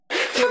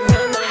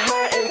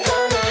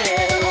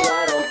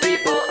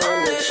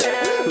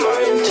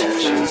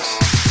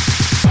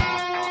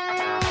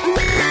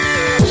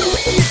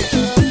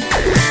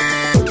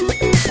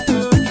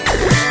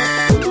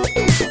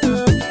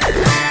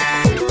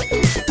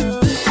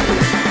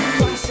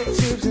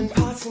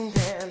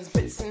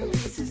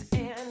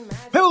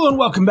and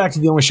welcome back to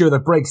the only show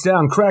that breaks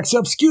down, cracks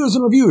up, skews,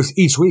 and reviews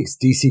each week's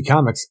DC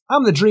Comics.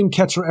 I'm the dream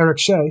catcher, Eric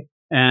Shea.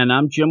 And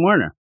I'm Jim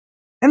Werner.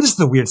 And this is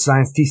the Weird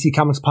Science DC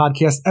Comics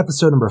Podcast,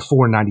 episode number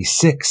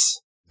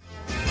 496.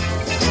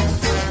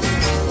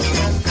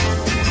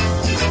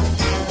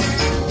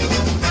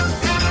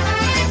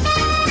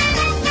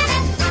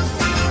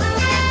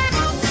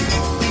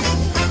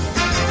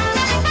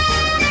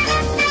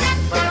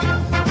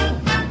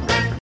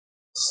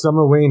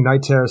 Summerween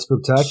Night Terror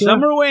Spooktacular.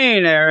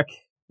 Summerween, Eric.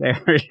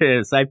 There it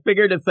is. I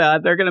figured if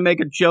they're going to make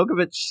a joke of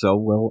it, so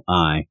will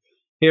I.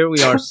 Here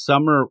we are,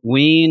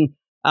 Summerween.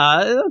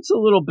 That's a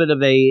little bit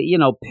of a,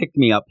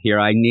 pick-me-up here.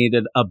 I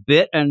needed a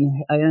bit,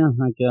 and I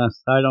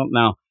guess, I don't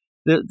know.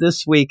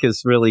 This week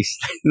is really,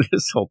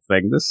 this whole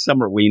thing, this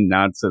Summerween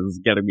nonsense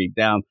is getting me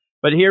down.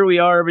 But here we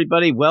are,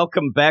 everybody.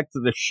 Welcome back to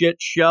the shit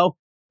show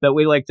that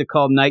we like to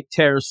call Night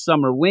Terror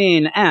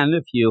Summerween. And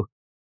if you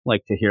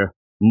like to hear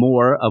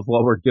more of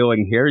what we're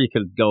doing here, you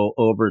could go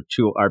over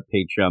to our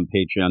Patreon,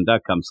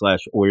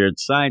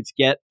 patreon.com/WeirdScience.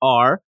 Get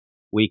our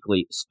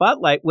weekly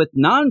spotlight with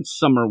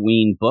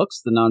non-Summerween books,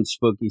 the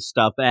non-spooky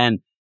stuff. And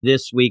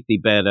this week,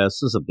 the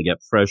badasses of the Get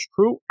Fresh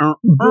crew,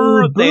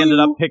 they ended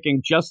up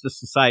picking Justice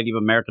Society of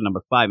America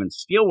number 5 and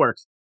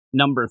Steelworks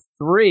number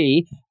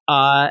 3.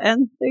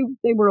 And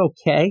they were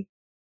okay.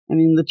 I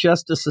mean, the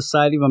Justice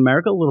Society of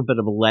America, a little bit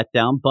of a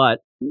letdown,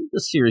 but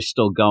the series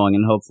still going,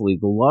 and hopefully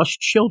the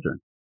Lost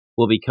Children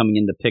will be coming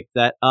in to pick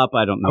that up.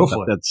 I don't know if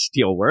that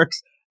still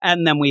works.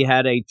 And then we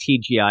had a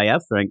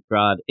TGIF, thank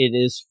God it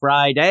is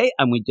Friday,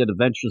 and we did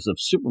Adventures of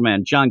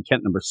Superman, John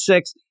Kent, number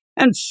 6,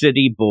 and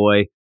City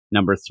Boy,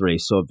 number 3.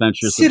 So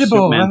Adventures of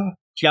Superman,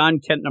 John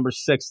Kent, number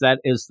 6, that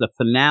is the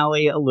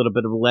finale. A little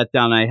bit of a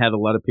letdown. I had a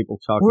lot of people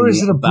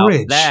talking about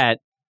bridge? That.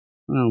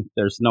 Well,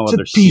 there's no it's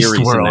other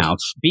series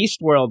announced. Beast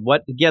World,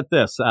 get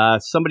this.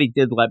 Somebody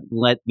did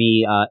let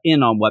me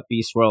in on what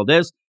Beast World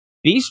is.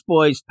 Beast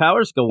Boy's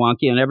powers go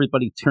wonky and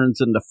everybody turns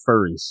into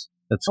furries.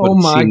 That's what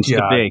it seems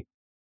to be.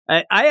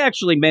 I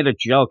actually made a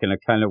joke, and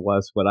it kind of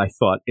was what I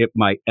thought it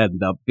might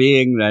end up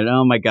being. That,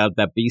 oh my God,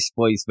 that Beast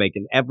Boy's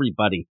making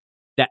everybody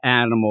the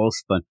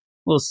animals. But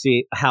we'll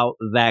see how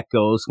that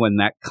goes when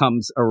that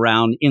comes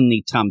around in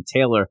the Tom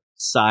Taylor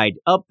side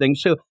of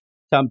things. So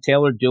Tom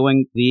Taylor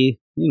doing the,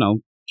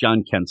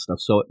 John Kent stuff,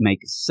 so it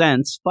makes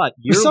sense. But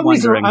you're for some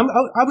wondering, reason,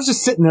 I was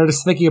just sitting there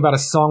just thinking about a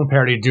song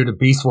parody to do to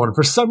Beast World.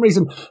 For some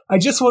reason, I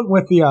just went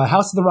with the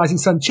House of the Rising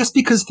Sun just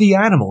because the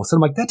animals. And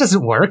I'm like, that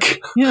doesn't work.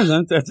 Yeah,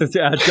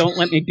 don't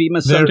let me be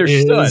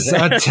misunderstood. There is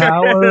a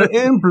tower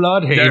in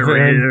Bloodhaven.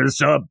 There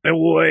is a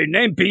boy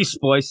named Beast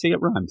Boy. See,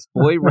 it rhymes.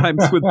 Boy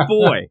rhymes with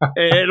boy.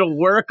 It'll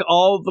work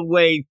all the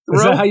way through.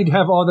 Is that how you'd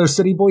have all those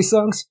City Boy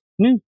songs?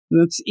 Yeah,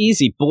 that's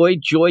easy. Boy,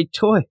 joy,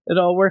 toy. It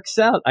all works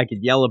out. I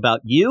could yell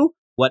about you,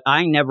 what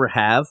I never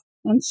have,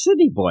 and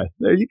City Boy.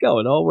 There you go.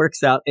 It all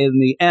works out in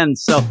the end.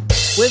 So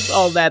with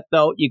all that,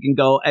 though, you can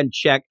go and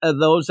check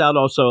those out.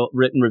 Also,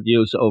 written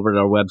reviews over at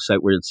our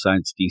website,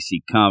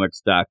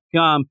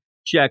 WeirdScienceDCComics.com.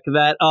 Check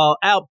that all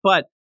out.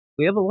 But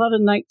we have a lot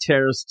of night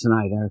terrors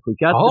tonight, Eric. We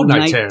got the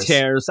night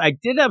terrors. I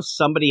did have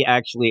somebody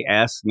actually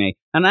ask me,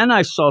 and then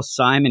I saw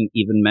Simon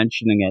even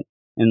mentioning it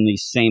in the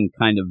same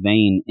kind of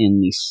vein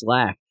in the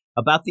Slack,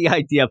 about the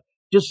idea of,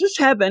 does this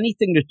have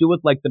anything to do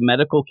with like the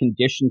medical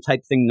condition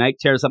type thing? Night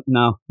terrors up?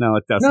 No,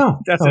 it doesn't. No,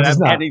 it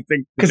doesn't have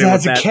anything to do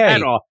with that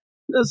at all.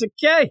 There's a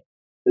K.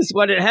 This is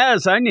what it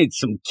has. I need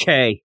some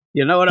K.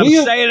 You know what I'm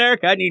saying,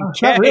 Eric? I need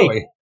K. Not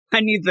really.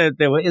 I need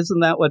isn't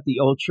that what the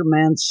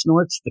Ultraman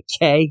snorts? The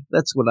K?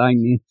 That's what I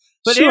need.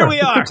 But sure, here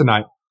we are.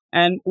 Tonight.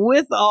 And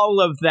with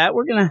all of that,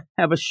 we're going to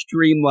have a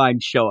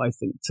streamlined show, I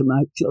think,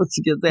 tonight. Let's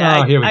get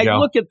that. Here we go. I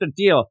look at the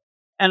deal.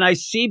 And I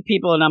see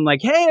people, and I'm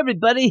like, hey,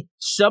 everybody,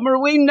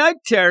 Summerween Night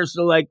Terrors.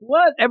 They're like,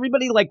 what?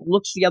 Everybody,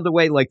 looks the other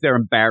way like they're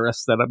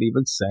embarrassed that I'm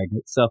even saying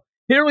it. So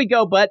here we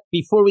go. But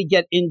before we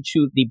get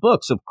into the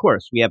books, of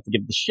course, we have to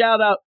give the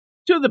shout-out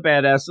to the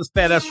badasses.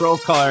 Badass roll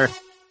caller.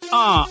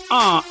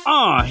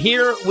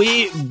 Here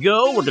we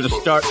go. We're going to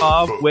start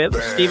off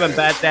with Stephen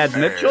Bat Dad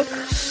Mitchell,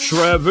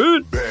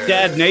 Trevor,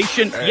 Dad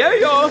Nation,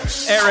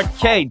 Eric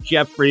K,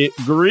 Jeffrey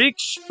Greek,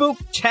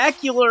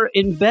 Spooktacular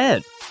in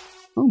Bed.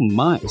 Oh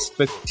my,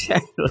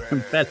 spectacular.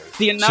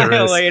 The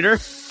Annihilator.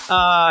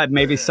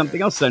 Maybe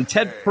something else then.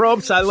 Ted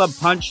Probst, I Love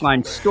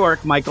Punchline,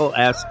 Stork, Michael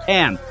S.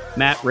 Can,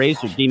 Matt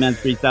Razor, D-Man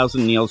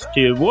 3000, Niels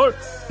Q. Ward,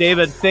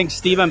 David Fink,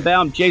 Stephen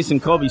Baum, Jason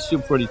Colby,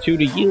 Soup 42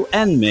 to you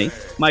and me,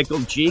 Michael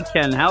G.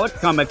 Ken Howard,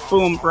 Comic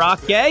Boom,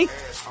 Brock A.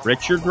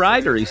 Richard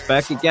Ryder, he's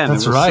back again.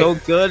 That's right. So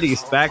good,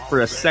 he's back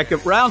for a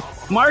second round.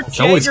 Mark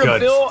Jager,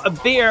 Bill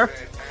Beer.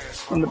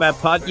 On the Bat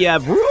Pod, you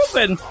have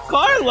Ruben,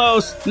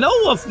 Carlos,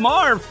 Noah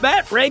Marv,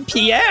 Matt Ray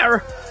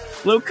Pierre,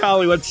 Luke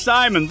Hollywood,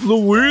 Simon,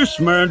 Luis,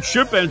 Man,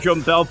 Ship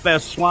Engine,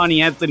 Belfast,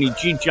 Swanee, Anthony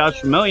G,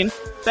 Josh Million,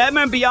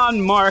 Batman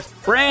Beyond, Mark,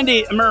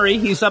 Brandy Murray,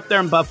 he's up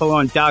there in Buffalo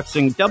and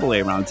doxing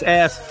AA rounds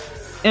ass.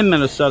 In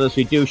Minnesota, as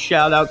we do,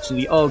 shout out to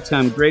the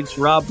all-time greats,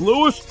 Rob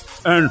Lewis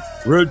and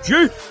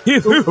Reggie.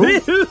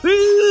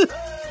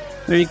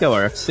 There you go,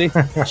 Eric. See?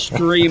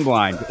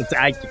 Streamlined.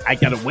 I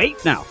gotta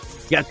wait now.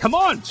 Yeah, come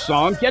on,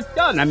 song, get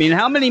done. I mean,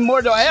 how many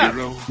more do I have?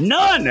 0.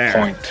 None,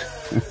 Eric.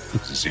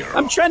 0.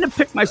 I'm trying to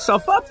pick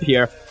myself up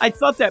here. I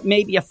thought that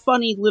may be a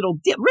funny little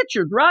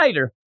Richard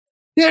Ryder.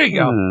 There you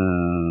go.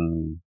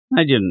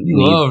 I didn't You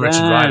need love that.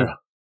 Richard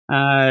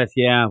Ryder.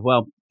 Yeah,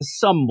 well,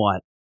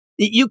 somewhat.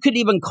 You could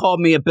even call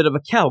me a bit of a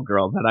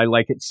cowgirl that I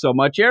like it so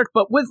much, Eric.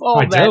 But with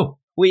all that,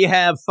 we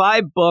have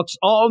 5 books,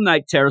 all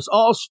night terrors,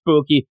 all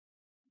spooky.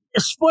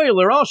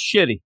 Spoiler, all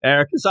shitty,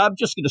 Eric, because I'm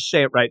just going to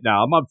say it right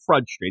now. I'm on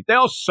Front Street. They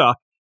all suck.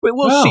 But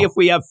we'll see if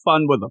we have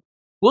fun with them.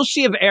 We'll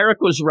see if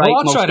Eric was right.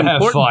 Well, I'll try to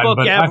have fun,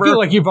 but ever. I feel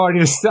like you've already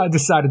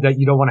decided that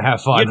you don't want to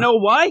have fun. You know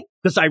why?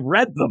 Because I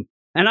read them.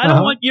 And I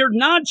don't want your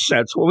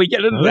nonsense when we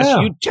get into this.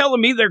 You telling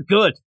me they're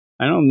good.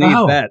 I don't need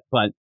that,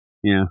 but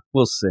yeah,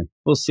 we'll see.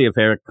 We'll see if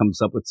Eric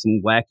comes up with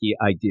some wacky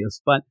ideas.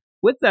 But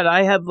with that,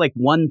 I have like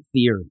one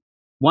theory.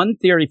 One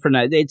theory for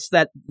now. It's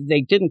that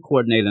they didn't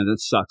coordinate and it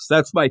sucks.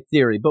 That's my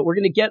theory. But we're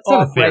going to get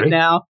off right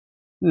now.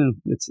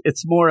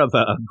 It's more of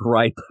a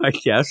gripe, I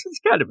guess. It's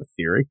kind of a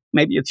theory.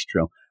 Maybe it's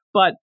true.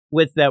 But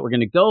with that, we're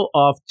going to go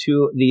off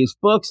to these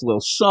books,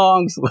 little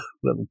songs,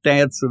 little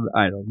dancing.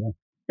 I don't know.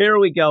 Here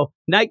we go.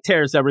 Night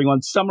Terrors,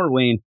 everyone.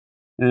 Summerween.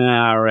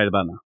 Right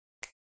about now.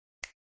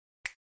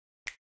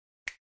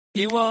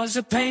 He was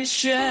a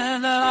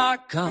patient at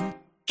Arkham,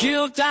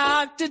 killed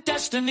Dr.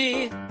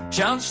 Destiny,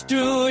 jumps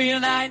through your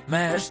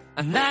nightmares,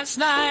 and that's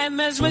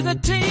nightmares with a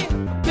T.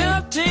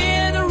 Built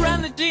in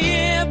around the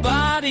dear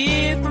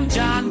body from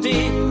John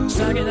D.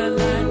 Stuck in a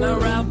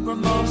nightmare out for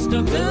most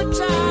of the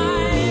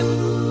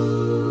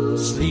time.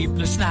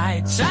 Sleepless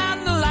nights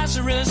and the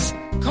Lazarus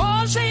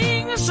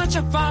causing such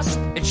a fuss,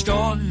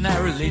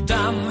 extraordinarily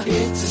dumb.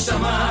 It's a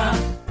summer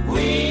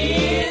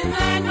wind,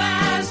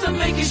 nightmares that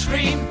make you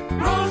scream.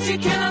 Roads you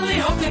can only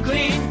hope they're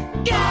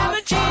clean,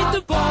 guaranteed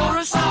to bore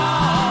us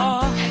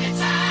all.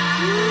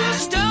 Anytime.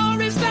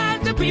 Stories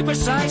that to be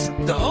precise,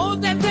 the whole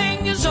damn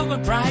thing is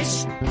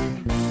overpriced.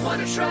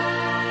 Wanna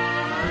try?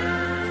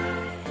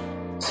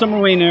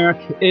 Summerween, Eric.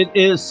 It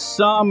is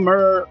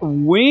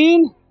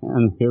Summerween,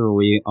 and here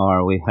we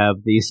are. We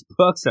have these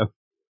books. I'm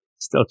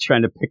still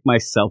trying to pick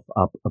myself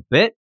up a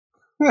bit,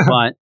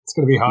 but it's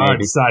going to be hard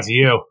besides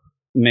you.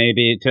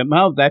 Maybe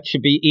that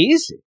should be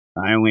easy.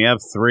 I only have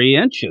 3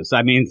 inches.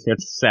 I mean,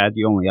 it's sad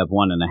you only have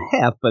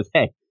 1.5, but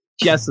hey,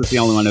 Jess is the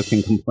only one who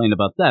can complain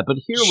about that. But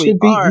here we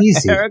are,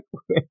 easy. Eric.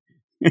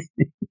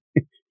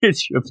 It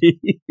should be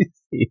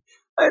easy.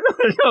 I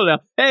don't know.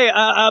 Hey,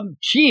 I'm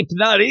cheap,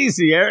 not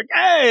easy, Eric.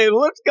 Hey,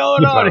 what's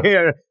going on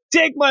here?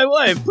 Take my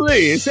wife,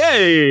 please.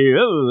 Hey,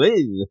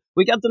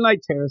 we got the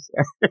night terrors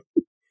there.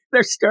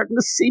 They're starting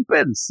to seep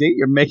in. See,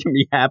 you're making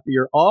me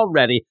happier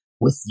already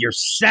with your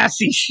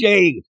sassy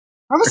shade.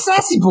 I'm a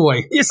sassy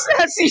boy. Your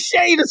sassy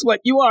shade is what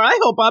you are. I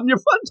hope I'm your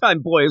fun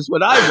time boy is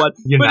what I want.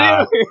 You're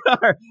not. Here we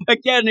are.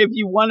 Again, if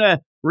you want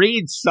to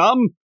read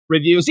some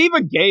reviews,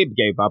 even Gabe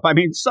gave up. I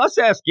mean,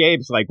 sus-ass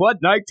Gabe's like,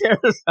 what, night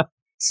terrors?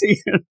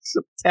 See you in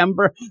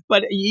September.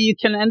 But you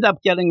can end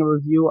up getting a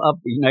review of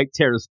the Night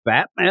Terrors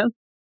Batman.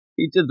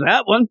 He did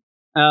that one.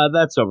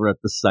 That's over at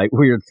the site.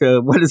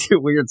 What is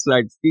it? Weird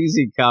site.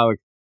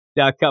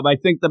 DZComics.com. I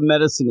think the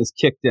medicine is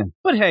kicked in.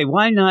 But hey,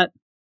 why not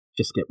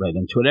just get right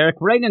into it, Eric?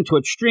 Right into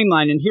it.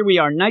 Streamline. And here we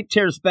are. Night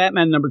Terrors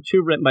Batman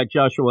 #2, written by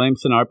Joshua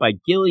Williamson, art by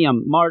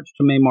Gilliam March,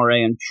 Tomei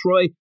Moret, and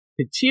Troy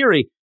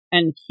Petiri.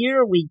 And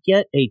here we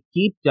get a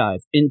deep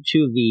dive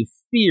into the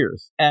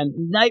fears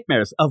and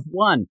nightmares of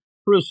one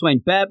Bruce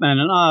Wayne Batman,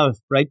 and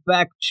right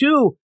back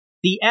to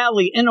the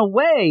alley in a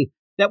way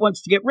that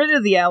wants to get rid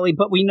of the alley,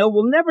 but we know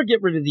we'll never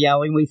get rid of the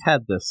alley, and we've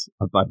had this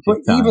a bunch of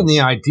times. But even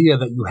the idea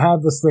that you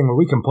have this thing where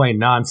we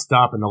complain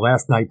nonstop in the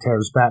last Night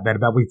Terrors Batman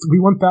about we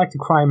went back to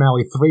Crime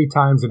Alley 3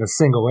 times in a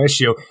single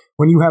issue,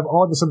 when you have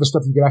all this other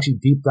stuff you could actually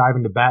deep dive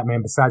into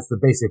Batman besides the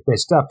basic bitch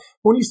stuff.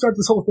 When you start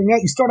this whole thing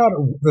out, you start out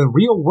the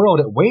real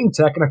world at Wayne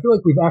Tech, and I feel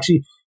like we've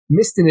actually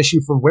missed an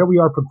issue for where we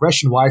are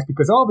progression-wise,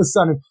 because all of a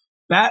sudden,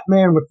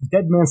 Batman, with the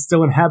dead man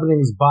still inhabiting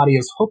his body,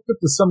 is hooked up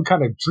to some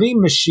kind of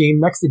dream machine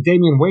next to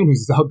Damian Wayne,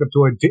 who's hooked up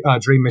to a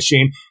dream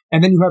machine.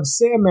 And then you have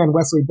Sandman,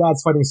 Wesley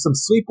Dodds, fighting some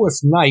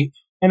sleepless night.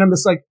 And I'm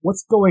just like,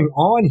 what's going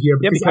on here?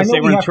 Because I know they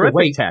were in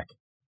terrific tech.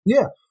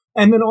 Yeah.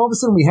 And then all of a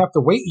sudden we have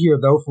to wait here,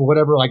 though, for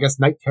whatever, I guess,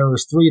 Night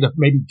Terrors 3 to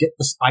maybe get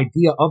this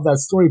idea of that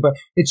story. But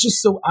it's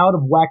just so out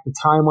of whack, the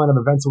timeline of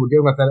events that we're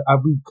dealing with,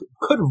 that we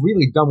could have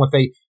really done with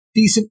a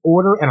decent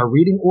order and a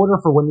reading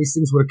order for when these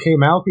things would have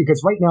came out,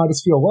 because right now I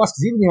just feel lost,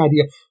 because even the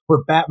idea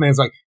where Batman's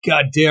like,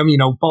 God damn,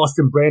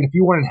 Boston Brand, if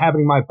you weren't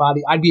inhabiting my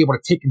body, I'd be able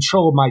to take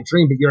control of my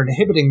dream, but you're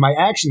inhibiting my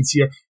actions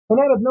here. And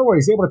out of nowhere,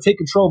 he's able to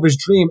take control of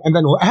his dream, and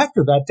then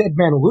after that, Dead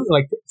Man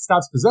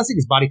stops possessing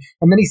his body,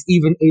 and then he's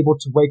even able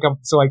to wake up.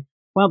 So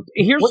well,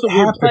 here's the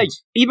weird thing.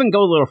 Even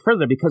go a little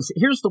further, because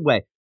here's the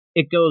way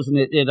it goes, and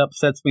it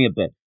upsets me a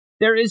bit.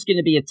 There is going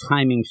to be a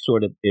timing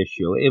sort of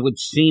issue. It would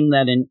seem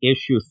that in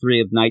issue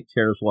 3 of Night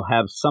Terrors will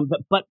have something.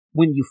 But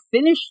when you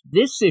finish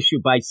this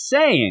issue by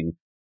saying,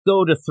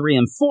 go to 3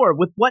 and 4,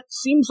 with what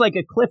seems like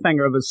a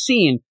cliffhanger of a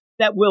scene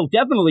that will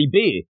definitely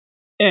be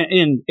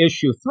in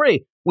issue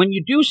 3. When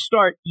you do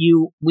start,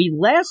 we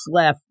last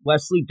left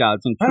Wesley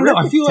Dodds. I don't know.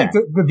 I feel like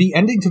the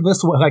ending to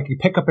this one, like you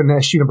pick up in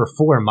issue number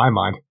 4 in my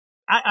mind.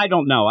 I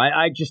don't know.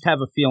 I just have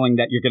a feeling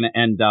that you're going to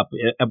end up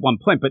at one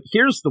point. But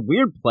here's the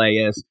weird play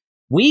is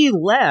we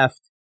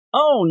left.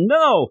 Oh,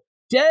 no.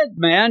 Dead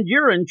man,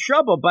 you're in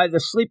trouble by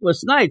the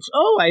sleepless nights.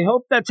 Oh, I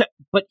hope that's it.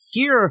 But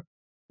here,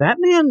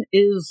 Batman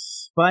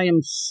is by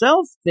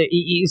himself.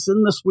 He's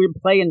in this weird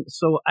play. And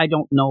so I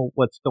don't know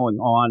what's going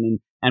on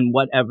and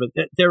whatever.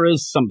 There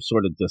is some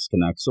sort of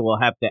disconnect. So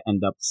we'll have to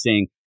end up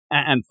seeing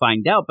and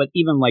find out. But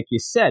even like you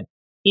said,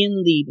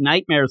 in the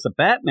Nightmares of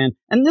Batman,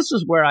 and this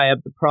is where I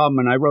have the problem,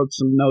 and I wrote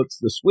some notes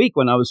this week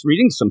when I was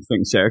reading some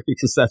things, Eric,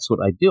 because that's what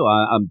I do.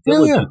 I'm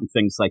diligent and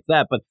things like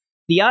that. But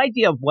the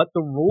idea of what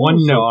the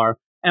rules are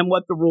and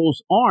what the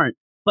rules aren't.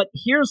 But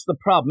here's the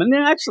problem, and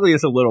there actually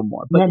is a little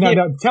more. But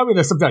no. Tell me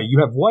this sometime. You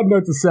have one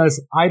note that says,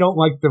 I don't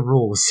like the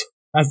rules.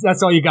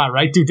 That's all you got,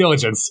 right? Due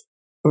diligence.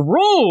 The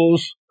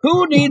rules?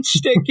 Who needs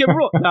stinking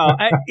rules? No,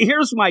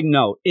 here's my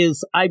note,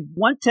 is I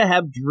want to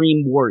have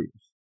Dream Warriors.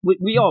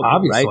 We all do,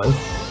 obviously.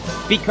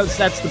 Right? Because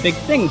that's the big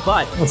thing.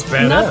 But that's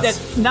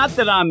badass. Not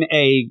that I'm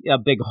a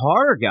big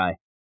horror guy,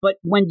 but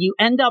when you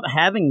end up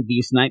having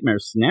these nightmare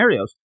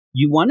scenarios,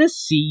 you want to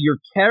see your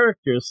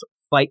characters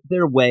fight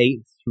their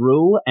way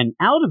through and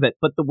out of it.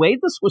 But the way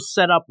this was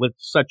set up with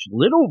such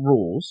little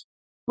rules,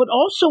 but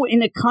also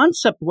in a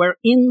concept where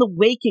in the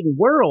waking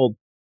world,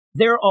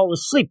 they're all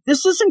asleep.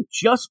 This isn't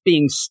just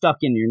being stuck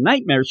in your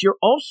nightmares. You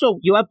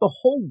have the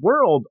whole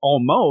world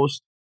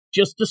almost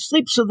just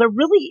asleep. So there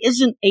really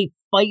isn't a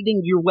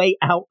fighting your way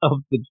out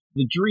of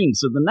the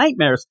dreams or the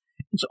nightmares.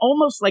 It's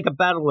almost like a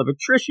battle of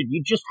attrition.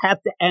 You just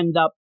have to end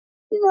up,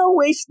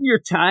 wasting your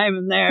time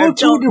in there. Well,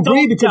 to a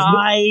degree, because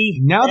die.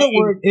 Now that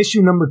we're at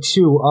issue number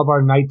 2 of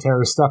our Night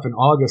Terror stuff in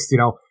August,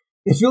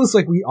 it feels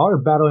like we are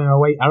battling our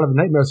way out of the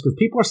nightmares because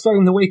people are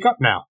starting to wake up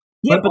now.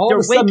 Yeah, but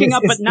they're waking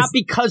up, but not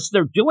because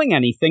they're doing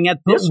anything at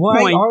this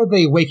point. Why are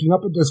they waking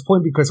up at this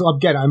point? Because,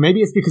 again,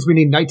 maybe it's because we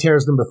need Night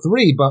Terrors number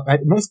 3, but at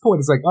this point,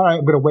 it's like, all right,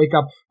 I'm going to wake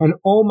up, and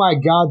oh my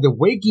God, the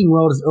waking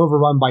world is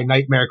overrun by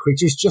nightmare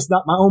creatures, just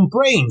not my own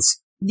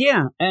brains.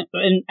 Yeah,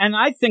 and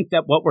I think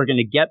that what we're going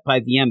to get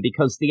by the end,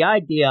 because the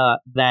idea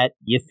that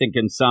you think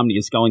Insomnia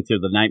is going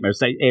through the nightmares,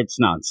 it's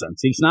nonsense.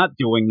 He's not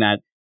doing that.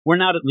 We're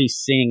not at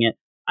least seeing it.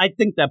 I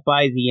think that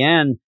by the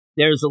end,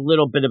 there's a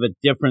little bit of a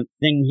different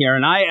thing here.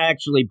 And I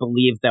actually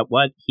believe that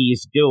what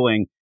he's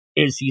doing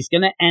is he's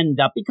going to end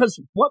up, because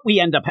what we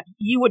end up,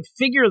 you would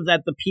figure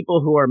that the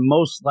people who are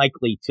most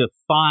likely to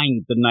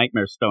find the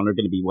Nightmare Stone are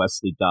going to be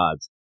Wesley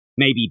Dodds,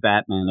 maybe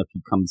Batman if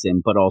he comes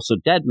in, but also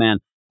Deadman.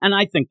 And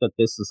I think that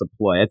this is a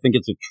ploy. I think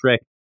it's a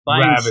trick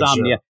by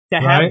Insomnia to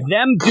have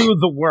them do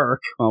the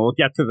work. Well, we'll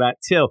get to that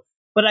too.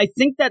 But I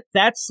think that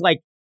that's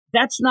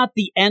not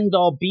the end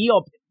all be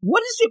all.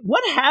 What is it?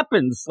 What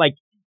happens?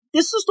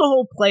 This is the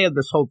whole play of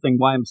this whole thing,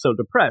 why I'm so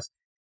depressed.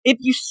 If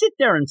you sit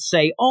there and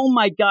say, oh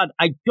my God,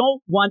 I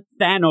don't want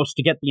Thanos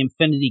to get the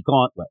Infinity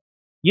Gauntlet.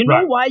 You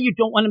know why you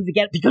don't want him to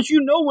get it? Because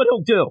you know what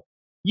he'll do.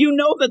 You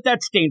know that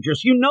that's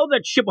dangerous. You know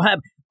that shit will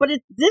happen. But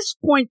at this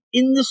point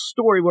in this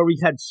story where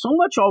we've had so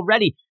much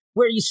already,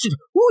 where you said,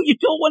 oh, you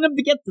don't want him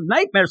to get the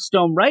Nightmare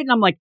Stone, right? And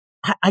I'm like,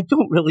 I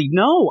don't really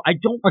know. I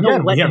don't know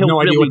what he'll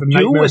no idea really what the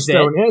Nightmare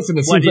Stone is. And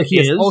it seems like he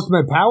has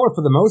ultimate power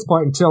for the most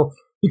part until...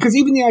 Because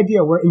even the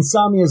idea where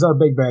Insomnia is our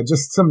big bad,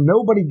 just some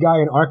nobody guy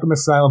in Arkham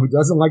Asylum who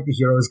doesn't like the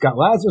heroes, got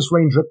Lazarus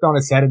Rain dripped on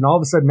his head, and all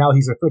of a sudden now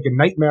he's a freaking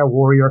nightmare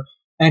warrior,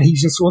 and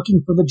he's just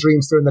looking for the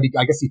Dreamstone that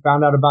I guess he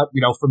found out about,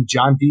 from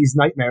John Dee's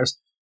nightmares.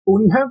 But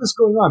when you have this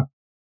going on,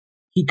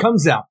 he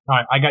comes out. All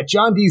right, I got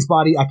John Dee's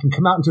body. I can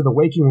come out into the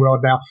waking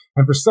world now.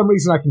 And for some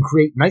reason, I can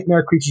create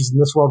nightmare creatures in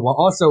this world while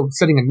also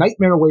setting a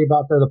nightmare wave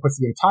out there that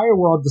puts the entire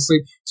world to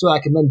sleep so that I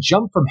can then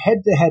jump from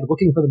head to head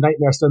looking for the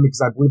Nightmare Stone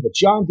because I believe that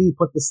John Dee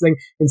put this thing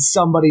in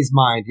somebody's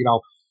mind.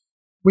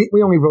 We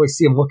only really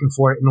see him looking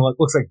for it in what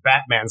looks like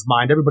Batman's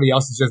mind. Everybody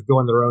else is just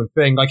doing their own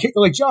thing.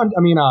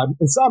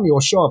 Insomnia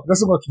will show up. It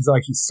doesn't look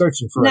like he's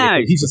searching for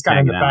anything. He's just kind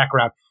of in the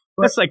background.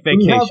 But that's like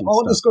vacation when you have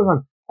all this going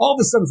on, all of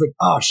a sudden it's like,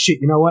 oh shit,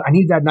 you know what? I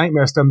need that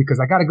Nightmare Stone because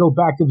I got to go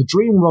back to the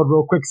dream world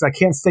real quick because I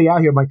can't stay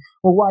out here. I'm like,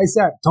 well, why is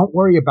that? Don't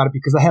worry about it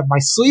because I have my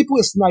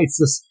sleepless nights,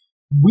 this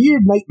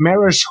weird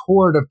nightmarish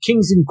horde of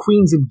kings and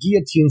queens and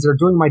guillotines that are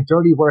doing my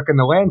dirty work in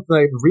the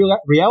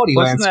reality landscape.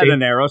 Wasn't that an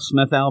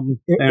Aerosmith album?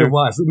 It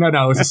was. No,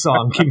 it was a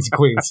song, Kings and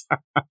Queens.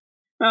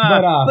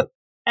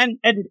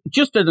 And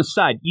just an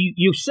aside,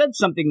 you said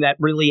something that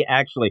really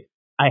actually,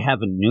 I have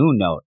a new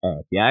note,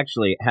 Eric. You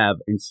actually have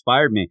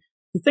inspired me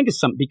to think of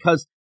something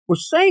because we're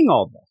saying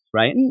all this,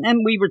 right? And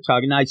we were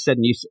talking, I said,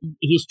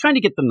 he's trying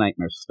to get the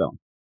Nightmare Stone.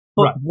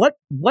 But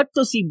what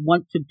does he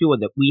want to do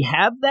with it? We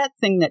have that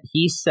thing that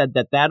he said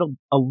that'll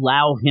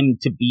allow him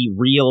to be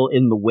real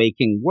in the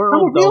waking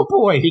world. I'm a real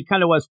boy. He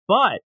kind of was,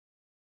 but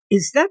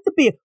is that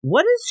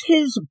what is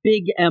his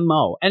big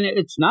MO? And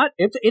it's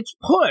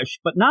push,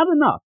 but not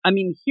enough. I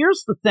mean,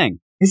 here's the thing.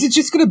 Is it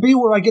just going to be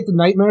where I get the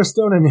Nightmare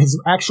Stone and his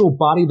actual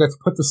body that's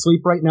put to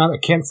sleep right now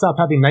that can't stop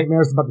having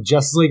nightmares about the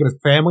Justice League and his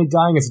family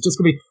dying? Is it just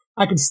going to be,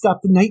 I can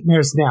stop the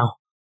nightmares now?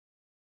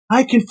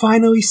 I can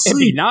finally It'd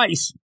be sleep.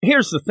 nice.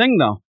 Here's the thing,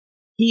 though.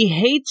 He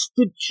hates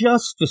the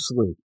Justice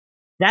League.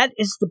 That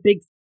is the big.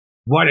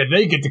 Why did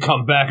they get to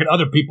come back and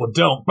other people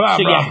don't? Bah,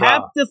 So bah, you bah.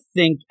 have to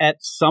think at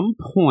some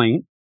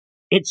point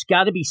it's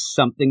got to be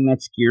something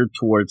that's geared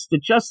towards the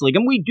Justice League.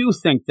 And we do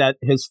think that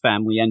his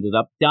family ended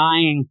up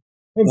dying.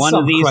 In One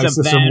some of these crisis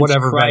events, or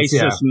whatever crisis,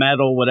 events,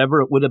 medal,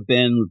 whatever it would have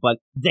been, but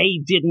they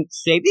didn't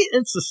save it.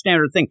 It's the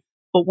standard thing.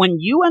 But when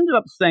you ended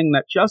up saying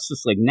that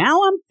Justice League, now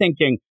I'm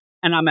thinking,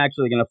 and I'm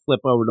actually going to flip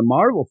over to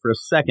Marvel for a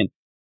second.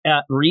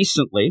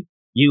 Recently,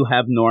 you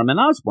have Norman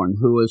Osborn,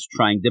 who is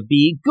trying to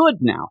be good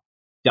now.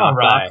 Doc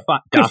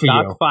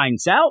Ock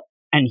finds out,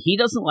 and he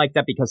doesn't like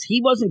that because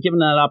he wasn't given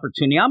that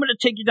opportunity. I'm going to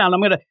take you down.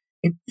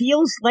 It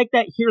feels like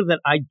that here,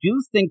 that I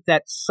do think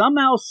that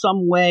somehow,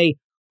 some way,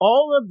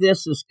 all of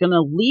this is going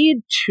to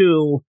lead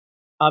to,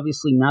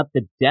 obviously not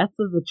the death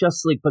of the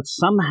Justice League, but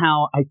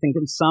somehow I think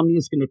Insomnia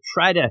is going to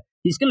try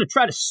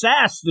to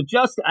sass the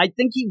Justice. I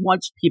think he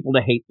wants people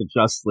to hate the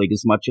Justice League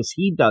as much as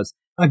he does.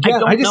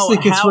 Again, I just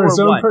think it's for his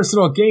own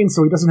personal gain,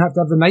 so he doesn't have to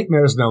have the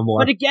nightmares no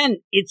more. But again,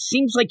 it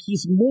seems like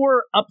he's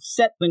more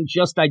upset than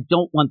just, I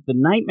don't want the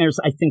nightmares.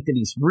 I think that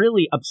he's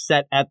really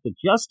upset at the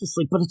Justice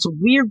League, but it's a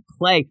weird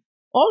play.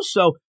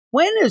 Also,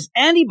 when is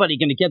anybody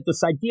going to get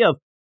this idea of,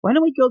 why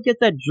don't we go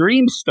get that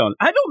Dreamstone?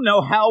 I don't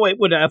know how it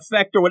would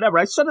affect or whatever.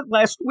 I said it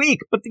last week,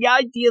 but the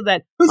idea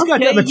that, Who's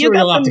got that you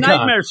material got the Opticon?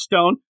 Nightmare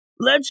Stone,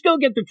 let's go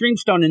get the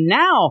Dreamstone. And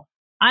now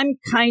I'm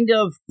kind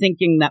of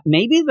thinking that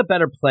maybe the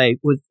better play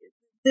with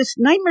this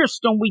Nightmare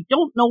Stone, we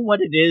don't know what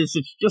it is.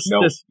 It's just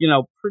this,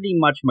 pretty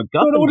much MacGuffin.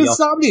 Don't know what deal.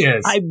 Insomnia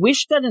is. I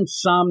wish that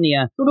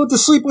Insomnia... Don't know what the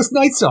sleepless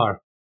nights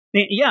are.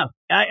 Yeah,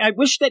 I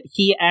wish that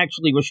he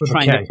actually was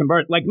trying to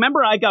convert. Like,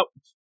 remember, I got,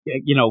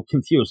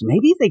 confused.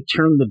 Maybe they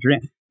turned the dream.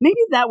 Maybe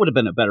that would have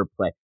been a better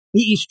play.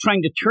 He's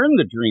trying to turn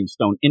the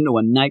Dreamstone into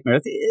a nightmare.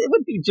 It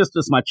would be just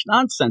as much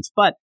nonsense.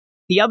 But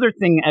the other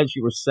thing, as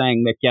you were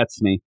saying, that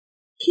gets me,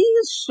 he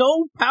is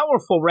so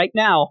powerful right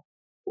now.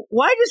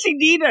 Why does he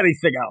need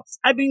anything else?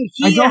 I mean,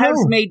 he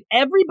has made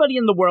everybody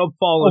in the world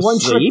fall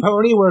asleep. One-trick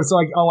pony where it's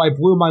like, I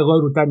blew my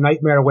load with that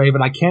nightmare wave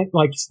and I can't,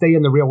 stay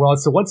in the real world.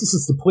 So once this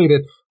is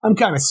depleted, I'm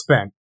kind of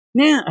spent.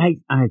 Yeah, I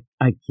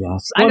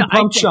guess. One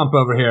pump chump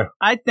over here.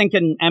 I think,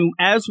 and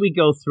as we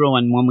go through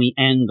and when we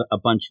end a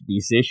bunch of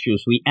these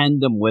issues, we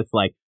end them with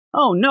like,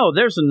 oh no,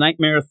 there's a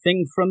nightmare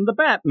thing from the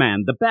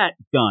Batman, the Bat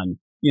gun,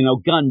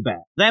 gun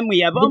bat. Then we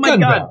have, oh my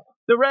God,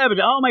 the rabbit,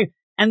 oh my...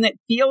 And it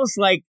feels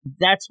like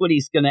that's what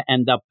he's going to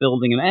end up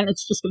building. And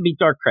it's just going to be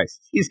Dark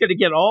Crisis. He's going to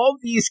get all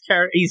these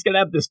characters. He's going to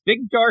have this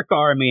big dark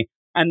army.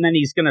 And then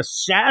he's going to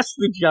sass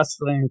the Justice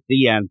League at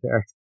the end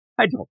there.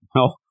 I don't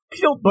know. I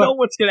don't know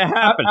what's going to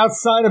happen.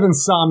 Outside of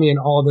Insomnia and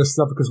all this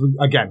stuff, because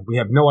we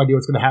have no idea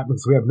what's going to happen,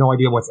 because we have no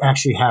idea what's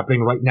actually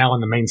happening right now in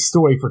the main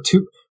story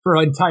for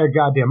an entire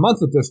goddamn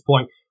month at this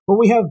point. But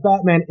we have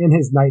Batman in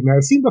his nightmare.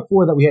 It seemed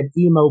before that we had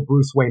emo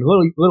Bruce Wayne,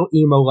 little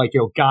emo,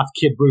 goth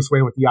kid Bruce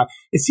Wayne with the eye.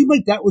 It seemed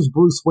like that was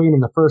Bruce Wayne in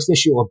the first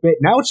issue a bit.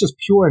 Now it's just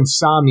pure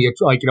insomnia,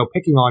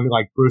 picking on,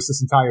 Bruce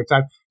this entire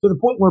time, to the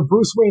point where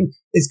Bruce Wayne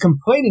is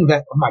complaining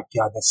that, oh my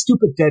God, that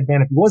stupid dead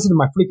man, if he wasn't in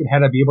my freaking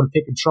head, I'd be able to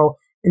take control.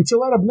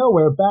 Until out of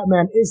nowhere,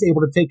 Batman is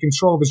able to take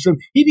control of his dream.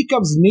 He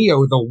becomes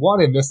Neo, the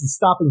one in this, and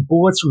stopping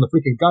bullets from the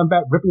freaking gun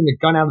bat, ripping the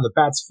gun out of the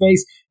bat's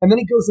face, and then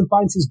he goes and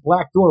finds his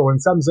black door, and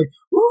someone's like,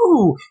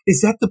 ooh, is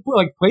that the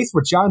place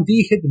where John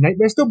D. hid the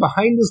Nightmare Stone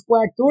behind this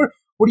black door?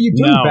 What are you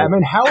doing,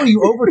 Batman? How are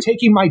you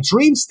overtaking my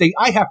dream state?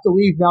 I have to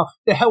leave now.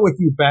 The hell with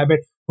you,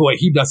 Batman. Boy,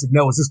 he doesn't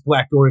know is this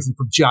black door isn't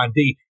from John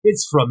D.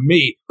 It's from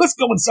me. Let's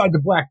go inside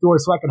the black door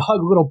so I can hug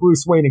little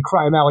Bruce Wayne in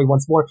Crime Alley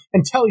once more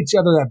and tell each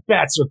other that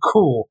bats are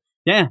cool.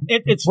 Yeah,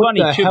 it's funny,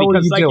 too,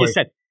 because like you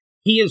said,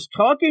 he is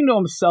talking to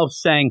himself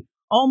saying,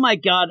 oh my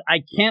God, I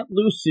can't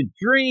lucid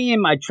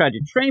dream. I tried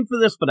to train for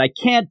this, but I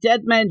can't,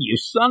 Deadman, you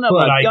son of a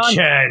gun. But I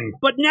can.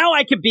 But now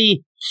I could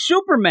be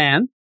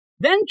Superman,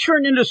 then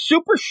turn into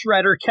Super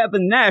Shredder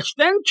Kevin Nash,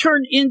 then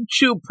turn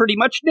into pretty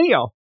much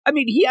Neo. I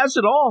mean, he has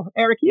it all,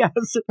 Eric. He has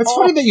it all. It's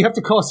funny that you have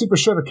to call Super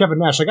Shredder Kevin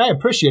Nash. I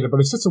appreciate it,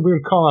 but it's such a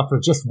weird call-out for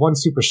just one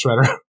Super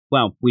Shredder.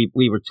 Well, we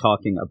were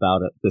talking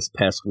about it this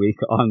past week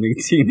on the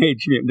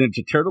Teenage Mutant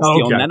Ninja Turtles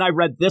deal, and then I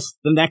read this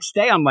the next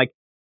day. I'm like,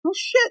 oh,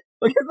 shit,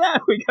 look at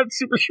that. We got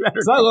Super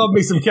Shredder. I love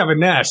me some Kevin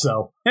Nash,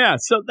 though. Yeah,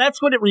 so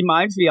that's what it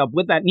reminds me of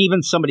with that, and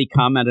even somebody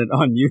commented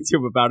on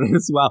YouTube about it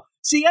as well.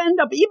 So you end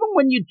up, even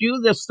when you do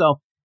this,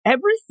 though,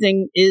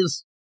 everything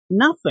is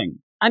nothing.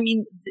 I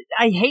mean,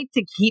 I hate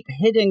to keep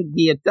hitting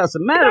the it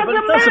doesn't matter, but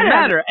it doesn't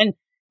matter. And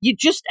you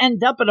just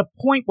end up at a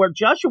point where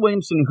Joshua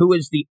Williamson, who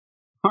is the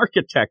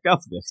architect of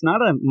this, not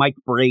a Mike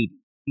Brady.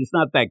 He's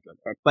not that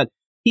good, but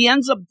he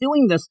ends up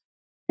doing this.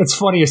 It's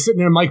funny, you're sitting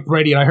there, Mike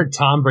Brady, and I heard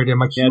Tom Brady. I'm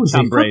like, he was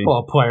a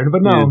football player.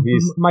 But no,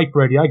 he's Mike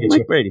Brady, I get you.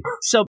 Mike Brady.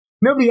 So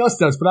nobody else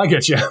does, but I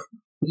get you.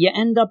 You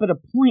end up at a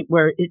point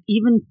where it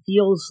even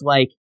feels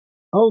like,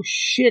 oh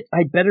shit,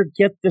 I better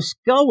get this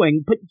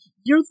going. But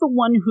you're the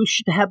one who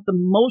should have the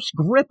most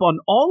grip on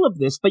all of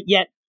this, but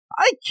yet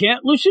I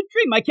can't lucid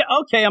dream. I can't.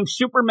 Okay, I'm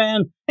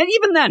Superman. And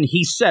even then,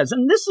 he says,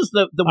 and this is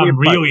the weird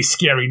part. I'm really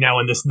scary now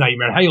in this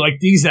nightmare. How you like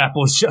these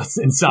apples, just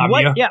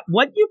insomnia?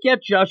 What you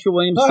get Joshua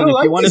Williamson I don't if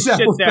like you want to these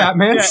sit apples, there.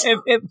 Batman. Yeah,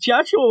 if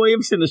Joshua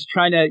Williamson is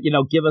trying to,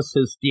 give us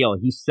his deal,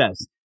 he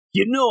says,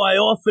 I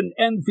often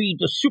envy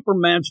the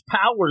Superman's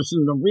powers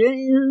in the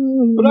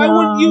real. But I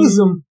wouldn't use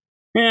them.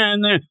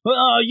 And then,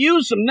 I'll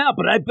use them now,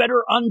 but I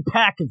better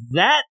unpack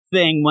that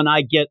thing when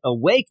I get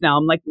awake now.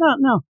 I'm like,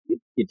 no,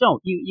 you don't.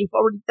 You've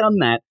already done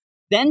that.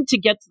 Then to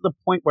get to the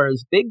point where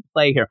his big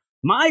play here,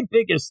 my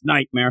biggest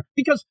nightmare,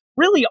 because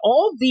really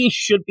all these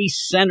should be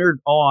centered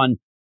on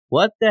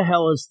what the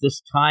hell is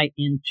this tie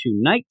into?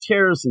 Night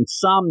terrors,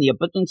 insomnia,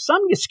 but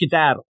insomnia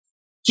skedaddle.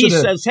 He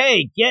says,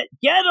 hey, get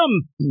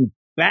him,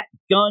 bat,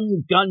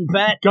 gun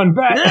bat. Gun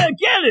bat. Yeah,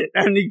 get it.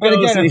 And he goes,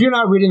 and again, if you're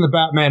not reading the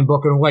Batman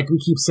book, and like we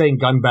keep saying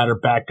gun bat or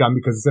bat gun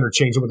because it's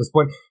interchangeable at this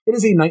point, it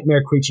is a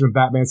nightmare creature in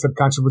Batman's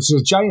subconscious, which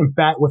is a giant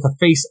bat with a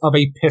face of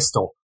a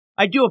pistol.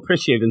 I do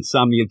appreciate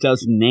Insomnia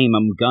does name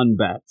him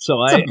Gunbat,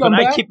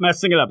 I keep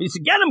messing it up. He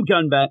said, get him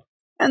Gunbat.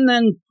 And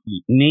then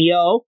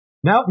Neo.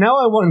 Now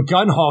I want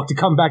Gunhawk to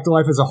come back to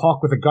life as a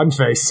hawk with a gun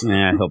face.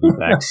 Yeah, he'll be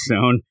back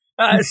soon.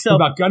 So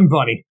about Gun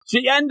Bunny. So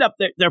you end up,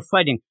 they're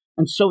fighting.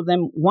 And so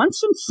then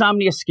once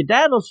Insomnia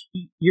skedaddles,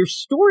 your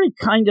story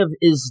kind of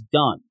is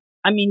done.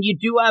 I mean, you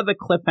do have a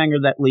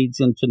cliffhanger that leads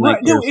into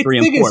Night Terrors 3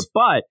 and 4,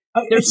 but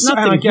there's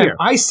nothing here.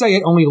 I say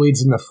it only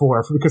leads into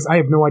 4 because I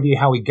have no idea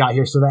how he got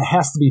here, so that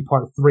has to be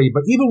part 3.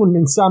 But even when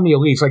Insomnia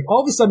leaves, like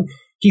all of a sudden,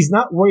 he's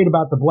not worried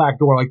about the Black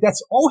Door. Like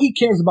that's all he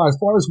cares about as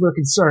far as we're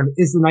concerned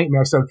is the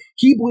Nightmare Stone.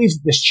 He believes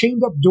that this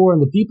chained up door in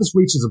the deepest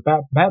reaches of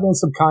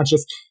Batman's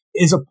subconscious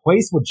is a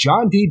place where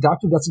John D.,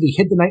 Dr. Destiny,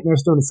 hid the Nightmare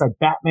Stone inside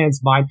Batman's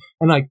mind.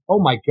 And like, oh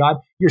my God,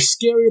 you're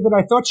scarier than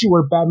I thought you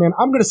were, Batman.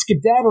 I'm going to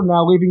skedaddle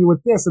now, leaving you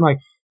with this. And like,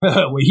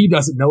 what he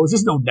doesn't know is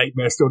there's no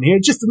Nightmare Stone here.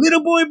 Just a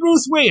little boy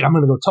Bruce Wayne. I'm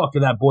going to go talk to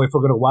that boy for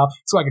a little while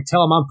so I can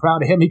tell him I'm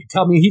proud of him. He can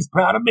tell me he's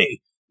proud of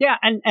me. Yeah,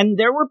 and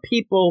there were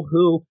people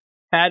who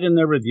had in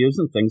their reviews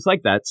and things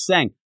like that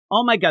saying,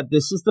 oh my God,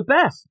 this is the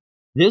best.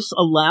 This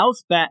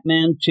allows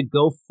Batman to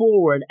go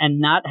forward and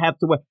not have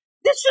to wait.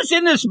 This is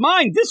in his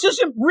mind. This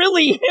isn't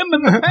really him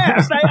in the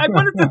past. I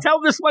wanted to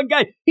tell this one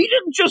guy, he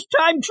didn't just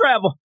time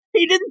travel.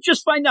 He didn't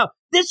just find out.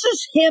 This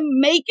is him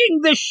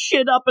making this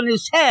shit up in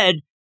his head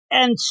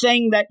and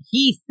saying that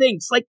he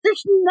thinks, like,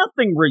 there's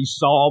nothing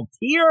resolved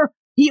here.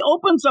 He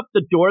opens up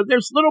the door.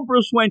 There's little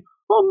Bruce Wayne.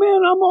 Oh,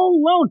 man, I'm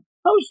all alone.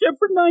 I was there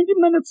for 90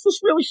 minutes. This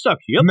really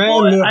sucks. Yep,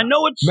 boy, I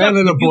know it sucks.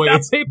 Little boy, you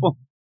got people.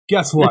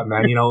 Guess what,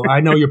 man? I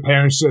know your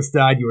parents just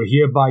died. You were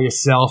here by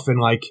yourself,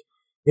 and, like,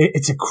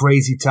 it's a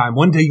crazy time.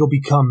 One day you'll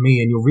become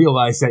me, and you'll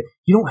realize that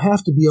you don't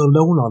have to be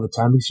alone all the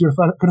time because you're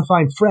going to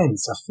find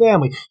friends, a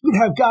family. You could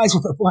have guys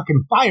with a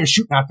fucking fire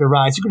shooting out their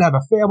eyes. You could have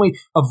a family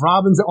of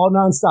Robins all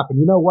nonstop. And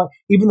you know what?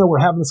 Even though we're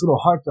having this little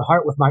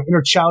heart-to-heart with my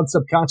inner child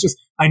subconscious,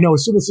 I know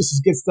as soon as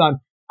this gets done,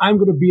 I'm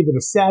going to be the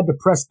sad,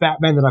 depressed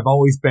Batman that I've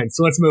always been.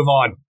 So let's move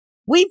on.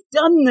 We've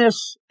done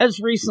this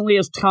as recently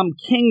as Tom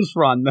King's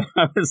run that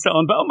I was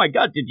telling about. Oh, my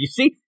God, did you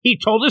see? He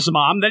told his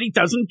mom that he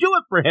doesn't do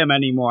it for him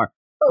anymore.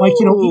 Like,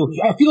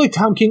 I feel like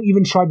Tom King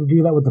even tried to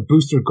do that with the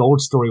Booster Gold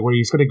story where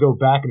he's going to go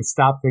back and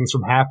stop things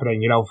from happening,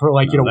 for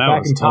like,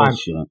 back in time.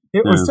 Bullshit.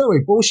 It was totally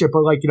bullshit,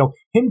 but like,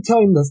 him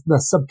telling the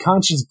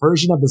subconscious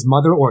version of his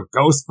mother or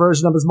ghost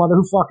version of his mother,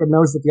 who fucking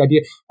knows that the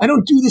idea, I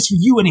don't do this for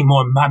you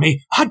anymore,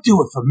 mommy. I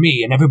do it for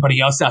me and everybody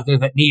else out there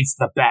that needs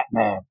the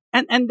Batman.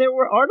 And there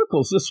were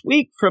articles this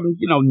week from,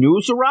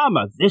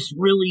 Newsarama. This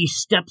really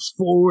steps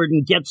forward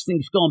and gets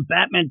things going.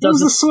 Batman does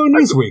it. It was a slow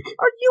news week.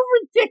 Are you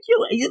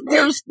ridiculous?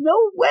 There's no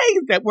way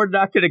that we're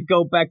not going to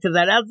go back to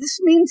that. This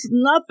means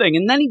nothing.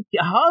 And then he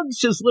hugs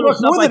his little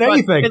self. More than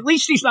anything. At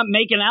least he's not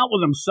making out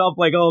with himself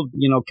like,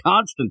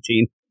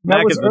 Constantine.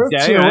 That was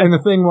Earth 2, and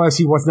the thing was,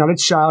 he was not a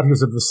child. He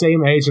was of the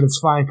same age, and it's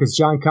fine because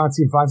John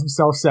Constantine finds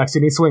himself sexy,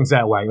 and he swings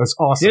that way. It was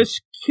awesome.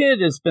 This kid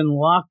has been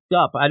locked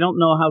up. I don't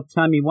know how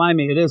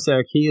timey-wimey it is,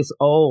 Eric. He is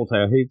old.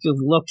 He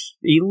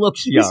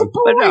looks young.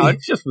 But no,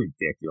 it's just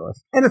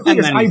ridiculous. And the thing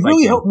is, I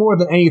really hope more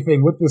than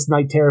anything with this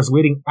Night Terrors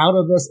leading out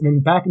of this and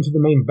then back into the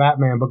main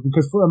Batman book,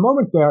 because for a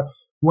moment there,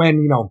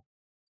 when,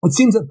 it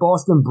seems that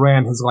Boston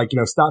Brand has,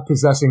 stopped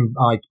possessing,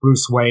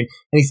 Bruce Wayne,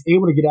 and he's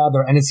able to get out of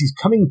there, and as he's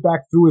coming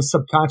back through his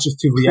subconscious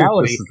to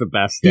reality, this is the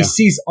best, he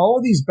sees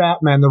all these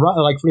Batman,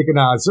 freaking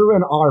Zura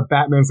and R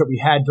Batmans that we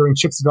had during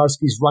Chip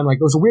Zdarsky's run. Like,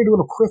 it was a weird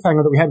little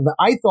cliffhanger that we had that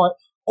I thought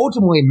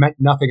ultimately meant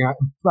nothing, and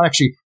I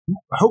actually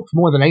hoped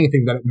more than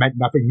anything that it meant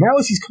nothing. Now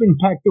as he's coming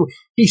back through,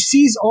 he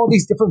sees all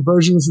these different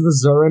versions of the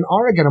Zura and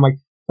R again. I'm like,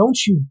 don't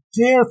you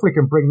dare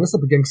freaking bring this up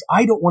again, because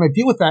I don't want to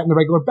deal with that in the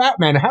regular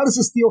Batman. How does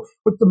this deal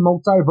with the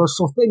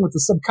multiversal thing, with the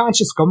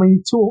subconscious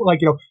coming to,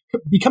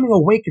 becoming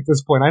awake at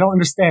this point? I don't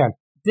understand.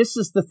 This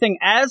is the thing.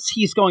 As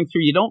he's going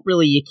through,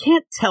 you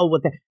can't tell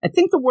what I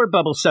think the word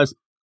bubble says,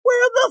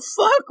 where the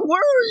fuck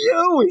were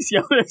you? He's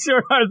yelling at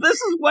Sir,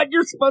 this is what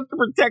you're supposed to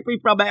protect me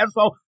from,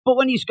 asshole. But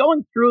when he's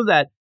going through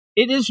that,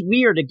 it is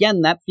weird.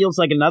 Again, that feels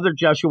like another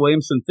Joshua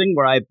Williamson thing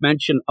where I've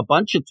mentioned a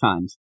bunch of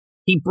times.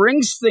 he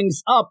brings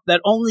things up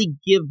that only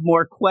give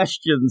more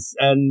questions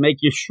and make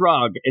you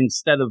shrug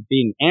instead of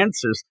being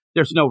answers.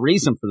 There's no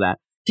reason for that.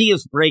 He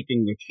is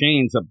breaking the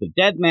chains of the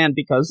dead man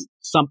because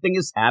something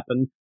has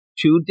happened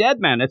to dead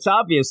man. It's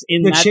obvious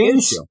in that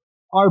chains issue.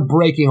 Are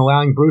breaking,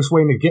 allowing Bruce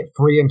Wayne to get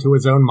free into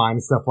his own mind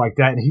and stuff like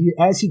that. And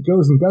as he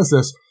goes and does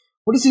this,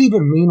 what does it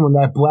even mean when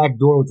that black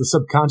door with the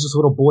subconscious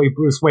little boy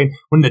Bruce Wayne,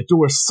 when the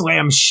door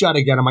slams shut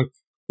again? I'm like,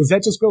 does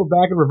that just go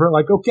back and revert?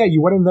 Like, okay,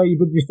 you went in there, you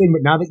did your thing,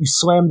 but now that you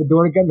slammed the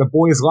door again, the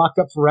boy is locked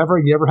up forever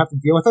and you never have to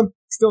deal with him?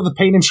 Still the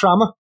pain and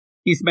trauma?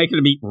 He's making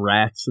him eat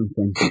rats and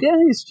things. Yeah,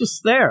 he's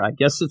just there. I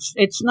guess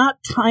it's not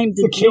time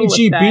to the deal with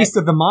KG that. beast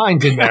of the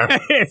mind in there.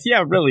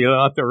 Yeah, really,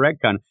 off the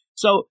retcon.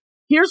 So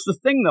here's the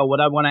thing, though, what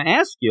I want to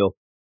ask you.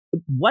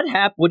 What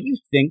do you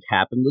think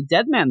happened to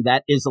Deadman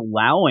that is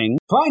allowing...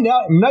 Find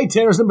out in Night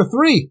Terrors number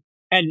 3.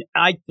 And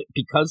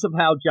because of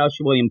how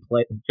Joshua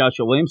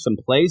Williamson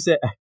plays it,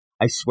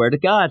 I swear to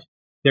God,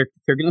 they're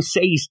going to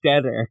say he's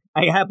dead.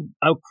 I have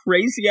a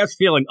crazy-ass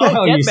feeling. What the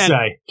hell Deadman, you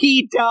say?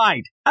 He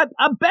died.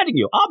 I'm betting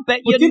you. I'll bet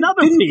you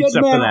another didn't pizza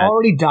Deadman for that.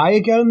 already die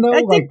again, though?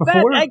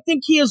 Before? I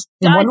think he has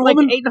died like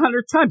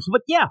 800 times.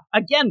 But yeah,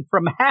 again,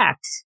 from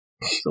hacks.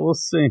 So we'll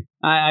see.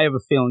 I have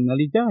a feeling that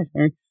he died.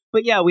 Right?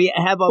 But yeah, we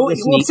have all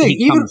this.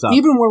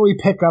 Even when we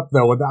pick up,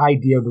 though, with the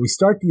idea that we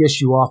start the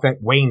issue off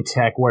at Wayne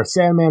Tech, where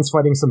Sandman's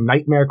fighting some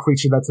nightmare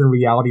creature that's in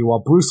reality,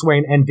 while Bruce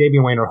Wayne and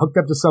Damian Wayne are hooked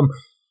up to some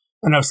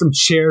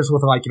chairs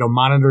with,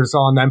 monitors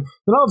on them.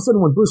 Then all of a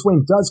sudden, when Bruce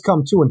Wayne does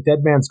come to and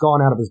Deadman's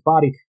gone out of his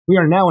body, we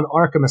are now in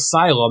Arkham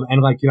Asylum.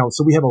 And,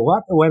 so we have a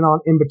lot that went on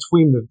in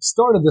between the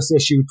start of this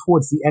issue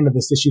towards the end of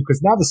this issue,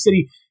 because now the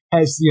city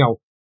has,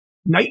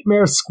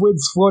 nightmare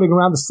squids floating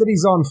around. The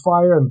city's on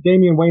fire, and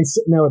Damian Wayne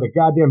sitting there with a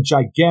goddamn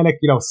gigantic,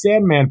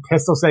 Sandman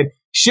pistol saying,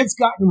 shit's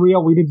gotten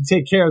real. We need to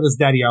take care of this,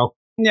 Daddy-O.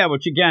 Yeah,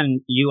 which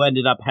again, you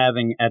ended up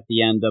having at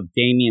the end of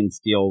Damian's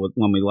deal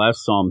when we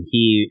last saw him.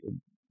 He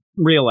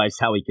realized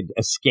how he could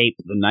escape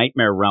the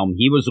nightmare realm.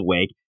 He was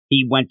awake.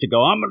 He went to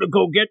go, I'm going to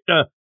go get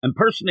the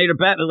impersonator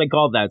Batman, like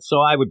all that. So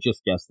I would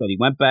just guess that he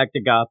went back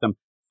to Gotham,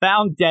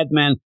 found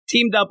Deadman,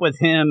 teamed up with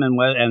him, and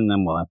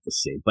then we'll have to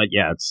see. But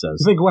yeah, it says.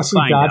 You think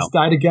Wesley Dodds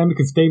died again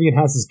because Damian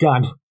has his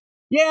gun?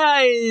 Yeah,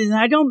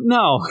 I don't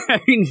know. I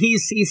mean,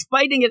 he's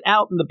fighting it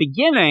out in the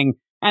beginning,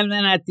 and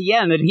then at the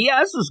end, and he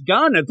has his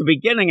gun at the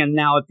beginning, and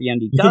now at the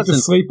end he doesn't. Think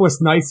the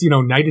sleepless nights,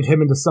 knighted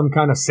him into some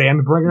kind of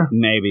Sandbringer?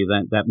 Maybe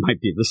that might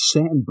be the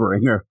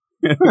Sandbringer.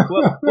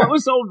 what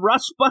was old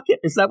Rust Bucket?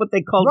 Is that what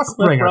they called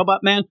Cliff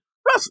Robot Man?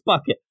 Rust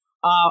Bucket.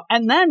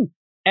 And then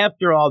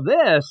after all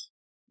this,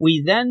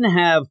 we then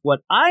have what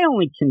I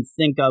only can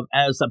think of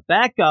as a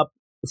backup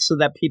so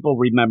that people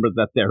remember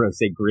that there is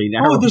a Green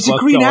Arrow book. Oh, there's a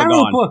Green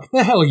Arrow book.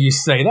 The hell you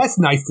say? That's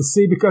nice to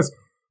see, because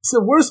it's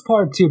the worst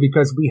part, too,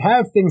 because we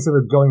have things that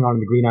are going on in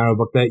the Green Arrow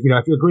book that,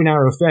 if you're a Green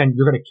Arrow fan,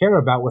 you're going to care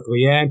about, with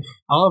Leanne,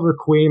 Oliver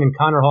Queen, and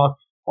Connor Hawke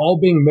all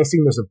being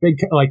missing. There's a big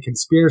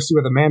conspiracy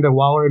with Amanda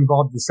Waller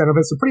involved in the center of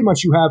it. So pretty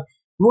much you have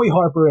Roy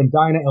Harper and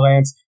Dinah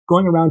Lance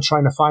going around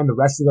trying to find the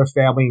rest of their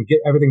family and get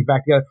everything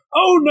back together.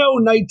 Oh no,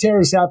 Night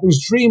Terrors happens.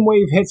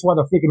 Dreamwave hits while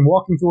they're freaking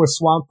walking through a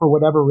swamp for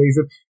whatever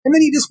reason. And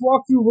then you just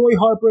walk through Roy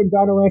Harper and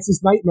Dinah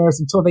Lance's nightmares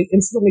until they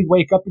instantly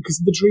wake up because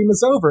the dream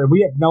is over. And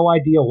we have no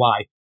idea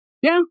why.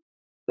 Yeah,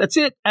 that's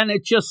it. And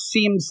it just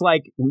seems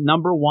like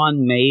number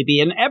one, maybe.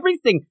 And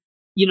everything,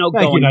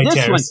 going Night this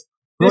Terrors.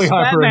 one. Roy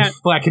Harper Batman, and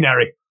Black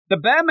Canary. The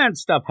Batman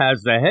stuff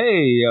has the,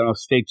 hey,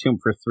 stay tuned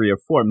for 3 or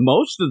 4.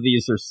 Most of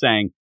these are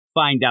saying,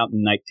 find out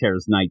in Night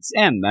Terrors Night's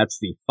End. That's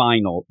the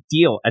final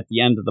deal at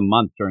the end of the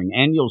month during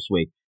Annuals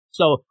Week.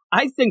 So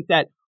I think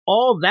that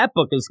all that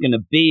book is going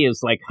to be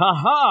is like,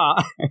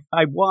 ha-ha,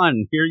 I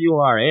won. Here you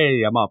are.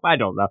 Hey, I'm up. I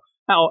don't know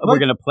how we're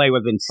going to play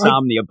with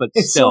insomnia, but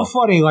it's still. So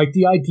funny,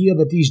 the idea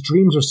that these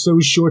dreams are so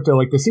short, though.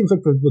 It seems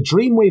like the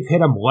Dreamwave hit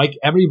them like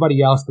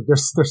everybody else, but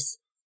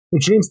the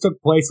dreams took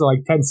place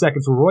in 10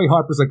 seconds where Roy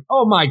Harper's like,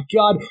 oh my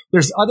God,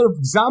 there's other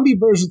zombie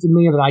versions of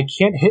me that I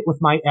can't hit with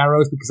my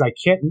arrows because I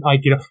can't,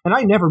 and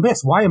I never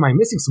miss. Why am I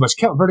missing so much?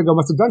 Count Vertigo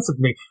must have done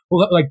something to me.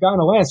 Well,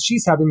 Dinah Lance,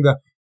 she's having the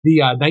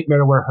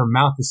nightmare where her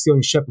mouth is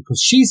sealing shut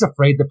because she's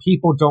afraid that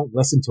people don't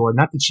listen to her.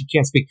 Not that she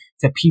can't speak,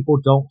 that people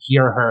don't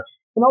hear her.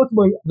 And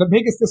ultimately, the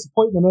biggest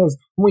disappointment is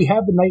when we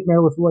have the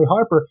nightmare with Roy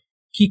Harper,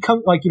 he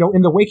comes,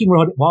 in the waking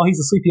world, while he's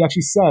asleep, he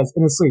actually says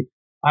in his sleep,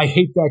 I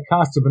hate that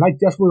costume, and I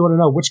definitely want to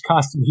know which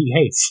costume he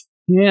hates.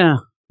 Yeah,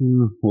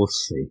 we'll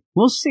see.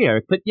 We'll see,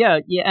 Eric. But yeah,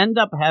 you end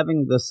up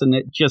having this, and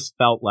it just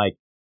felt like,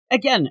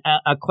 again,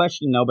 a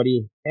question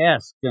nobody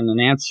asked and an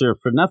answer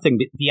for nothing.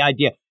 But the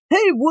idea,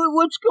 hey,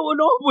 what's going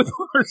on with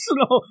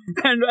Arsenal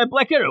and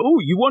Black Arrow? Oh,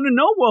 you want to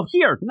know? Well,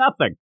 here,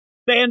 nothing.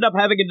 They end up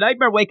having a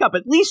nightmare wake up.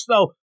 At least,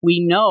 though, we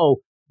know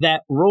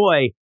that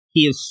Roy,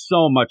 he is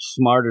so much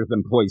smarter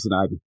than Poison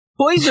Ivy.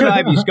 Poison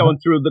Ivy's going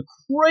through the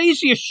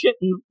craziest shit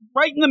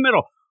right in the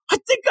middle. I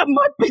think I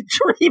might be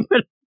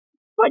dreaming.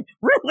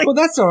 Really? Well,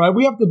 that's all right.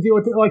 We have to deal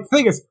with it. The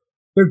thing is,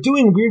 they're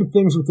doing weird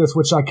things with this,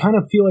 which I kind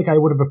of feel like I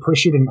would have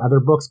appreciated in other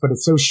books, but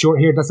it's so short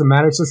here, it doesn't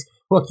matter. It's just,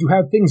 look, you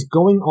have things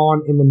going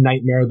on in the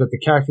nightmare that the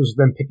characters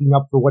are then picking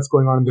up for what's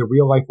going on in their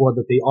real life world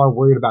that they are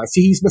worried about.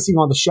 See, he's missing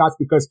all the shots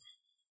because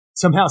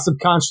somehow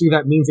subconsciously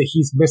that means that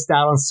he's missed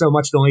out on so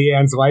much in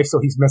Leanne's life, so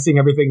he's missing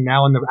everything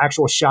now in the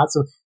actual shot.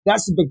 So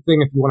that's the big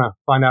thing if you want to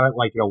find out,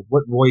 like,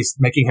 what Roy's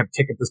making him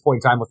tick at this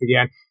point in time with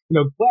Leanne.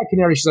 Black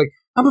Canary, she's like,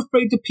 I'm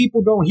afraid that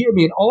people don't hear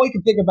me. And all I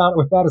can think about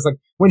with that is, like,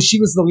 when she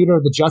was the leader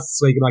of the Justice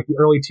League in, like, the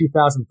early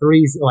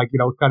 2003s, like,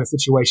 kind of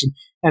situation.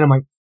 And I'm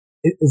like,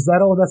 is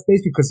that all that's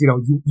based? Because,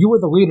 you were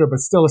the leader, but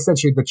still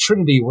essentially the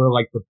Trinity were,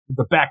 like,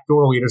 the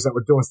backdoor leaders that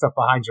were doing stuff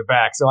behind your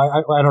back. So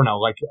I don't know,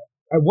 like,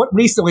 what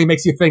recently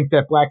makes you think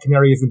that Black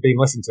Canary isn't being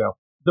listened to?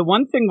 The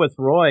one thing with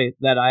Roy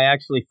that I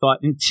actually thought,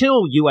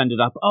 until you ended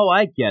up, oh,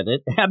 I get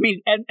it. I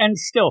mean, and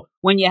still,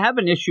 when you have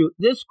an issue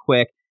this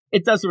quick,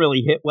 it doesn't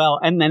really hit well.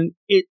 And then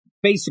it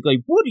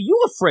basically, what are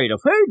you afraid of?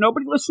 Hey,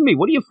 nobody listen to me.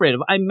 What are you afraid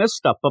of? I missed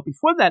stuff. But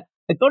before that,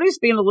 I thought he was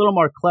being a little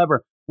more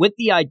clever with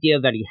the idea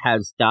that he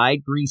has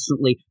died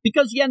recently,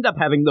 because you end up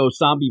having those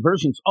zombie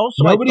versions.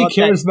 Also, nobody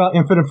cares about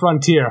Infinite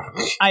Frontier.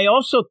 I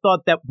also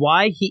thought that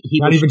why he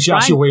not was even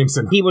Joshua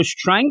Williamson. He was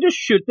trying to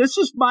shoot. This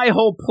is my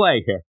whole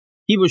play here.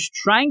 He was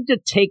trying to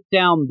take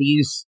down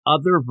these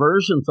other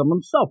versions of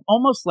himself,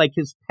 almost like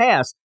his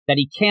past that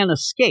he can't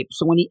escape.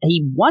 So when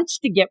he wants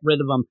to get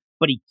rid of them,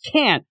 but he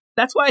can't.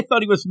 That's why I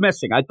thought he was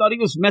missing. I thought he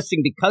was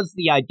missing because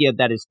the idea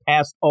that his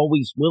past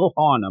always will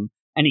haunt him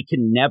and he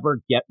can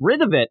never get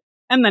rid of it.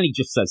 And then he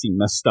just says he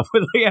messed stuff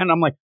with it. And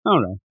I'm like,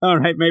 all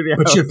right, maybe I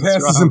But your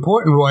past is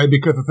important, Roy,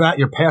 because without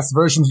your past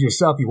versions of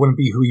yourself, you wouldn't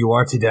be who you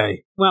are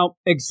today. Well,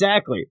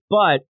 exactly.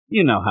 But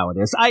you know how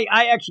it is.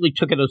 I actually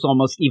took it as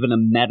almost even a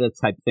meta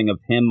type thing of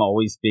him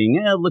always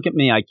being, look at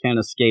me, I can't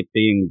escape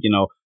being,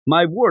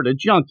 my word, a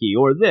junkie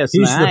or this.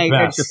 He's and the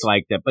best. I just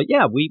liked it. But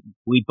yeah, we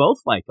both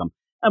like him.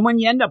 And when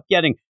you end up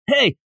getting,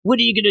 hey, what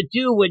are you going to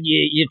do when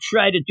you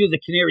try to do the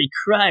Canary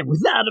Cry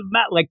without a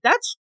mouth? Like,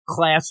 that's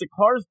classic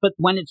horrors. But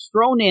when it's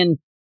thrown in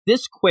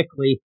this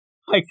quickly,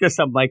 like this,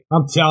 I'm like,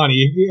 I'm telling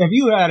you, if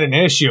you had an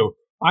issue,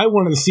 I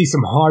wanted to see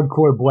some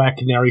hardcore Black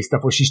Canary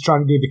stuff where she's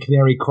trying to do the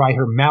Canary Cry,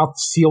 her mouth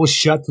seals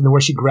shut, and then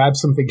where she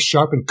grabs something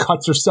sharp and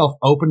cuts herself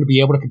open to be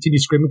able to continue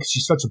screaming because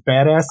she's such a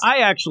badass. I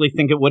actually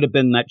think it would have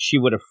been that she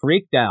would have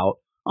freaked out.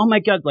 Oh my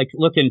God, like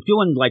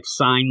doing like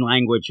sign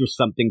language or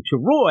something to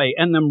Roy.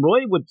 And then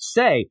Roy would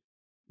say,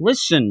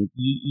 listen,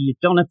 you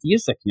don't have to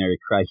use that Canary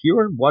Cry.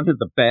 You're one of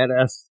the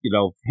badass,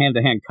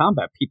 hand-to-hand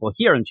combat people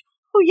here. And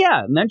oh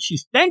yeah. And then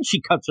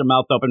she cuts her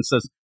mouth open and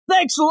says,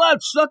 thanks a lot,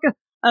 sucker.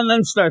 And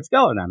then starts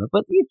going on it.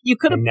 But you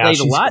could have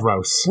played a lot.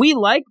 Gross. We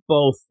like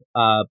both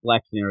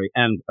Black Canary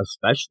and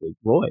especially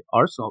Roy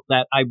Arsenal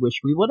that I wish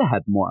we would have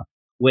had more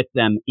with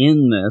them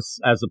in this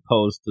as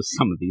opposed to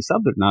some of these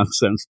other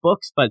nonsense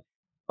books. But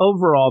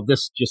overall,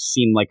 this just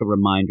seemed like a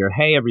reminder.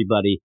 Hey,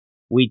 everybody,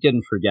 we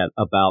didn't forget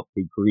about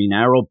the Green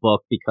Arrow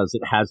book because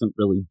it hasn't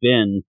really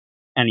been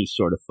any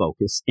sort of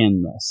focus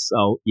in this.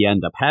 So you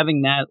end up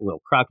having that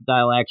little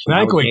crocodile action.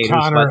 Thankfully,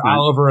 Connor,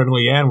 Oliver, and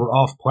Leanne were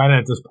off planet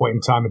at this point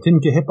in time. It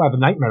didn't get hit by the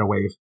Nightmare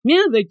Wave.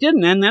 Yeah, they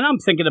didn't. And then I'm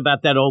thinking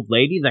about that old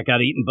lady that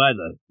got eaten by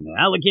the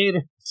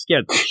alligator.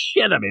 Scared the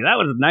shit out of me. That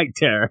was a night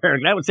terror.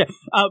 That was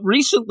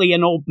recently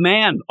an old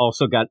man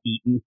also got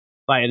eaten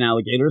by an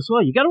alligator as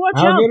well. You got to watch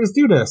Alligators out.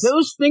 do this.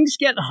 Those things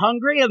get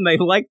hungry and they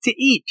like to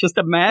eat. Just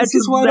imagine this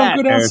is why I don't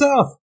go down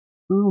south.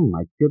 Oh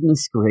my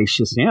goodness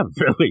gracious! Yeah,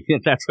 really.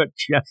 That's what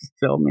Jess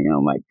told me.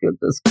 Oh my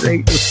goodness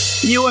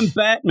gracious! You and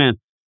Batman.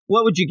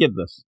 What would you give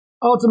this?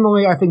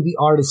 Ultimately, I think the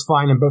art is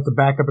fine in both the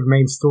backup and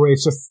main story.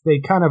 It's just they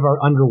kind of are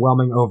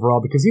underwhelming overall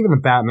because even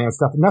the Batman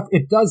stuff,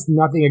 it does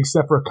nothing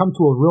except for come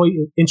to a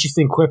really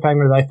interesting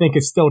cliffhanger that I think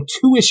is still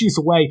 2 issues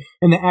away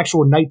in the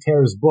actual Night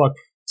Terrors book.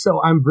 So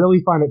I'm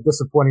really find it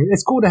disappointing.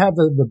 It's cool to have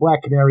the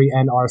Black Canary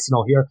and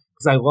Arsenal here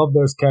because I love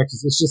those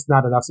characters. It's just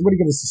not enough. So what do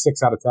you give this a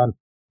 6 out of 10?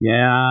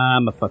 Yeah,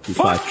 I'm a fucking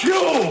 5. Fuck you!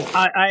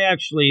 I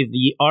actually,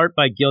 the art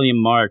by Gilliam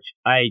March,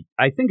 I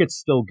think it's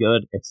still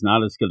good. It's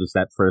not as good as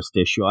that first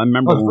issue. I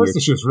remember the first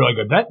issue was really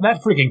good.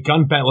 That freaking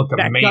gun bat looked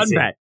amazing.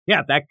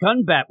 That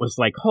gun bat was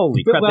like,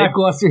 holy crap. A bit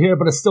lackluster here,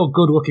 but it's still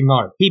good looking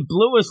art. He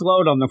blew his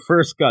load on the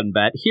first gun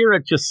bat. Here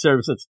it just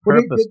serves its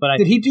purpose.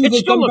 Did he do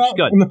the gun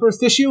bat in the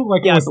first issue?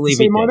 Like, yeah, it was the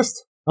same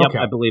artist? Yep,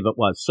 I believe it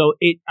was. So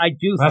I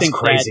do think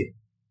crazy.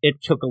 That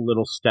it took a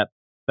little step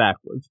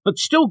backwards, but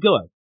still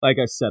good, like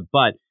I said.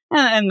 But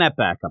and that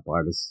backup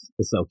art is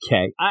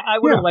okay. I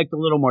would have liked a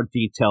little more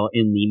detail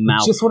in the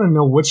mouth. I just want to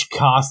know which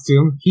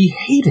costume he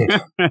hated.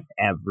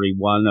 Every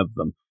one of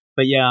them.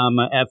 But yeah, I'm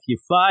a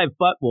FU5,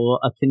 but we'll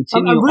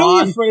continue I'm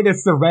really on. afraid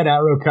it's the Red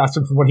Arrow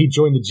costume from when he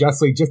joined the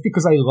Justice League, just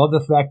because I love the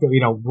fact that,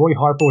 Roy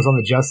Harper was on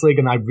the Justice League,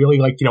 and I really,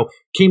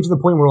 came to the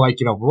point where,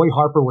 Roy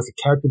Harper was a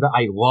character that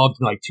I loved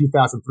in,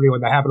 2003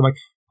 when that happened. I'm like,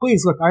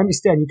 please, look, I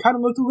understand. You kind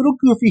of looked a little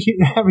goofy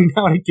every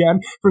now and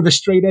again for the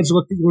straight edge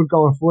look that you were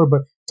going for,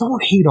 but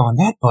don't hate on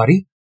that,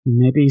 buddy.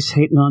 Maybe he's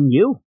hating on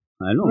you.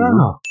 I don't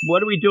know.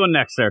 What are we doing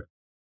next, sir?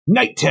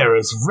 Night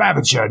Terrors,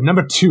 Ravager,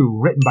 number 2,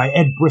 written by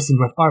Ed Brisson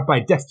with art by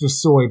Dexter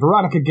Soy,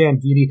 Veronica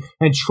Gandini,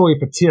 and Troy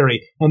Patiri.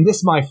 And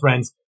this, my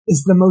friends,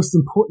 is the most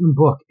important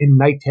book in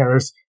Night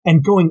Terrors,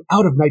 and going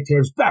out of Night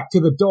Terrors back to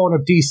the dawn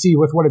of DC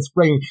with what it's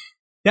bringing.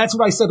 That's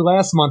what I said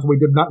last month when we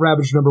did not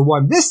Ravager number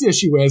 1. This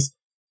issue is,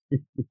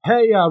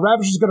 hey,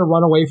 Ravager's going to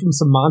run away from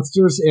some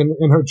monsters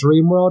in her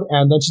dream world,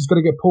 and then she's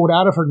going to get pulled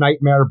out of her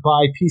nightmare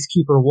by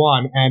Peacekeeper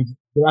 1, and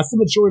that's the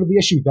majority of the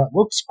issue. That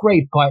looks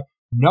great, but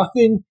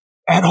nothing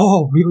at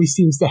all really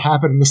seems to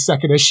happen in the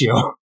second issue.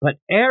 But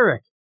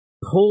Eric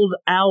pulled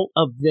out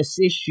of this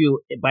issue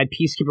by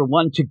Peacekeeper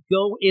 1 to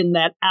go in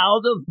that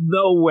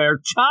out-of-nowhere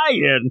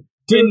tie-in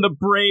in The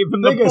Brave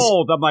and the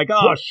Bold. I'm like,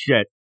 oh,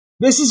 shit.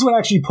 This is what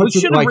actually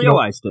puts it, like,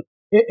 realized it.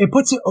 It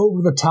puts it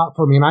over the top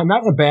for me, and I'm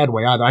not in a bad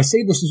way either. I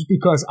say this is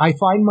because I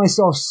find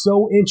myself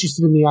so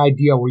interested in the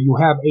idea where you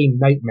have a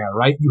nightmare,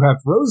 right? You have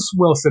Rose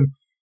Wilson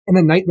in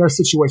a nightmare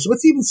situation.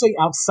 Let's even say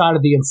outside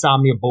of the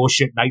insomnia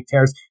bullshit Night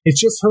Terrors. It's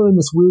just her in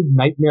this weird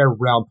nightmare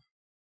realm.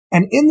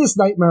 And in this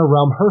nightmare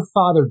realm, her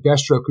father,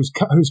 Deathstroke,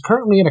 who's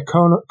currently in a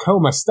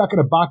coma, stuck in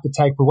a Bacta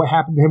tank for what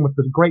happened to him with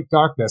the Great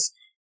Darkness,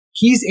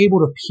 he's able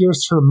to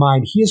pierce her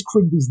mind. He has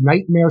created these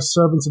nightmare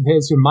servants of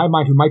his, in my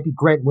mind, who might be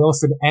Grant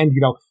Wilson and,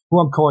 who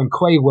I'm calling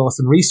Clay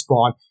Wilson,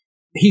 Respawn.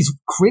 He's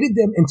created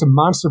them into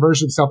monster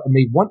versions of himself, and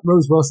they want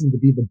Rose Wilson to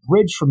be the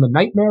bridge from the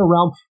nightmare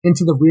realm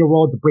into the real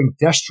world to bring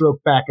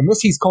Deathstroke back. And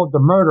this he's called the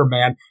Murder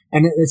Man,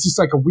 and it's just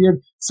like a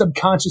weird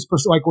subconscious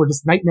person, like we're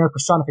this nightmare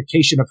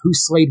personification of who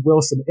Slade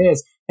Wilson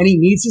is. And he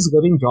needs his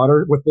living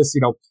daughter with this,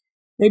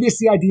 maybe it's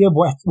the idea of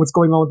what's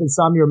going on with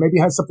insomnia, or maybe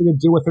it has something to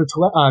do with her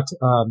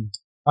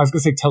I was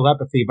going to say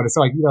telepathy, but it's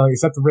like, is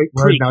that the right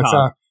word? No, it's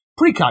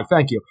precog.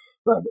 Thank you.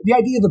 But the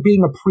idea of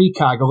being a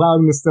precog,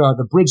 allowing this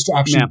the bridge to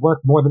actually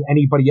work more than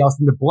anybody else,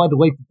 and the blood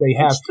link that they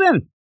have.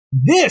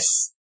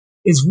 This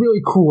is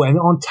really cool. And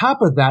on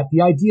top of that,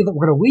 the idea that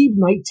we're going to leave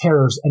Night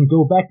Terrors and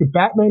go back to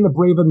Batman the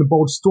Brave and the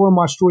Bold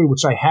Stormwatch story,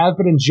 which I have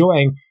been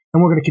enjoying,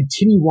 and we're going to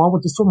continue on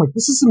with this story. I'm like,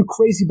 this is some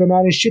crazy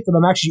banana shit that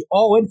I'm actually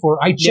all in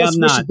for. I just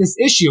wish that this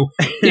issue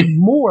did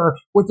more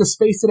with the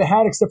space that it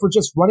had, except for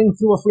just running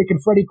through a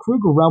freaking Freddy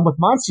Krueger realm with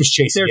monsters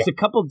chasing There's a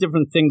couple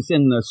different things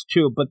in this,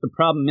 too, but the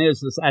problem is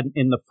that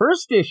in the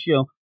first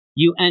issue,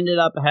 you ended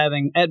up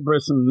having Ed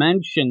Brisson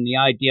mention the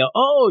idea,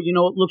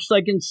 it looks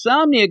like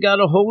insomnia got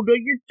a hold of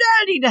your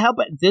daddy to help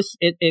it.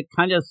 It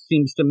kind of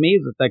seems to me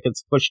that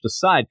gets pushed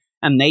aside,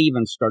 and they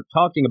even start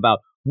talking about,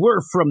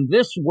 we're from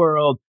this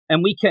world,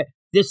 and we can...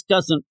 This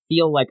doesn't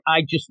feel like,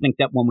 I just think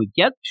that when we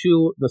get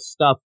to the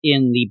stuff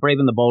in The Brave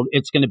and the Bold,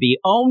 it's going to be,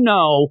 oh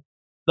no,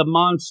 the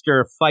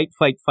monster, fight,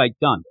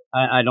 done.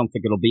 I don't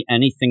think it'll be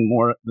anything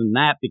more than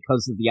that,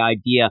 because of the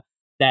idea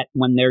that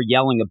when they're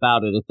yelling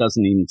about it, it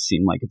doesn't even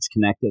seem like it's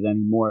connected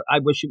anymore. I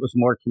wish it was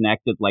more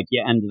connected, like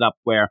you ended up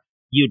where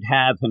you'd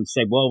have him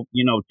say, well,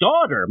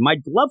 daughter, my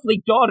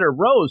lovely daughter,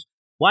 Rose,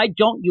 why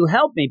don't you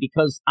help me?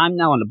 Because I'm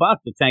now in the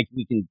Bacta tank.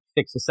 We can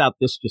fix this out.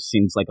 This just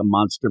seems like a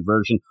monster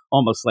version,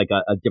 almost like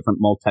a different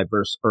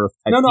multiverse Earth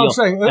type deal. I'm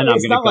saying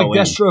it's not like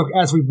Deathstroke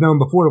as we've known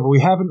before, but we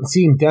haven't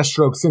seen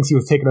Deathstroke since he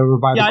was taken over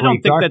by the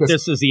Great Darkness. I don't think that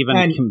this is even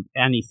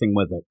anything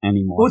with it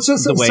anymore. Well, it's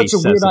just such a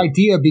weird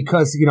idea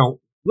because,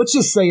 let's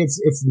just say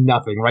it's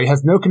nothing, right? It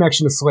has no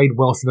connection to Slade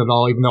Wilson at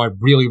all, even though I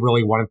really,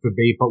 really want it to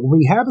be. But when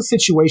we have a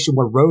situation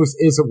where Rose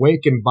is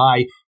awakened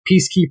by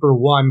Peacekeeper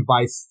 1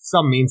 by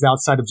some means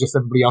outside of just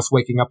everybody else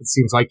waking up, it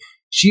seems like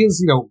she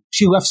is,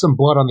 she left some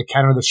blood on the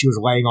counter that she was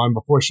laying on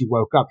before she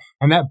woke up.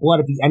 And that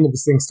blood at the end of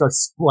this thing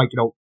starts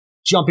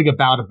jumping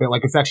about a bit,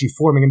 like it's actually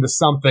forming into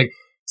something.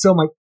 So I'm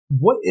like,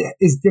 what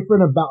is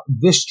different about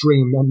this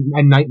dream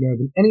and nightmare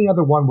than any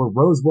other one where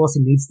Rose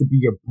Wilson needs to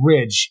be a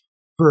bridge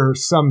for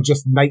some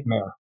just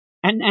nightmare?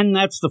 And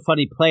that's the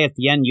funny play at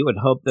the end. You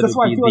would hope that that's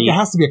why I feel like it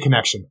has to be a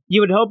connection.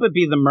 You would hope it'd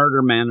be the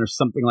Murder Man or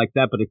something like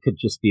that, but it could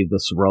just be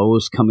this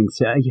Rose coming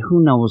to.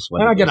 Who knows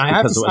what? And again, I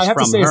have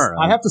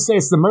to say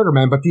it's the Murder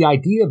Man, but the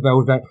idea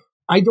though that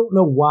I don't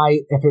know why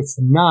if it's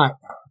not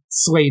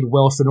Slade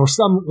Wilson or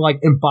some like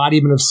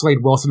embodiment of Slade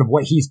Wilson of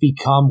what he's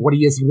become, what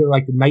he is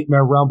like the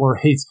nightmare realm where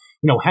he's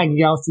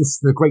hanging out since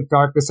the Great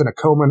Darkness and a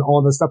coma and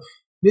all this stuff.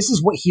 This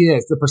is what he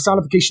is, the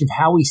personification of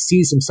how he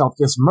sees himself,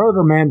 this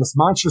Murder Man, this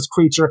monstrous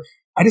creature.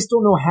 I just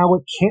don't know how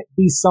it can't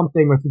be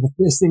something if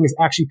this thing is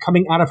actually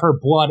coming out of her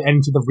blood and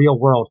into the real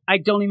world. I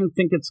don't even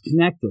think it's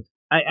connected.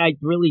 I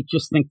really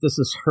just think this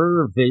is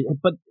her vision.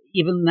 But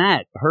even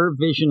that, her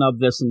vision of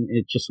this, and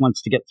it just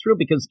wants to get through,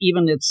 because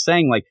even it's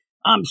saying, like,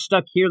 I'm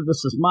stuck here,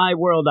 this is my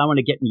world, I want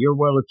to get in your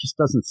world. It just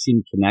doesn't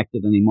seem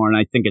connected anymore. And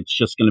I think it's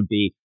just going to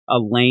be a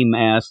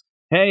lame-ass,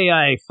 hey,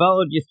 I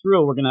followed you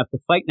through, we're going to have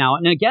to fight now.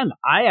 And again,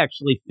 I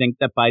actually think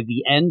that by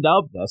the end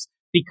of this,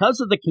 because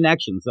of the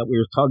connections that we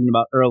were talking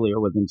about earlier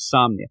with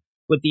insomnia,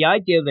 with the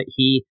idea that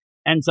he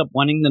ends up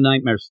wanting the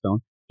Nightmare Stone,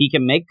 he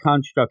can make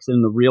constructs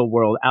in the real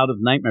world out of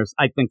nightmares.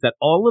 I think that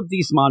all of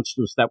these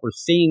monsters that we're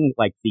seeing,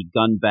 like the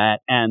Gunbat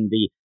and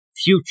the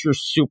future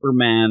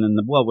Superman and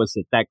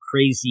that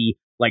crazy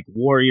like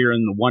warrior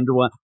and the Wonder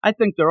Woman, I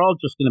think they're all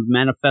just going to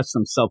manifest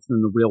themselves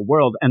in the real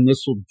world, and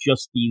this will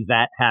just be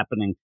that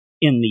happening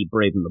in the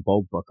Brave and the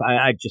Bold book.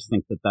 I just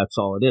think that that's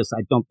all it is.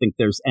 I don't think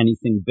there's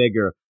anything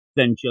bigger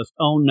than just,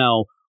 oh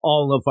no,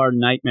 all of our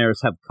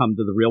nightmares have come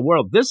to the real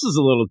world. This is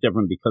a little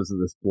different because of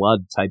this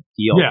blood type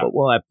deal, but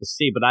we'll have to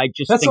see. But I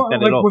just think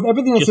that it'll with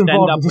everything that's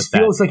involved, it just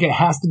feels like it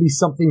has to be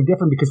something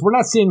different because we're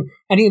not seeing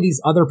any of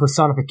these other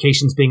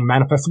personifications being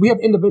manifested. We have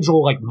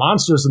individual like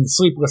monsters and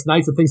sleepless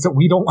nights and things that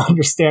we don't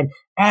understand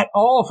at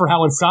all for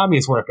how insomnia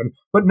is working,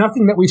 but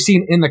nothing that we've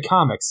seen in the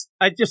comics.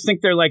 I just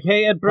think they're like,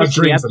 hey, Ed Bruce,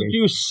 we have to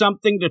do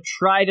something to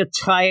try to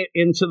tie it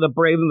into the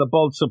Brave and the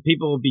Bold so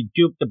people will be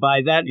duped to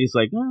buy that. And he's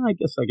like, I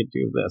guess I could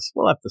do this.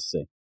 We'll have to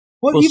see.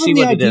 Well, even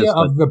the idea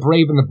of the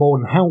Brave and the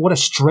Bold and what a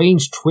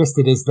strange twist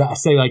it is to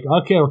say, like,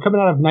 okay, we're coming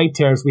out of Night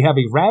Terrors. We have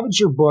a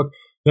Ravager book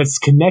that's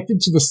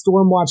connected to the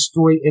Stormwatch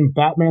story in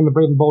Batman the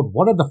Brave and the Bold.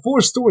 One of the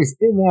 4 stories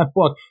in that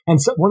book.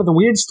 And so one of the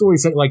weird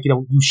stories that, like,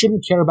 you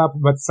shouldn't care about,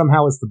 but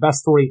somehow is the best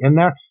story in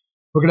there.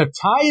 We're going to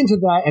tie into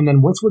that. And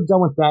then once we're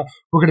done with that,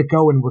 we're going to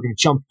go and we're going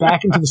to jump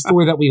back into the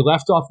story that we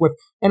left off with.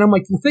 And I'm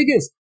like, the thing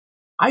is,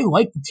 I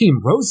like the team.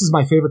 Rose is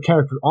my favorite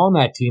character on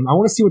that team. I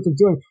want to see what they're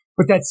doing.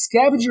 But that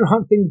scavenger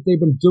hunt thing that they've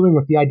been doing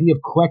with the idea of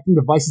collecting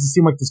devices to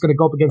seem like it's going to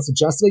go up against the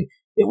Justice League,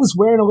 it was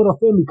wearing a little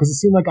thin because it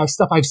seemed like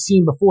stuff I've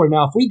seen before.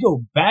 Now, if we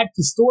go back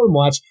to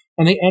Stormwatch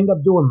and they end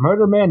up doing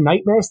Murder Man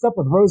Nightmare stuff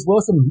with Rose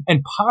Wilson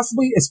and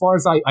possibly, as far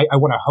as I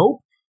want to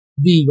hope,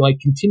 the like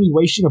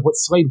continuation of what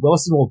Slade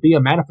Wilson will be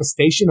a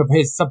manifestation of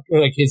his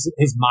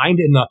mind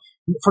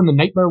from the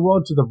nightmare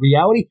world to the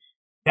reality.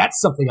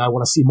 That's something I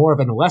want to see more of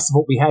and less of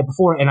what we had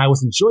before, and I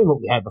was enjoying what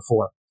we had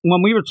before.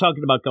 When we were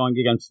talking about going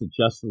against the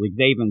Justice League,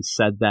 they even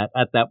said that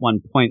at that one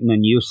point, and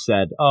then you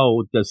said,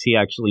 oh, does he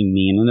actually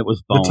mean? And it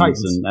was Bones. The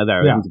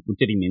Titans.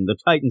 Did he mean the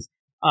Titans?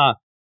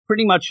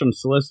 Pretty much from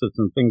solicits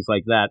and things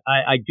like that,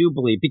 I do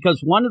believe, because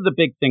one of the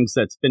big things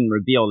that's been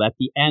revealed at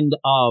the end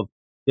of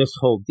this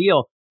whole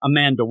deal,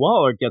 Amanda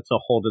Waller gets a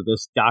hold of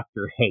this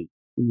Dr. Hate,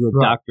 the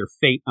Dr.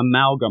 Fate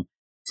amalgam,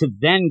 to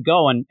then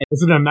go and...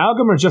 Is it an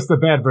amalgam or just a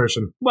bad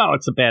version? Well,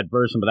 it's a bad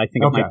version, but I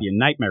think it might be a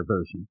nightmare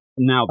version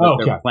now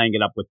that they're playing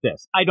it up with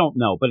this. I don't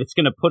know, but it's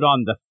going to put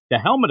on the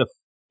helmet of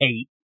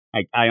hate.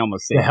 I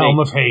almost say the helm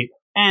of hate.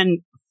 And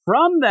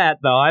from that,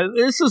 though,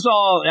 this is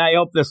all... I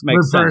hope this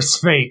makes Reverse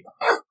sense. Fate.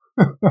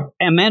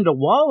 Amanda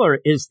Waller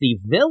is the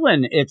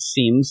villain, it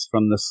seems,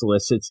 from the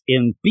solicits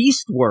in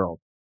Beast World.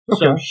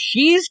 Okay. So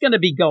she's going to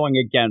be going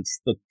against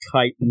the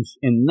Titans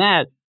in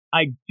that.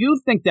 I do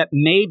think that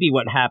maybe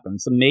what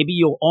happens, and maybe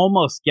you'll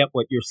almost get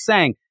what you're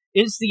saying,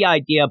 is the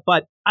idea,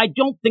 but I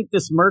don't think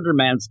this Murder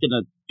Man's going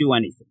to do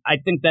anything. I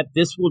think that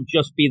this will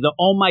just be the,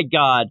 oh my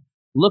God,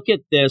 look at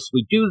this,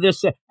 we do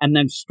this, and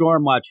then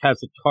Stormwatch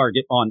has a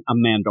target on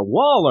Amanda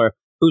Waller,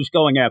 who's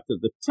going after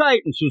the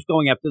Titans, who's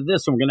going after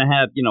this, and we're going to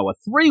have,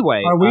 a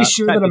 3-way. Are we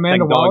sure that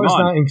Amanda Waller's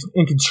not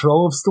in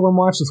control of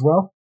Stormwatch as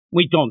well?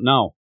 We don't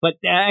know. But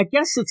I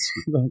guess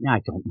I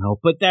don't know,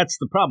 but that's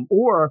the problem.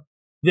 Or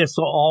this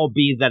will all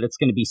be that it's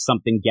going to be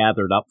something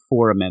gathered up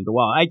for Amanda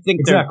Waller. I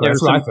think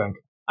that's what I think.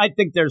 I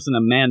think there's an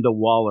Amanda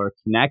Waller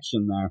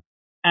connection there.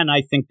 And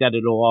I think that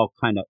it'll all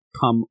kind of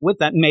come with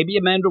that. Maybe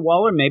Amanda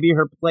Waller, maybe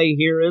her play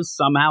here is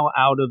somehow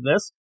out of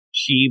this.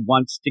 She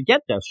wants to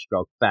get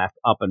Deathstroke back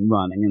up and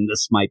running, and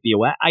this might be a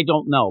way. I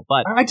don't know,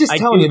 but I just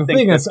tell you, the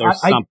thing is,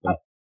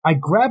 I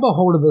grab a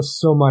hold of this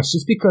so much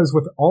just because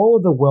with all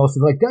of the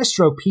Wilsons, like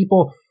Deathstroke,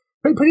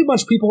 pretty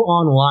much people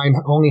online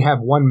only have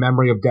one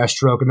memory of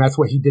Deathstroke, and that's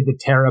what he did to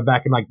Terra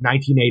back in like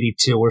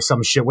 1982 or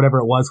some shit, whatever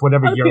it was,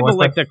 whatever year it was. People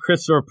like the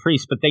Christopher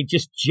Priest, but they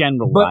just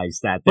generalize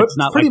that. That's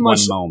not like one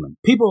moment.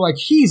 People are like,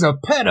 he's a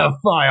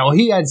pedophile.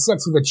 He had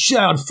sex with a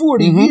child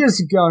 40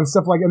 years ago and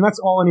stuff like that. And that's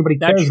all anybody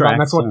cares about.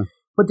 And that's what.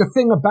 But the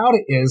thing about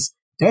it is,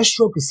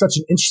 Deathstroke is such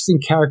an interesting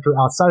character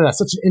outside of that,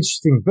 such an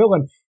interesting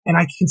villain, and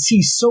I can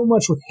see so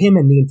much with him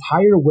and the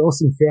entire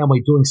Wilson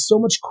family doing so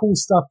much cool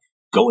stuff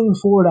going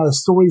forward out of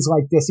stories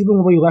like this, even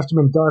when we left him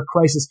in Dark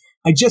Crisis.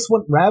 I just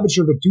want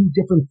Ravager to do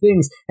different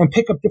things and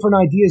pick up different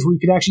ideas where you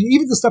could actually,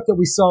 even the stuff that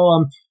we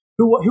saw,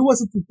 who was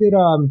it that did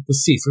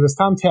Deceased? So it was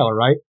Tom Taylor,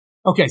 right?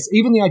 Okay, so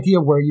even the idea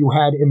where you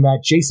had in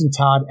that Jason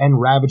Todd and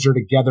Ravager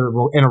together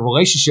in a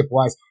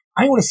relationship-wise,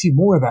 I want to see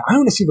more of that. I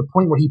want to see the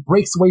point where he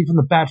breaks away from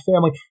the Bat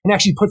family and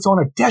actually puts on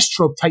a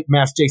Deathstroke-type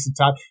mask, Jason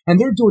Todd, and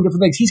they're doing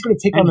different things. He's going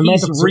to take on the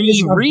mask.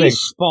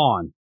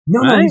 Respawn.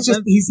 No, he's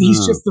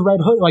just the Red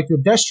Hood, like the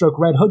Deathstroke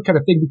Red Hood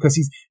kind of thing, because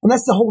and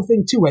that's the whole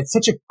thing too. It's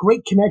such a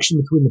great connection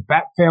between the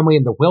Bat family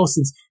and the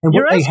Wilsons and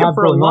what they have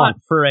for going a lot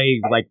on. For a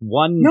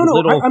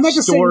little I'm not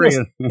just story.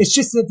 Saying this. It's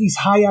just that these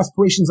high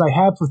aspirations I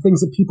have for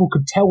things that people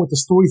could tell with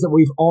the stories that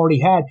we've already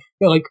had.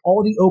 Like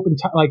all the open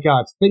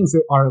things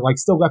that are like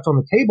still left on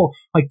the table.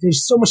 Like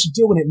there's so much to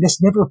do in it, and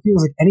this never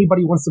feels like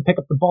anybody wants to pick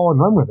up the ball and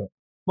run with it.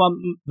 Well,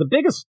 the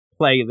biggest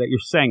play that you're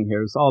saying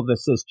here is all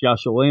this is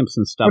Joshua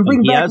Williamson stuff, and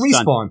bring back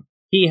Respawn.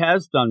 He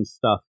has done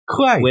stuff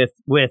with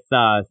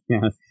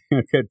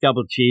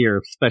Double G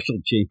or Special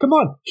G. Come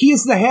on, he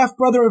is the half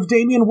brother of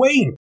Damian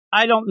Wayne.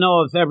 I don't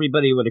know if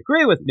everybody would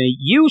agree with me.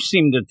 You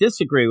seem to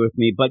disagree with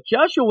me, but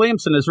Joshua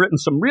Williamson has written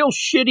some real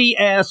shitty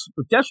ass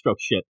Deathstroke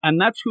shit, and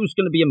that's who's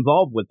going to be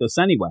involved with this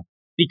anyway.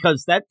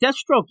 because that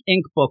Deathstroke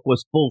Inc. book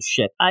was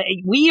bullshit.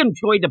 We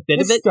enjoyed a bit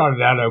of it. It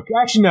started out okay.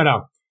 Actually,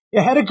 no.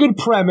 It had a good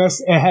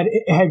premise. It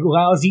had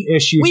lousy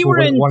issues we for were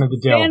what in it wanted to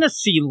do.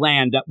 fantasy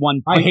land at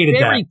one point. I hated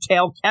Fairy that.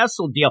 Tale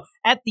Castle deal.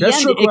 At the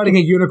Deathstroke end, riding a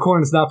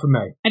unicorn is not for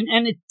me.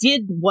 and it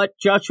did what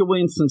Joshua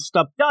Williamson's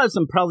stuff does,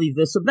 and probably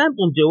this event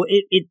will do.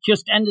 It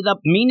just ended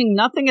up meaning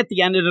nothing at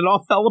the end, and it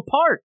all fell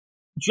apart.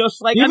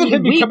 Just like Even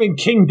him becoming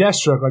King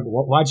Deathstroke, like,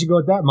 why'd you go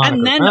with that moniker?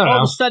 And then all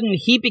of a sudden,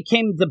 he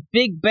became the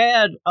big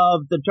bad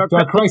of the Dark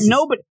Crisis.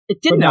 No, but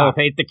it didn't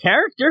elevate the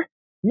character.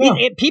 No.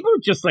 People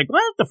were just like,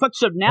 what the fuck?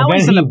 So now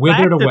he's in the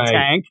back of the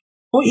tank.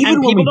 Well,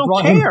 even when we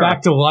brought him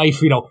back to life,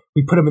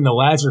 we put him in the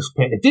Lazarus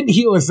pit. It didn't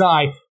heal his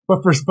eye, but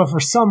for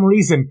some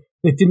reason,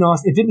 it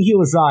didn't heal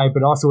his eye,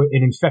 but also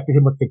it infected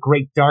him with the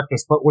great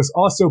darkness, but was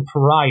also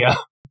pariah.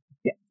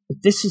 Yeah,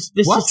 this is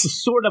the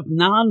sort of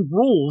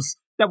non-rules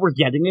that we're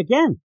getting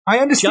again. I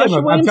understand.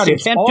 Look, I'm telling you,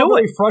 it's all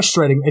very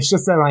frustrating. It's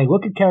just that when I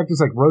look at characters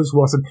like Rose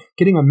Wilson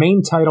getting a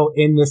main title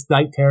in this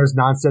Night Terrors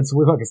nonsense,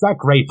 look, it's not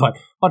great, but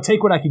I'll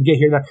take what I can get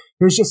here.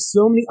 There's just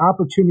so many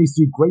opportunities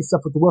to do great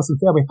stuff with the Wilson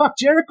family. Fuck,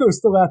 Jericho's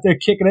still out there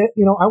kicking it.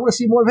 I want to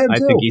see more of him,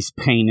 too. I think he's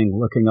painting,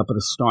 looking up at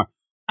a star.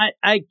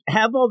 I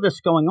have all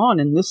this going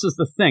on, and this is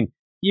the thing.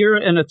 You're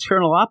an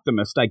eternal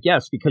optimist, I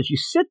guess, because you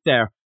sit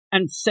there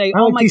and say,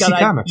 oh my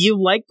God, you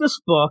like this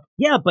book.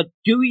 Yeah, but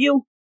do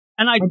you?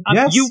 And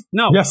you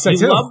love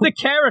the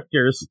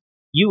characters.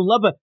 You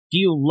love it. Do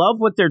you love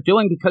what they're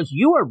doing? Because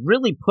you are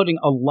really putting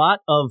a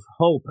lot of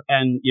hope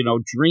and,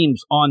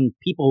 dreams on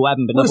people who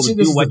haven't been able to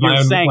do what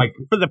you're saying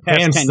for the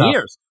past 10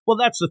 years. Well,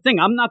 that's the thing.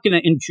 I'm not going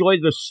to enjoy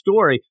the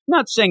story. I'm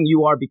not saying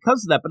you are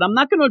because of that, but I'm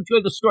not going to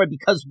enjoy the story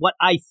because what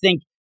I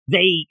think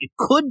they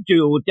could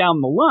do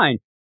down the line.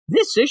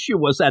 This issue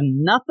was a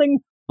nothing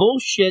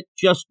bullshit,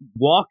 just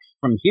walk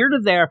from here to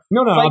there,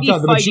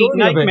 fighty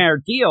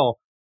nightmare deal.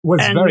 Was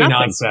very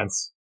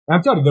nonsense.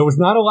 I'm telling you, there was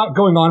not a lot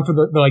going on for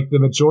the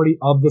majority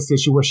of this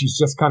issue where she's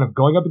just kind of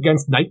going up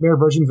against nightmare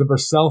versions of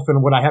herself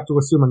and what I have to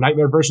assume are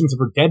nightmare versions of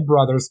her dead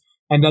brothers,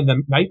 and then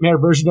the nightmare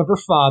version of her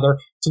father,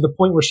 to the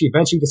point where she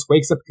eventually just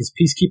wakes up because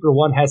Peacekeeper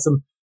 1 has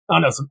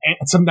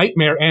some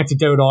nightmare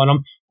antidote on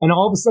him, and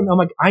all of a sudden I'm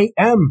like, I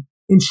am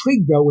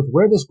intrigued though with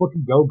where this book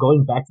could go,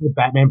 going back to the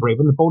Batman Brave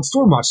and the Bold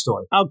Stormwatch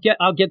story. I'll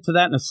get to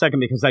that in a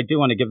second because I do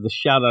want to give the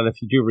shout out. If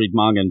you do read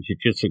manga and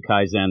Jujutsu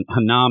Kaisen,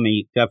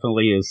 Hanami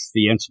definitely is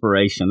the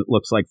inspiration, it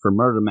looks like, for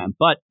Murder Man.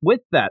 But with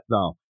that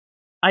though,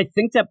 I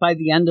think that by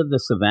the end of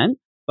this event,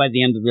 by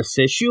the end of this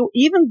issue,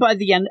 even by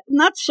the end,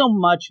 not so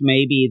much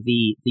maybe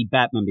the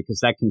Batman because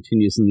that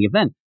continues in the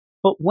event,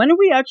 but when are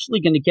we actually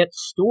going to get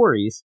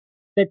stories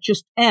that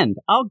just end?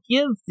 I'll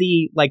give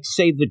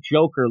say the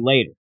Joker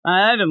later.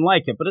 I didn't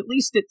like it, but at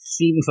least it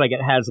seems like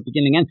it has a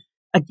beginning and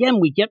again,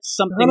 we get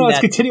something it's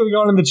continuing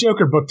on in the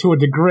Joker book to a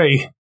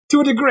degree.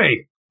 To a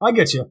degree. I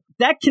get you.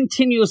 That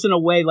continues in a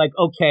way like,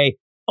 okay,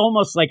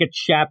 almost like a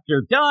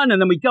chapter done,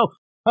 and then we go.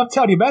 I'll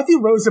tell you, Matthew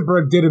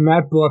Rosenberg did in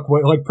that book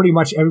what pretty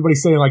much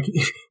everybody's saying,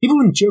 even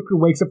when Joker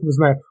wakes up in his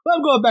man, well,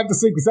 I'm going back to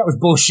sleep because that was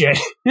bullshit.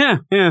 Yeah.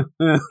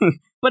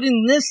 But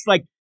in this,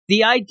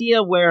 the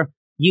idea where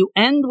you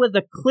end with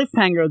a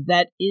cliffhanger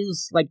that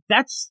is,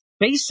 that's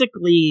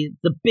basically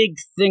the big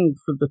thing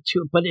for the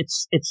two, but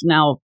it's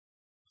now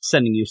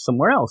sending you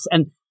somewhere else.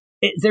 And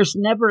there's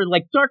never,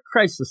 Dark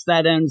Crisis,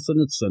 that ends and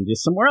it sends you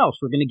somewhere else.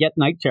 We're going to get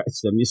Night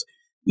Terrors.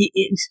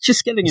 It's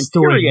just getting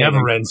infuriating. The story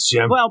never ends,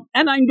 Jim. Well,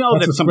 and I know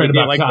that somebody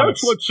will be like,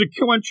 that's what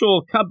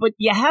sequential, but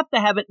you have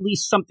to have at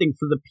least something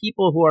for the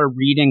people who are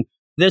reading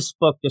this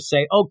book to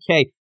say,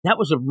 okay, that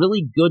was a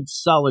really good,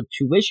 solid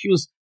 2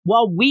 issues.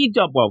 While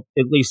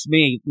at least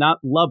me, not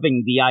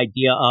loving the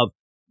idea of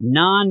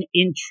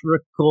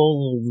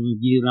non-integral,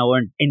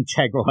 or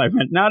integral, I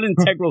meant not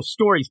integral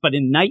stories, but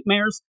in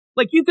nightmares.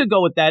 You could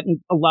go with that, and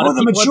a lot of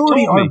people the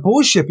majority have told me. are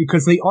bullshit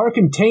because they are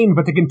contained,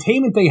 but the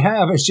containment they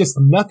have is just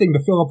nothing to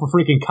fill up a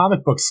freaking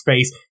comic book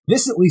space.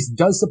 This at least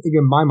does something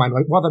in my mind.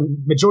 While the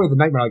majority of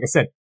the nightmare, like I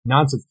said,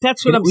 nonsense.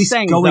 That's what I'm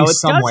saying, though. It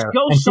does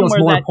go somewhere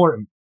more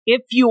important.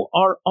 If you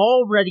are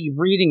already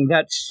reading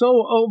that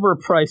so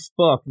overpriced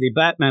book, the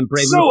Batman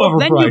Brave,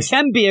 then you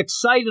can be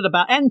excited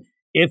about, and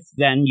if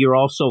then you're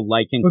also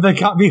liking... Well, they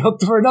got me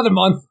hooked for another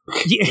month.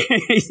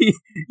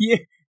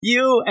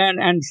 You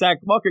and Zach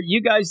Walker,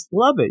 you guys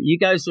love it. You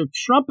guys are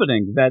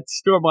trumpeting that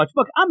Stormwatch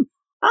book. I'm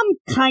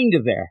kind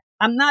of there.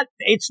 I'm not...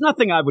 It's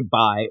nothing I would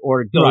buy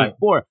or go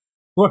for.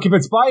 Look, if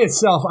it's by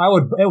itself,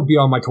 it would be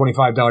on my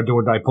 $25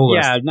 do-or-die pull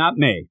list. Yeah, not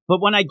me. But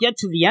when I get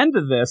to the end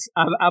of this,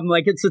 I'm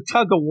like, it's a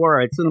tug of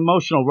war. It's an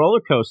emotional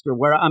roller coaster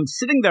where I'm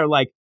sitting there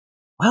like,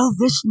 well,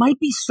 this might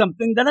be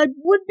something that I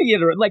would be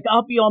interested.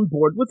 I'll be on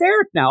board with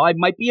Eric now. I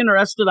might be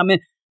interested.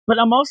 But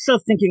I'm also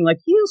thinking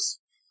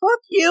fuck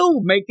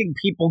you, making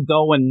people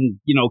go and,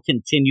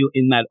 continue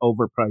in that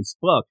overpriced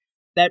book.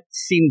 That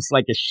seems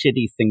like a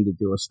shitty thing to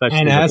do, especially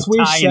and as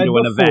we've said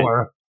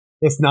before,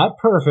 it's not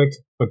perfect,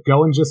 but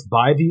go and just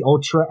buy the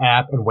Ultra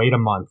app and wait a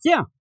month.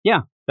 Yeah.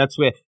 That's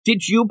where.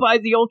 Did you buy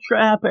the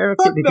Ultra app, Eric?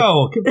 Fuck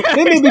no.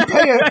 They made me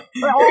pay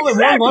all in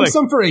one lump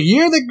sum for a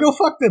year. They can go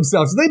fuck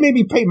themselves. If they made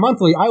me pay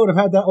monthly, I would have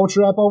had that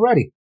Ultra app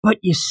already. But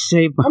you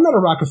saved. I'm not a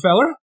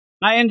Rockefeller.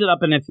 I ended up,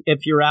 and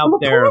if you're out I'm a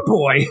there, poor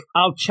boy.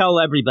 I'll tell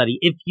everybody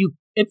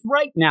if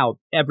right now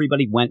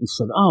everybody went and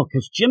said, "Oh,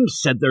 because Jim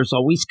said there's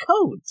always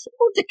codes."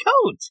 Oh, the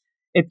codes.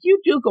 If you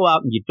do go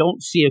out and you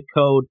don't see a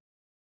code,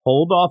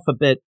 hold off a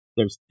bit.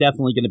 There's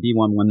definitely going to be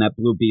one when that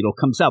Blue Beetle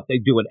comes out. They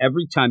do it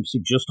every time, so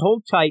just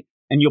hold tight,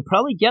 and you'll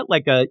probably get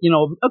like a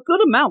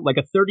good amount, like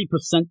a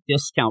 30%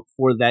 discount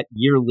for that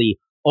yearly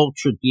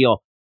Ultra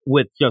deal.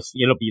 With just,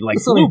 it'll be like,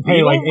 it's only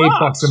pay like $8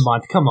 a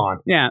month. Come on.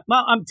 Yeah.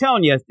 Well, I'm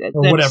telling you.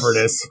 Or whatever it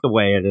is. The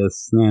way it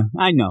is. Yeah,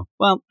 I know.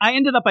 Well, I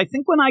ended up, I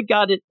think when I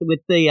got it with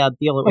the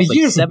deal, it was like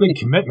year's a big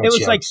commitment. It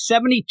was like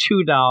 $72.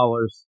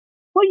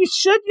 Well, you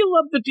said you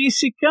love the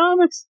DC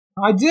Comics.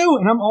 I do,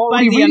 and I'm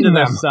already reading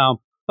them.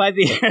 By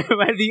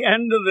the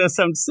end of this,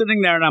 I'm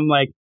sitting there and I'm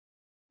like,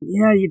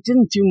 yeah, you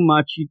didn't do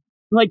much.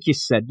 Like you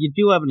said, you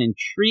do have an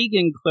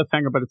intriguing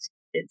cliffhanger, but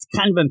it's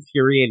kind of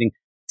infuriating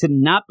to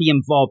not be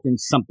involved in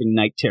something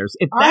Night Terrors.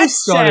 If I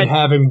started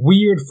having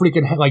weird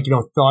freaking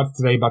thoughts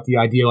today about the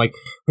idea, like,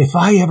 if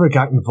I ever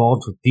got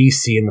involved with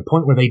DC and the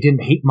point where they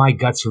didn't hate my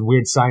guts for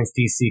weird science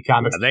DC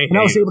comics, and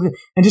I was able to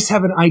and just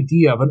have an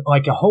idea of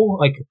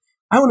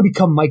I want to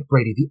become Mike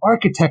Brady, the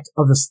architect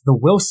of the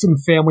Wilson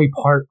family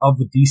part of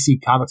the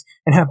DC comics,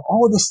 and have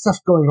all of this stuff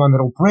going on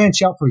that'll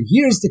branch out for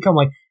years to come.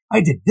 Like,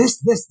 I did this,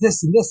 this,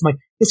 this, and this. I'm like,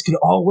 this could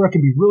all work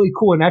and be really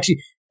cool. And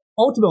actually,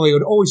 ultimately, it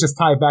would always just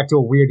tie back to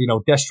a weird,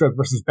 Deathstroke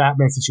versus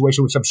Batman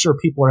situation, which I'm sure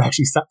people are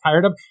actually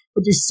tired of.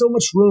 But there's so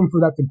much room for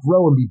that to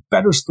grow and be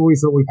better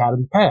stories than we've had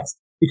in the past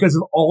because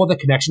of all the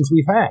connections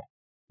we've had.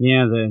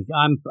 Yeah,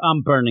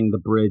 I'm burning the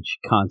bridge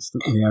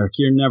constantly, Eric.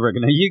 You're never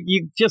gonna.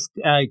 You just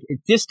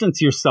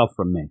distance yourself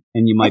from me,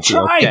 and you might be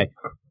okay.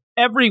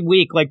 Every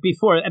week, like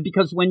before,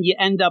 because when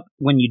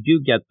you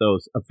do get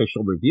those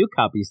official review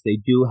copies, they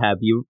do have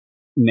you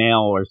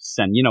mail or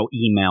send,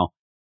 email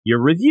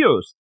your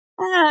reviews.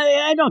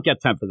 I don't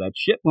get time for that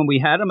shit. When we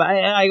had them,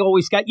 I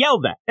always got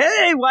yelled at.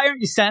 Hey, why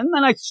aren't you sending?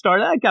 Then I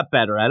got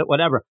better at it,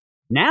 whatever.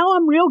 Now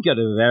I'm real good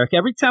at it, Eric.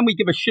 Every time we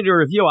give a shitty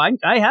review,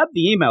 I have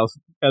the emails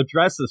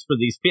addresses for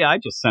these people. I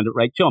just send it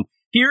right to them.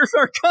 Here's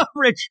our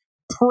coverage,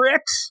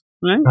 pricks.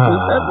 Right?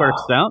 That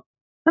works out.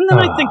 And then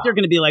I think they're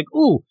going to be like,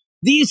 ooh,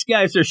 these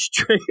guys are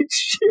straight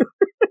shit.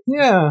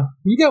 Yeah,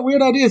 you got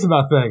weird ideas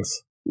about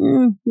things.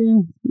 Yeah,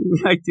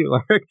 I do,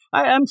 Eric.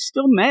 I'm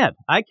still mad.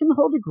 I can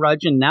hold a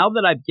grudge, and now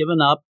that I've given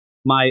up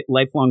my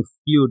lifelong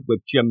feud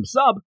with Jim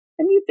Zub,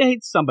 I need to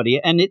hate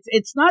somebody, and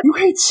it's not... You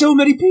hate so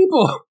many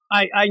people!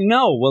 I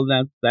know. Well,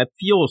 that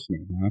fuels me.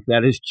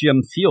 That is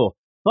Jim fuel.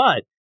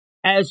 But,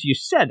 as you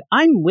said,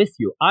 I'm with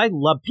you. I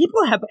love...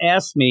 People have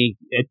asked me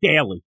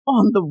daily,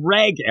 on the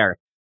reg, Eric,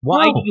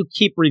 why do you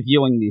keep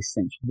reviewing these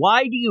things?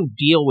 Why do you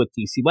deal with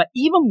DC? But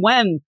even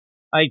when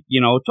I,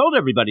 told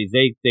everybody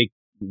they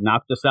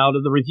knocked us out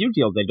of the review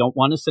deal. They don't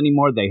want us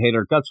anymore. They hate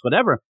our guts,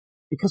 whatever.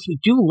 Because we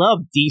do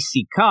love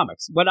DC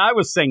Comics. What I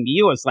was saying to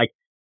you is like,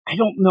 I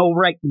don't know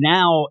right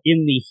now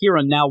in the here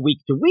and now week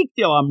to week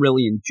deal, I'm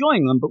really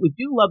enjoying them, but we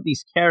do love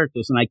these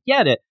characters. And I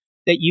get it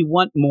that you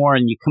want more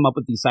and you come up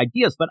with these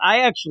ideas. But I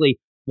actually,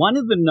 one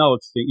of the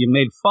notes that you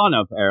made fun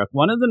of, Eric,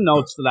 one of the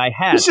notes that I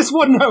had. It's just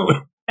one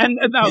note. And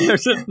no,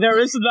 there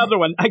is another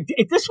one.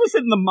 This was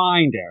in the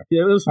mind, Eric.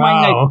 It was my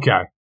night.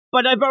 Okay.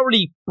 But I've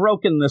already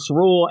broken this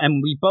rule,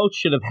 and we both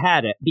should have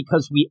had it,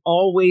 because we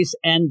always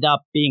end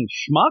up being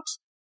schmucks.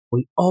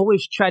 We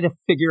always try to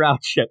figure out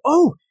shit.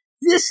 Oh,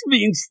 this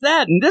means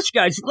that, and this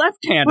guy's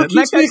left-handed. What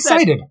keeps me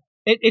excited?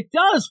 It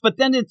does, but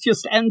then it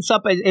just ends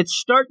up, it's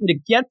starting to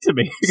get to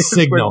me.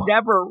 Signal. We're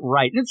never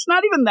right. And it's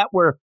not even that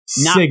we're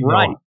not Signal.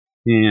 right.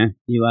 Yeah,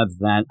 you have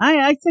that.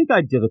 I think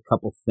I did a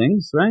couple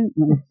things, right?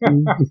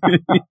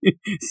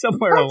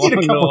 Somewhere along did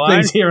a couple the line.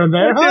 Things here and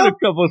there. I did a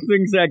couple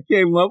things I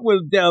came up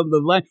with down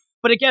the line.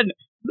 But again,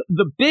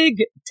 the big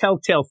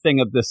telltale thing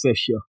of this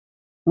issue,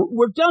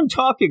 we're done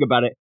talking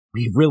about it.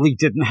 We really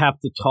didn't have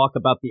to talk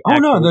about the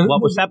actual, what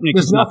was happening,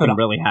 because nothing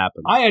really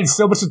happened. I had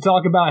so much to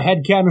talk about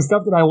headcanon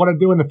stuff that I want to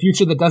do in the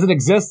future that doesn't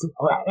exist.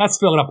 That's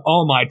filling up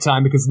all my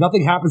time, because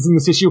nothing happens in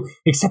this issue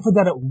except for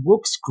that it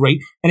looks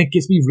great and it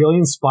gets me really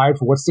inspired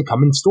for what's to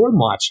come in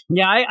Stormwatch.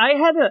 Yeah, I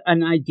had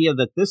an idea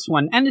that this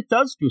one, and it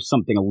does do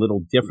something a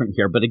little different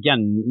here, but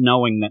again,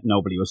 knowing that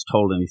nobody was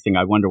told anything,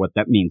 I wonder what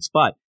that means.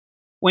 But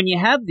when you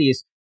have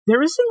these,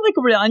 there isn't like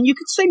a real, and you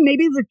could say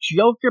maybe the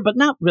Joker, but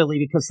not really,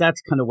 because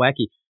that's kind of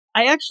wacky.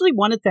 I actually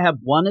wanted to have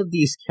one of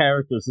these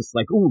characters that's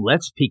like, ooh,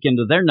 let's peek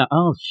into their...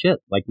 Oh, shit,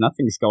 like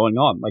nothing's going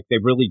on. Like they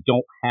really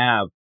don't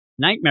have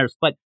nightmares.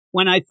 But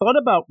when I thought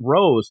about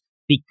Rose,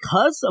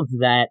 because of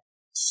that,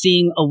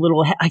 seeing a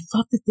little... I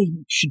thought that they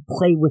should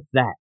play with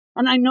that.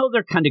 And I know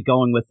they're kind of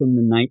going within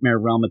the nightmare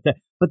realm,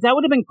 but that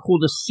would have been cool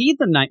to see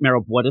the nightmare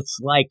of what it's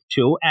like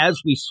to,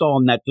 as we saw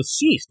in that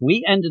Deceased.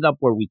 We ended up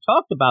where we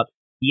talked about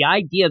the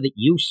idea that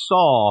you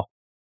saw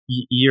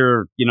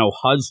your,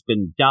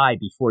 husband die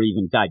before he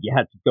even died. You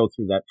had to go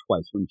through that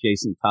twice when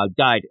Jason Todd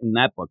died in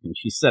that book. And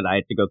she said, I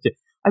had to go through.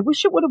 I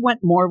wish it would have went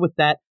more with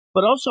that.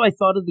 But also I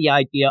thought of the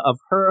idea of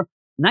her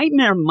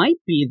nightmare might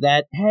be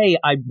that, hey,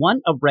 I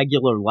want a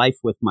regular life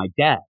with my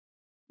dad.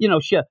 You know,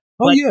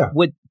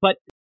 but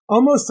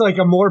almost like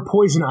a more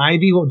Poison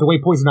Ivy, the way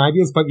Poison Ivy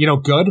is, but,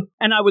 good.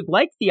 And I would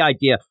like the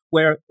idea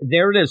where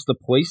there it is, the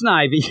Poison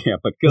Ivy, yeah,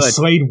 but good. The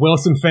Slade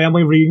Wilson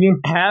family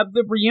reunion. Have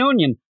the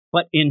reunion,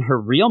 but in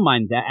her real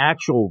mind, the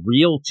actual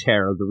real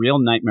terror, the real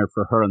nightmare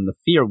for her and the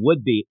fear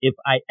would be, if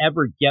I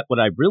ever get what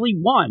I really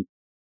want,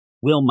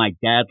 will my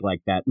dad like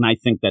that? And I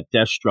think that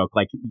Deathstroke,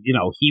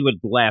 he would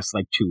last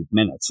 2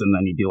 minutes, and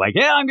then he'd be like,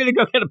 yeah, I'm going to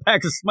go get a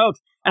pack of smokes.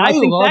 And I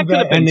think love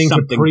that ending to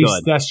something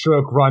Priest good.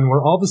 Deathstroke run,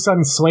 where all of a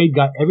sudden Slade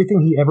got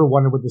everything he ever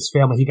wanted with his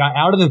family. He got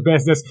out of the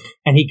business,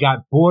 and he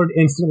got bored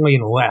instantly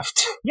and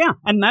left. Yeah,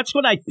 and that's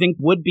what I think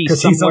would be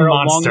somewhere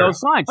along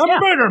those lines. A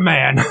murder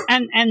man.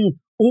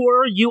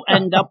 Or you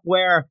end up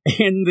where,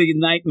 in the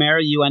nightmare,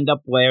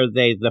 where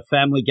the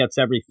family gets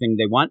everything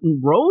they want,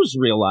 and Rose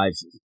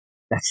realizes,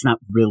 that's not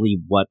really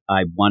what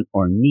I want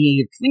or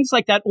need. Things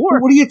like that. Or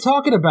what are you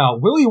talking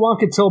about? Willy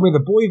Wonka told me the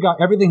boy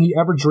got everything he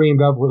ever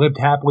dreamed of, lived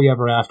happily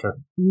ever after.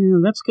 Yeah,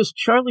 that's because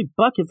Charlie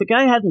Bucket, the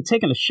guy hadn't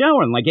taken a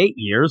shower in 8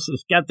 years.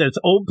 He's got this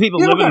old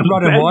people living in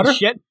running water.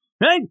 Shit.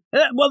 Hey,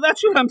 well,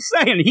 that's what I'm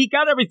saying. He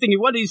got everything he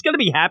wanted. He's going to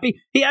be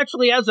happy. He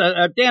actually has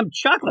a damn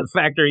chocolate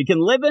factory he can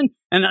live in.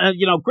 And,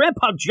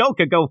 Grandpa Joe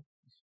could go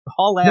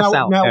haul ass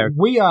out there.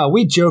 Now,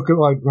 we joke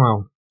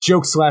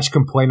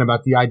joke/complain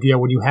about the idea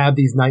when you have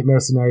these nightmare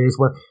scenarios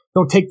where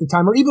they'll take the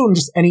time, or even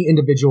just any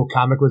individual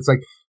comic where it's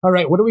like, all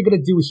right, what are we going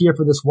to do here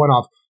for this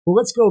one-off? Well,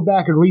 let's go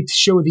back and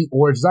show the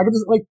origins. I could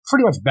just,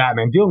 pretty much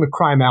Batman, dealing with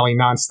Crime Alley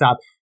nonstop.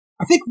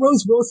 I think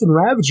Rose Wilson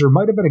Ravager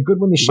might have been a good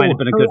one to show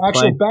her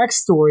actual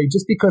backstory,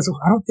 just because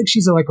I don't think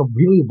she's a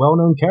really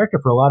well-known character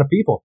for a lot of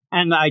people.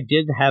 And I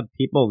did have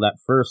people that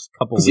first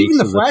couple weeks. Because even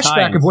the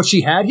flashback of what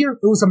she had here,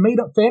 it was a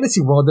made-up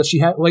fantasy world that she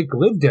had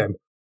lived in.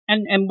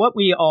 And what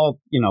we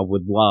all,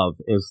 would love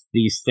is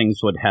these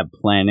things would have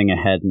planning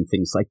ahead and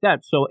things like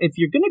that. So if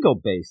you're going to go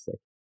basic,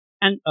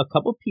 and a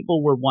couple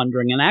people were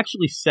wondering and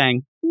actually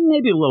saying,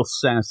 maybe a little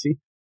sassy,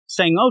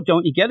 saying, oh,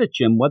 don't you get it,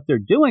 Jim? What they're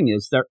doing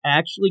is they're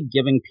actually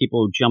giving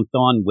people who jumped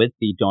on with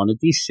the Dawn of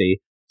DC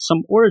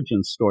some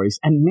origin stories.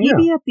 And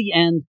maybe at the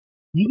end,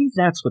 maybe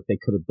that's what they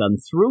could have done.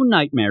 Through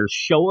Nightmares,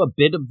 show a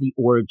bit of the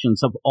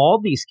origins of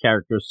all these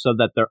characters so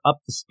that they're up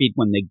to speed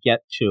when they get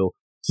to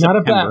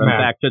September and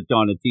back to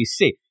Dawn of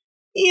DC.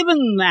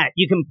 Even that,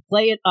 you can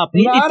play it up.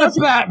 Not a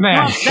Batman.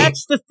 No,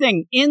 that's the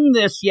thing. In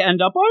this, you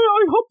end up,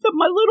 I hope that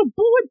my little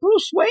boy,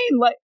 Bruce Wayne,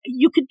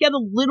 you could get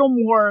a little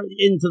more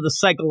into the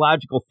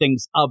psychological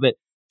things of it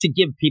to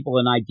give people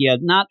an idea,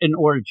 not an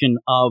origin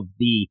of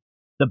the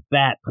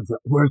bat, but the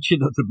origin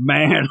of the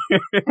man.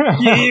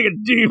 Yeah,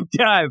 deep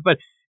dive. But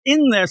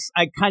in this,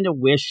 I kind of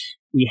wish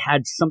we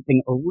had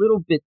something a little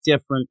bit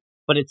different,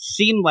 but it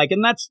seemed like,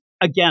 and that's,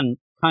 again,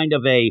 kind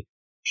of a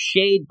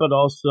shade, but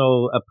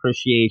also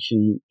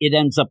appreciation. It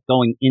ends up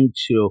going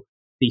into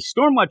the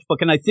Stormwatch book,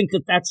 and I think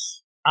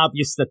that's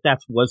obvious that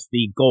was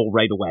the goal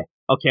right away.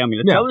 Okay, I'm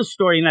going to tell the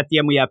story, and at the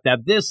end we have to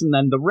have this, and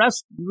then the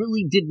rest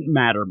really didn't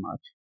matter much,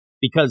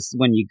 because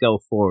when you go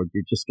forward,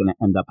 you're just going to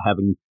end up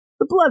having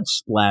the blood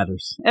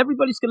splatters.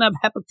 Everybody's going to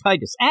have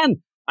hepatitis, and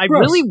I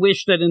really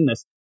wish that in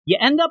this, you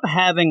end up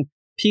having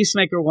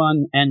Peacemaker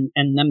 1 and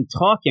them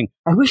talking.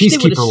 I wish they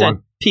would have said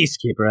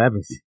Peacekeeper,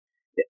 everything.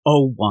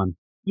 01.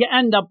 You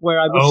end up where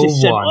I wish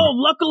they said, oh,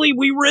 luckily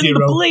we were in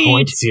the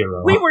bleed.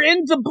 0.0. We were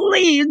in the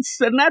bleeds,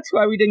 and that's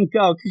why we didn't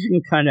go, because you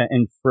can kind of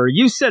infer.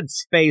 You said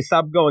space,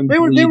 I'm going They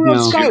were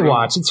on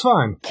Skywatch, it's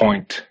fine.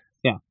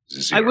 Yeah.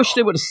 0. I wish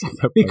they would have said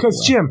that.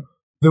 Because, Jim,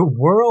 the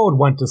world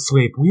went to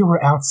sleep. We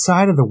were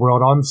outside of the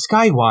world on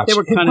Skywatch. They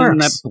were kind of in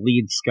that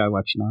bleed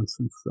Skywatch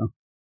nonsense, so.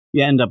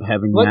 You end up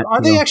having that.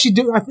 Are they actually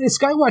doing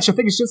Skywatch? I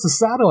think it's just a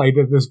satellite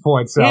at this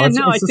point. So yeah, it's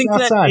I think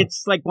outside. that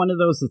it's like one of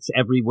those that's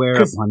everywhere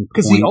at one point.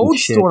 Because the old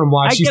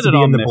Stormwatch used to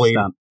be in the bleed.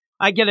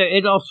 I get it.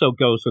 It also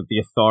goes with the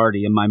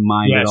Authority in my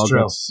mind. Yeah, it all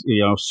true. gets,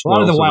 a lot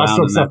of the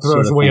Wildstorm stuff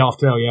throws way off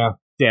too. Yeah,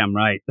 damn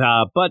right.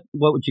 But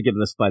what would you give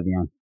this by the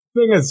end?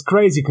 Thing is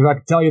crazy because I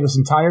can tell you this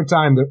entire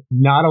time that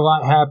not a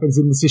lot happens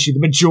in this issue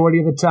the majority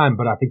of the time,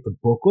 but I think the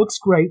book looks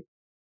great.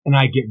 And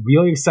I get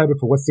really excited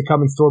for what's to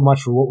come in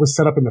Stormwatch, for what was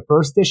set up in the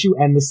first issue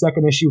and the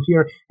second issue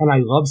here. And I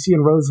love seeing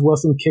Rose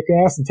Wilson kick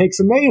ass and take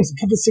some names and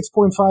give it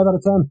 6.5 out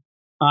of 10.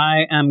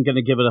 I am going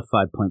to give it a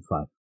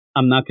 5.5.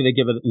 I'm not going to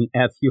give it an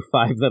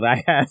FU5 that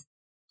I had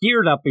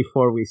geared up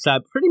before we saw.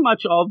 Pretty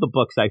much all the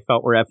books I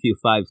felt were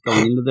FU5s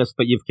going into this,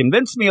 but you've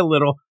convinced me a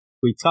little.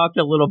 We talked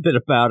a little bit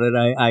about it.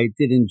 I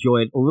did enjoy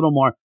it a little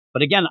more.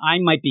 But again, I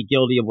might be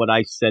guilty of what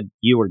I said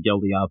you were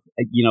guilty of,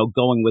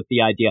 going with the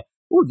idea,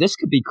 oh, this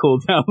could be cool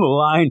down the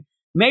line.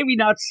 Maybe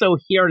not so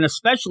here, and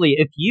especially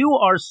if you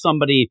are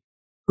somebody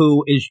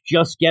who is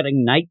just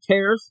getting night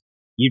terrors,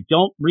 you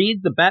don't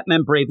read the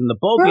Batman Brave and the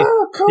Bold.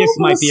 This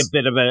might be a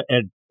bit of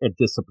a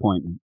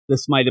disappointment.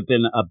 This might have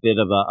been a bit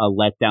of a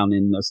letdown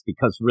in this,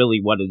 because really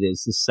what it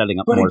is setting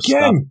up more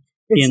stuff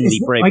in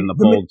the Brave and the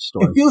Bold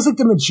story. It feels like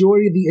the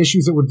majority of the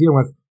issues that we're dealing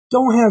with,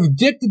 don't have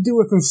dick to do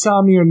with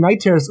insomnia or night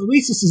terrors. At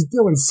least this is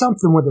doing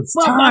something with its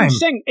time. I'm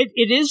saying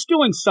it is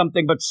doing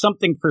something, but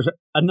something for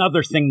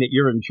another thing that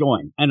you're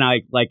enjoying. And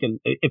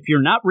if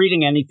you're not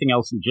reading anything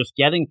else and just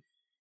getting,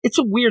 it's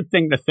a weird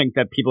thing to think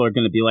that people are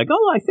going to be like,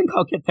 oh, I think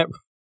I'll get that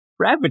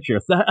Ravager.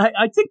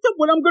 I think that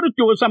what I'm going to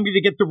do is I'm going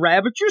to get the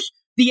Ravagers,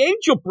 the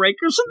Angel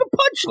Breakers, and the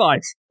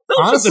Punchlines. Those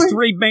Honestly, are the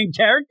three main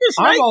characters,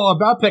 right? I'm all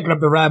about picking up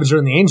the Ravager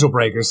and the Angel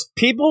Breakers.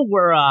 People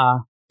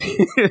were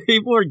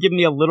giving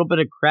me a little bit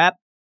of crap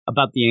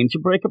about the Angel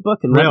Breaker book,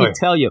 and really? let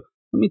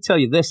me tell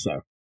you this,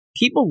 sir.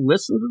 People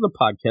listened to the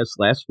podcast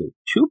last week.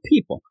 2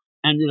 people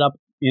ended up,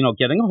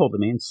 getting a hold of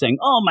me and saying,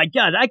 "Oh my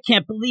God, I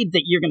can't believe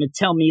that you're going to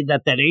tell me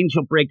that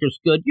Angel Breaker's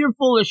good. You're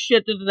full of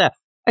shit."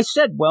 I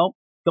said, "Well,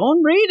 go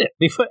and read it."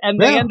 And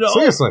they ended up,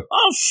 seriously.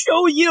 I'll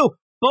show you.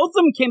 Both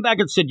of them came back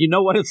and said, "You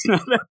know what? It's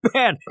not that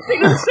bad." They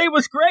didn't say it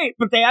was great,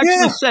 but they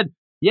actually said,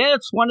 "Yeah,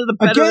 it's one of the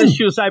better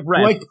issues I've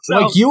read."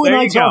 Like you and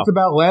I talked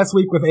about last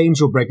week with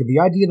Angel Breaker, the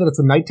idea that it's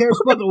a Night Terrors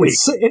book,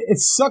 it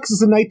sucks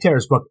as a Night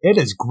Terrors book. It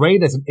is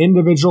great as an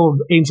individual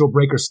Angel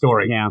Breaker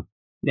story. Yeah,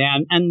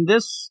 and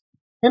this...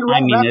 And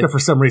Raptor for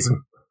some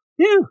reason.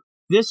 Yeah,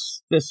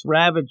 this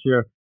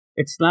Ravager,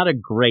 it's not a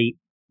great,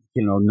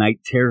 Night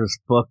Terrors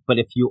book, but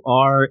if you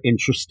are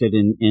interested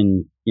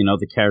in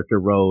the character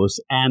Rose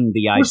and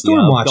the idea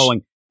of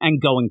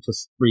going to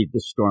read the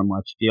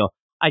Stormwatch deal,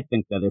 I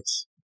think that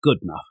it's good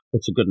enough.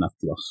 It's a good enough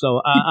deal.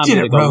 So I'm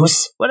going to go.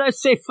 Rose. What did I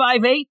say?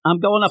 5'8"?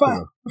 I'm going up.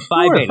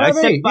 5'8". I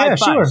said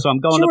 5'5", so I'm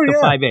going up to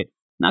 5'8".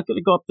 Not going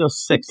to go up to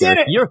 6.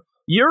 Eric.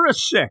 You're a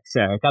 6,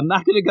 Eric. I'm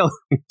not going to go.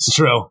 It's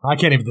true. I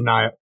can't even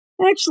deny it.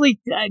 Actually,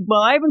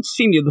 I haven't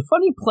seen you. The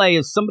funny play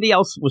is somebody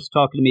else was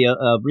talking to me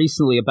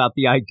recently about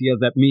the idea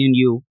that me and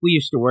you, we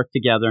used to work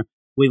together.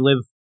 We live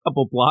a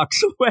couple blocks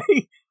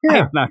away. Yeah. I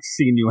have not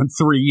seen you in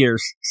 3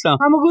 years. So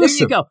I'm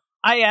elusive. There you go.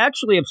 I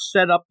actually have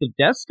set up the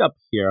desk up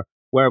here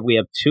where we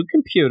have 2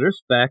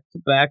 computers back to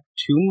back,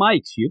 2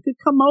 mics. You could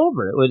come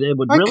over. It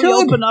would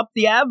really open up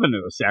the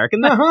avenues, Eric.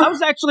 And I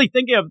was actually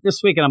thinking of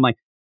this week, and I'm like,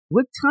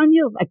 would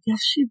Tanya, I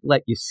guess she'd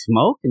let you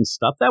smoke and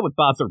stuff. That would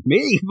bother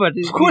me, but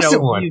of course it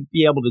would. You'd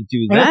be able to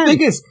do that. And the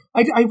thing is,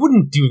 I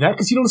wouldn't do that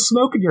because you don't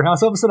smoke in your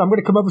house. All of a sudden, I'm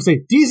going to come up and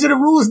say, "These are the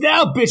rules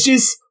now,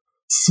 bitches.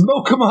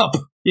 Smoke them up."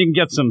 You can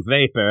get some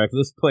vape, Eric.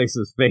 This place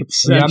is vape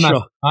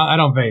central. I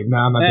don't vape. No,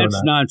 I'm not doing that.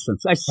 That's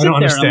nonsense. I sit there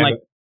and I'm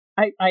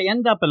like, I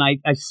end up and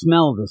I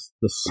smell this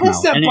smell.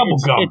 What's that bubble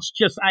gum? It's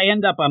just,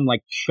 I'm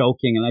like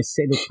choking, and I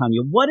say to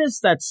Tanya, "What is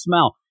that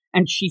smell?"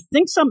 And she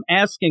thinks I'm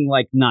asking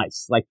like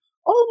nice, like,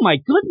 "Oh my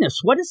goodness,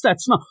 what is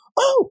that smell?"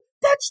 "Oh,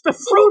 that's the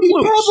Fruity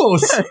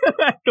Pebbles."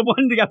 The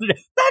one the other day.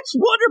 "That's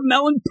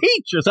watermelon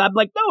peaches." I'm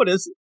like, "No, it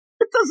isn't.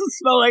 It doesn't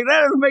smell like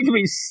that. It's making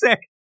me sick."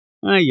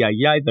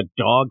 The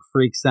dog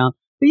freaks out.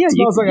 But yeah, it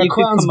smells like a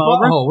clown's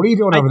butthole. What are you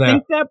doing over there? I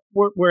think that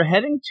we're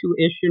heading to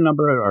issue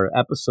number, or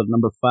episode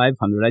number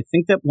 500. I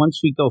think that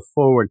once we go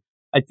forward,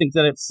 I think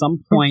that at some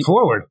point...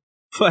 Forward?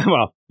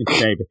 Well,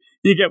 maybe.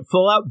 You get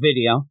full-out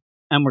video,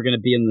 and we're going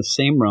to be in the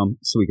same room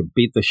so we can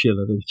beat the shit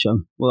out of each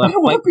other. We'll have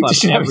Fight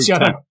Club every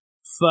time.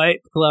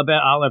 Fight Club.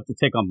 I'll have to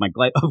take off my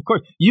glasses. Of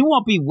course, you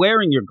won't be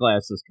wearing your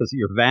glasses because of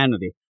your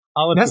vanity.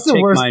 That's the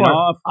worst part.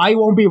 Off. I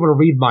won't be able to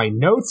read my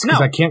notes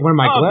because I can't wear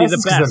my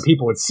glasses because then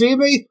people would see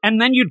me.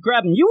 And then you'd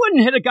grab them. You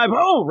wouldn't hit a guy,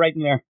 right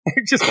in there.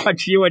 Just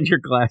punch you in your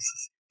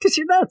glasses because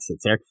you're nuts.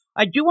 It's there.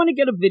 I do want to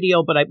get a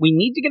video, but we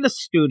need to get a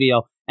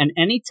studio. And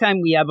anytime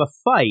we have a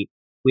fight,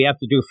 we have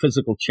to do a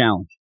physical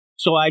challenge.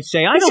 So I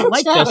say, I don't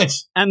like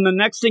this. And the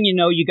next thing you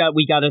know,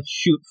 we got to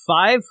shoot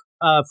 5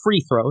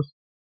 free throws.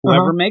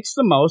 Whoever makes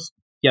the most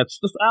gets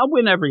the. I'll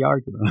win every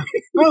argument.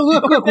 Well,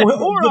 look.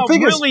 Or I'll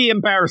really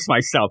embarrass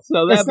myself.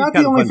 So that's not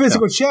the only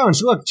physical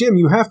challenge. Look, Jim,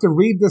 you have to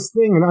read this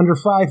thing in under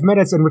 5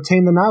 minutes and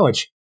retain the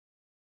knowledge.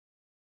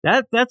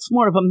 That's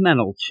more of a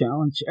mental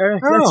challenge,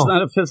 Eric. That's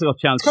not a physical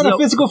challenge. It's kind of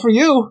physical for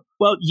you.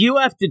 Well, you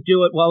have to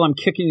do it while I'm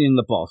kicking you in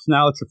the balls.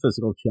 Now it's a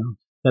physical challenge.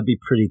 That'd be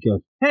pretty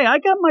good. Hey, I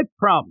got my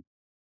problem.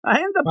 I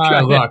end up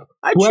trying to.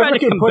 Whoever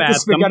can put the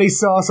spaghetti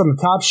sauce on the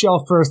top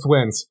shelf first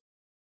wins.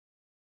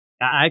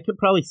 I could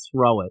probably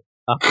throw it.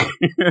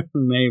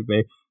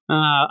 Maybe.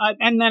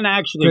 And then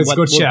actually,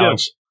 physical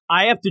challenge.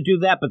 I have to do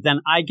that, but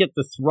then I get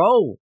to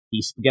throw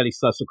the spaghetti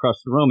sauce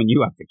across the room, and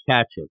you have to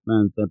catch it.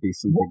 Man, that'd be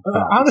some big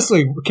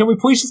honestly, can we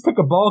please just pick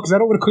a ball? Because I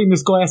don't want to clean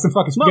this glass and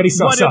fucking spaghetti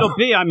sauce up. What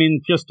it'll be,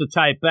 just to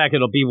tie it back,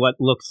 it'll be what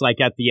looks like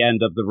at the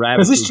end of the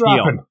rabbit deal.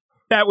 Dropping?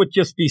 That would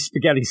just be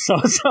spaghetti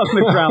sauce on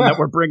the ground that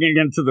we're bringing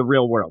into the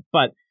real world.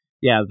 But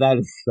yeah, that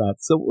is that.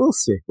 So we'll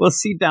see. We'll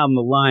see down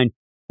the line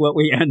what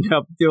we end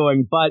up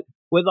doing. But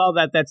with all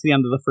that, that's the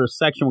end of the first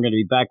section. We're going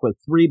to be back with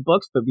 3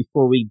 books. But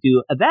before we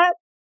do that,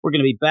 we're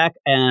going to be back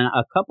in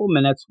a couple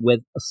minutes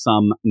with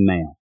some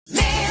mail.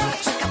 Check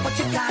out what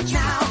you got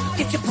now.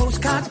 Get your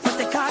postcards,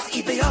 birthday cards,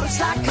 eBay or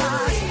stock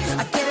cards.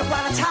 I get it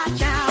while it's hot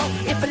now.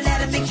 If a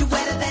letter makes you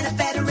wetter, then a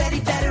better ready,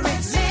 better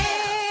it's mail.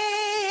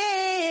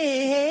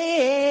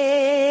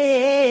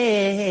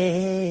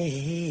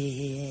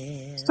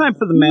 It's time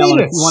for the mail.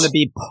 If you want to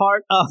be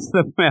part of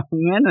the mail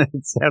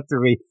minutes after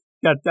we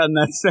got done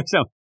that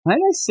section. Why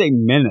did I say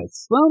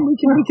minutes? Well, we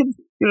can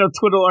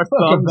twiddle our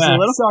thumbs a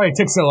little. Sorry it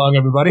took so long,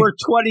 everybody. We're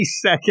 20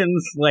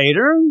 seconds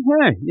later.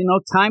 Hey,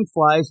 time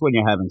flies when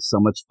you're having so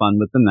much fun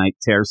with the Night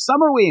Terrors.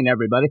 Summerween,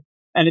 everybody.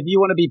 And if you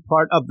want to be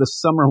part of the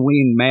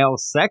Summerween mail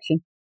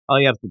section,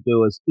 all you have to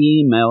do is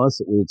email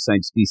us at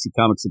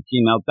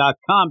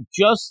weirdsciencedccomics@gmail.com,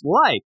 just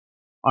like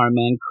our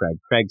man Craig.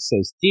 Craig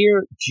says,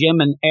 Dear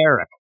Jim and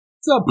Eric.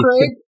 What's up,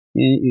 Craig?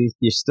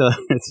 You're still,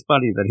 it's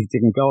funny that he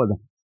didn't go with it.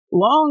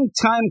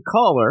 Long-time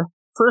caller,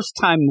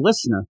 first-time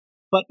listener,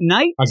 but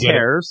Night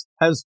Terrors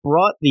has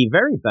brought the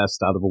very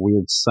best out of a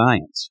weird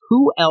science.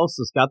 Who else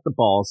has got the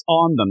balls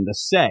on them to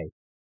say?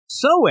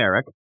 So,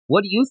 Eric,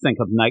 what do you think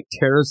of Night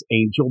Terrors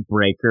Angel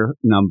Breaker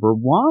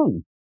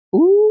 #1?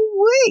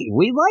 Ooh-wee,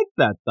 we like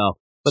that, though.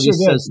 But he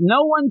says,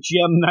 no one,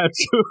 Jim,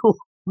 that's who.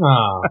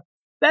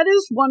 That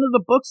is one of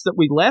the books that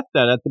we laughed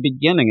at the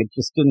beginning. It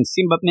just didn't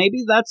seem, but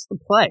maybe that's the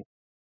play.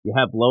 You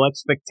have low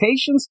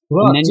expectations,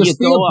 and then you go up. Just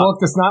be a book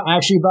that's not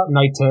actually about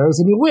Night Terrors,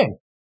 and you win.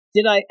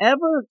 Did I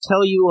ever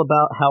tell you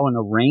about how an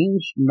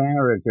arranged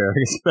marriage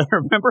is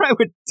better? Remember, I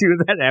would do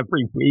that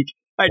every week.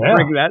 I'd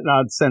bring that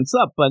nonsense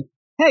up. But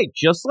hey,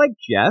 just like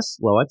Jess,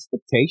 low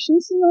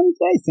expectations, and then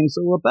things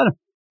are a little better.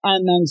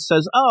 And then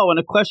says, and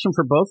a question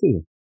for both of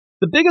you.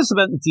 The biggest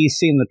event in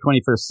DC in the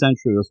 21st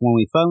century was when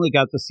we finally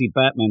got to see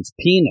Batman's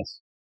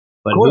penis.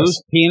 But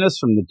whose penis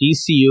from the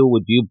DCU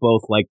would you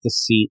both like to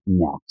see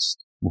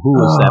next? Who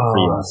is that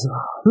for you?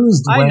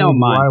 Who's Dwayne? I know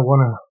mine. I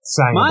want to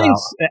sing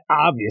Mine's,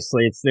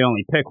 obviously, it's the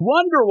only pick.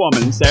 Wonder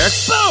Woman, Eric.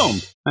 Boom!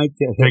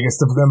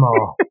 Biggest of them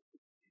all.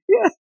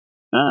 Yeah.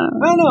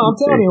 I know, I'm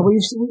telling you,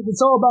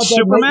 it's all about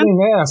that Nightwing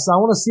ass. I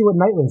want to see what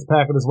Nightwing's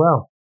packing as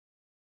well.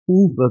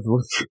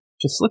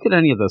 Just look at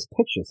any of those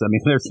pictures. I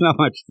mean, there's not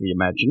much for the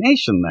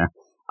imagination there.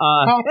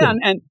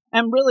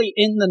 And really,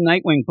 in the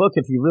Nightwing book,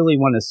 if you really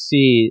want to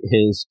see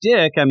his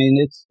dick, I mean,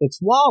 it's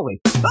Wally.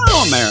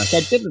 Boom, Eric,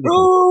 I did it again.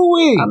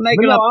 Ooh-wee. I'm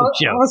making up the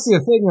joke. Honestly,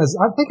 the thing is,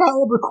 I think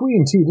I'll over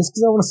Queen, too, just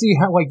because I want to see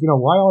how,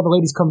 why all the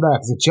ladies come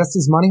back. Is it just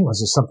his money, or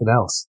is there something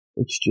else?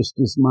 It's just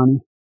his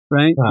money,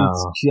 right?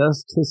 It's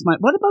just his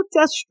money. What about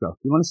Deathstroke?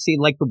 You want to see,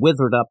 the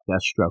withered up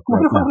Deathstroke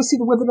right now? I want to see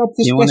the withered up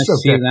Deathstroke. You want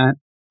to see that?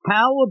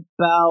 How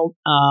about,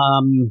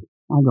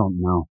 I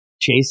don't know,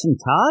 Jason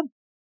Todd?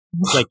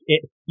 It's that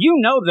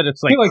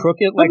it's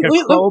crooked, like a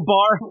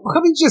crowbar.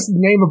 Let me just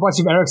name a bunch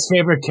of Eric's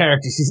favorite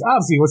characters. He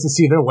obviously wants to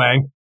see their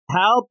wang.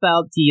 How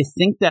about, do you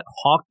think that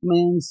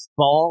Hawkman's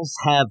balls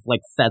have,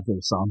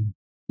 feathers on them?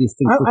 Do you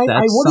think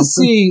I want to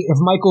see if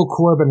Michael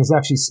Corbin is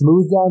actually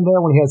smooth down there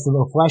when he has the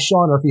little flesh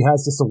on, or if he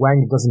has just a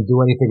wang that doesn't do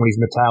anything when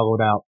he's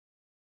metalloed out.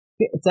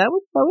 That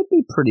would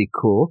be pretty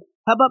cool.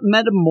 How about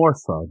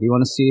Metamorpho? Do you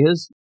want to see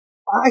his?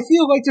 I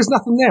feel like there's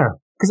nothing there.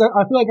 Because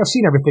I feel like I've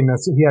seen everything that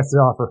he has to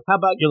offer. How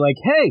about you're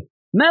like, hey,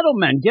 Metal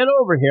Man, get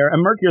over here.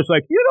 And Mercurio's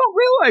like, you don't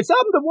realize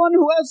I'm the one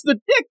who has the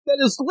dick that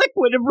is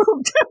liquid at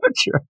room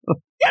temperature.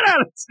 Get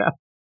out of town,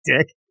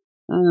 dick.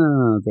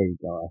 Oh, there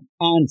you go.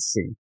 And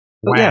see.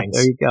 Wangs. Yeah,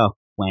 there you go.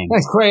 Wangs.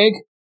 Thanks,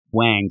 Craig.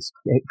 Wangs.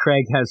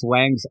 Craig has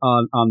wangs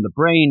on the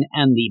brain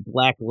and the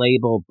Black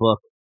Label book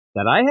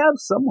that I have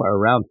somewhere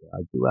around here.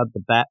 I do have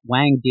the Bat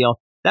Wang deal.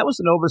 That was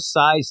an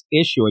oversized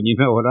issue, and you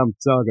know what I'm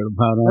talking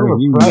about.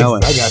 You know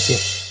it. I got you.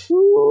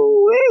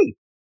 Ooh-wee.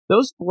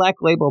 Those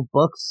Black Label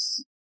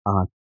books.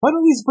 Why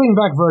don't we bring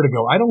back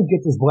Vertigo? I don't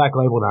get this Black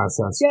Label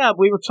nonsense. Yeah,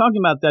 we were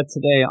talking about that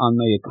today on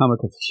the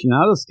Comic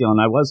Aficionados deal,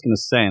 and I was going to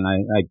say, and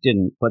I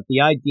didn't, but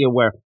the idea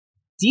where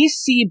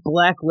DC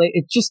Black Label,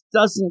 it just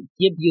doesn't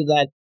give you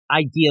that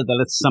idea that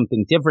it's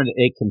something different.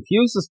 It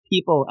confuses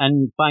people,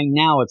 and by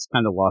now it's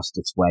kind of lost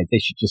its way. They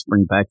should just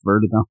bring back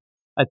Vertigo.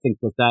 I think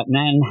that,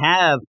 and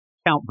have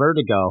Count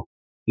Vertigo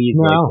be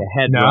the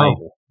head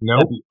writer.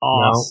 That'd be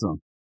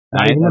awesome.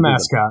 Not even the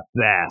mascot.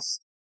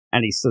 Best.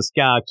 And he says,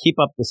 God, keep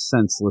up the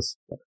senseless.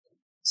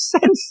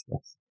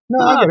 Senseless.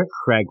 No, I get it.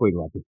 Craig, we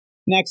love you.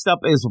 Next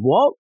up is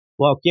Walt.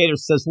 Walt Gator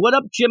says, what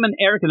up, Jim and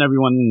Eric and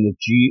everyone in the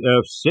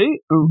GFC?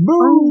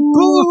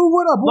 Boo,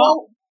 what up,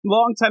 Walt?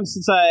 Long time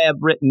since I have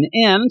written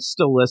in,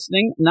 still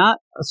listening, not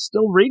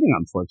still reading,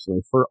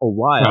 unfortunately, for a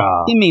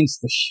while. He means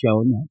the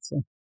show notes.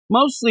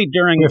 Mostly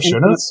during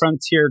Infinite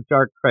Frontier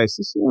Dark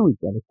Crisis. Yeah, we've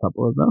got a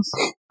couple of those.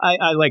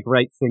 I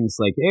write things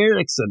like,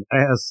 Eric's an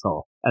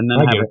asshole, and then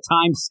have a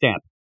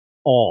timestamp.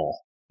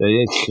 All.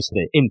 It's just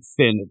an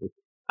infinity.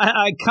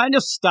 I kind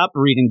of stopped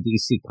reading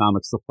DC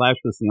Comics. The Flash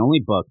was the only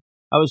book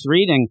I was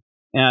reading.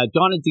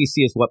 Dawn of DC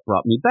is what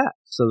brought me back.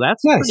 So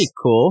that's pretty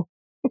cool.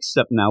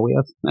 Except now we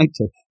have Night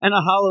Terror. And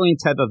a Halloween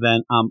type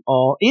event I'm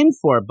all in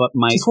for, but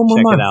might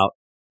check it out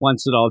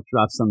once it all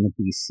drops on the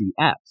DC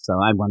app. So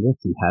I wonder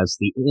if he has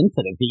the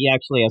Infinite. If he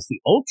actually has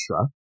the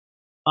Ultra.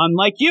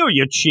 Unlike you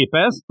cheap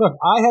ass. Look,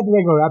 I had the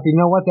regular app. You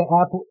know what? The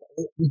app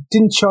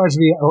didn't charge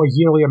me a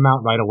yearly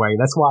amount right away.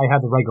 That's why I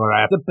had the regular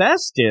app. The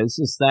best is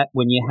that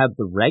when you have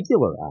the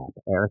regular app,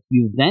 Eric,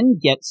 you then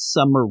get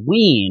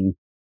Summerween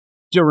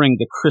during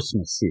the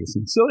Christmas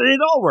season. So it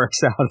all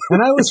works out.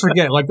 And I always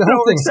forget, the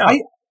whole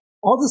thing.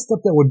 All the stuff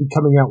that would be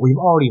coming out, we've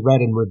already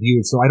read and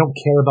reviewed, so I don't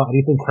care about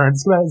anything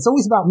current. It's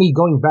always about me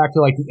going back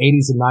to the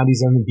 80s and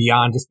 90s and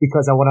beyond, just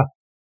because I want to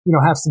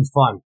have some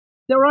fun.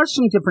 There are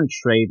some different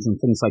trades and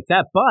things like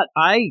that, but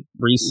I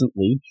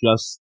recently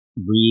just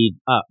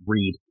I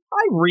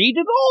read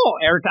it all,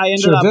 Eric. I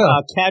ended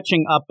up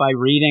catching up by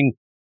reading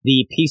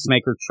The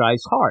Peacemaker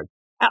Tries Hard.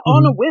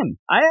 On a whim.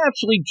 I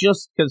actually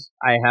just, because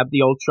I have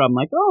the Ultra, I'm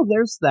like, oh,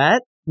 there's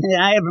that.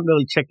 I haven't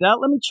really checked it out.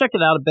 Let me check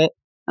it out a bit.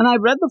 And I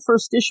read the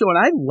first issue, and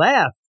I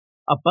laughed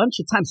a bunch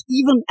of times,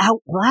 even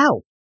out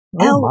loud.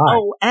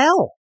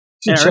 LOL.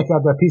 You should check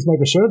out that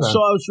Peacemaker show then.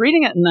 So I was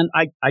reading it, and then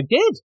I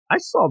did. I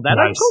saw that.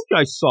 Nice. I told you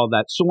I saw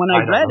that. So when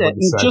I read it,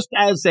 and just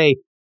as a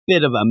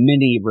bit of a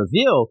mini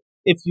review,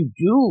 if you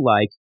do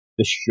like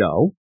the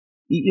show,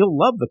 you'll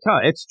love the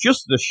comic. It's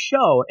just the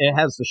show. It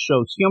has the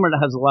show's humor. It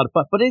has a lot of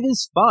fun, but it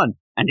is fun,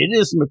 and it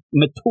is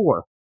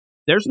mature.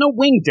 There's no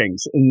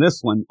wingdings in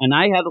this one, and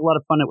I had a lot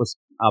of fun. It was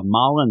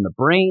Mala and the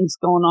Brains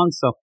going on,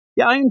 so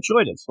yeah, I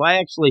enjoyed it. So I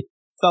actually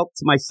felt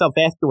to myself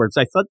afterwards,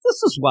 I thought,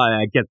 this is why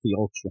I get the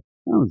Ultra.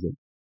 That was it.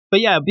 But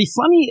yeah, it'd be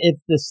funny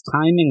if this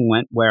timing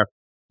went where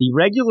the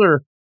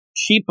regular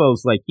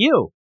cheapos like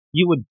you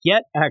would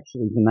get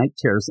actually the Night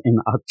Terrors in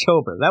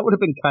October. That would have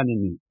been kind of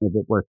neat if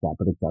it worked out,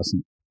 but it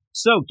doesn't.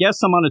 So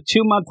guess I'm on a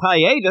 2-month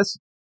hiatus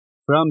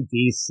from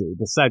DC.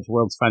 Besides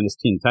World's Finest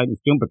Teen Titans,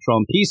 Doom Patrol,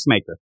 and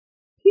Peacemaker.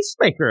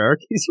 Peacemaker,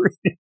 Eric, he's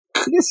reading.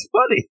 It's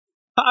funny.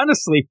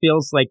 Honestly,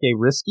 feels like a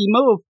risky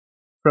move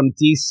from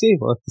DC.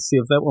 We'll have to see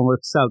if that one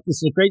works out. This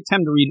is a great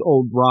time to read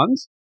old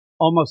runs.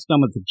 Almost done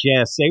with the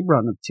JSA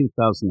run of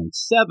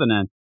 2007,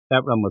 and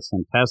that run was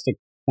fantastic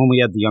when we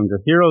had the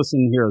Younger Heroes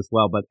in here as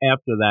well. But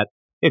after that,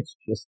 it's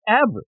just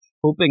average.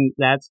 Hoping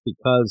that's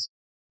because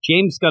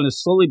James Gunn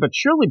is slowly but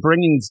surely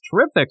bringing these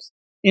Terrifics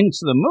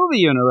into the movie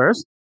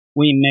universe.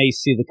 We may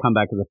see the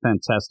comeback of the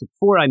Fantastic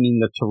Four. I mean,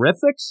 the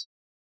Terrifics.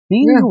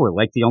 Maybe we're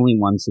like the only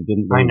ones who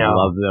didn't really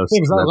love those.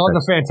 I love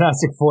the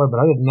Fantastic Four,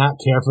 but I did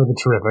not care for the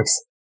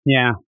Terrifics.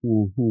 Yeah,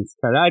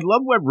 I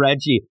love where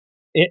Reggie.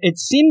 It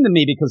seemed to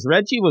me because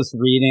Reggie was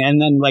reading,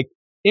 and then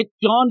it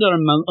dawned on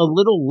him a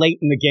little late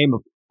in the game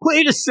of,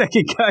 wait a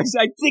second, guys,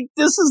 I think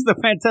this is the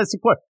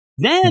Fantastic Four.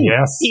 Then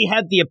he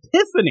had the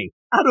epiphany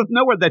out of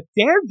nowhere that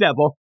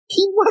Daredevil,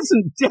 he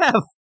wasn't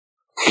deaf.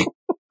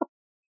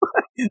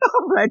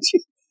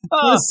 Reggie.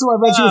 This is why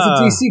Reggie was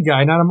a DC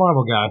guy, not a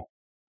Marvel guy.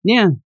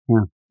 Yeah.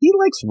 He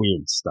likes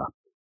weird stuff.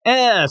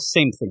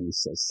 Same thing he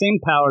says. Same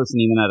powers, and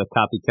even had a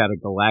copycat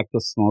of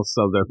Galactus.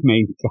 Also, their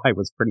main guy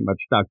was pretty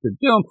much Dr.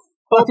 Doom.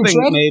 Hoping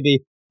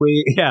maybe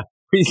Dr.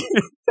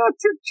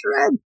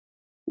 Dread.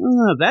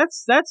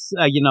 That's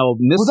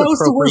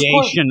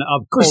misappropriation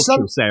of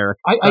cultures,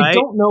 Eric. I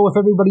don't know if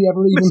everybody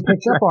ever even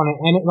picked up on it,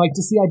 and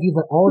just the idea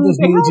that all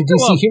those major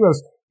DC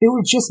heroes, they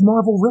were just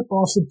Marvel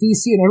ripoffs of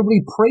DC, and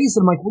everybody praised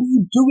them. Like, what are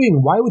you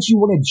doing? Why would you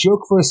want to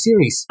joke for a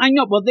series? I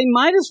know. Well, they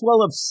might as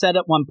well have said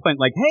at one point,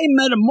 like, "Hey,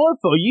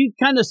 Metamorpho, you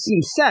kind of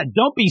seem sad.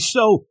 Don't be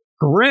so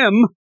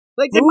grim."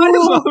 Like, they might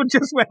as well have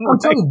just went. I'm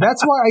telling you,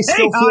 that's why I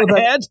still feel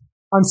that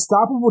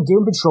Unstoppable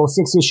Doom Patrol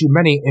 6-issue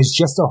mini is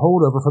just a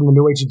holdover from the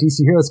new age of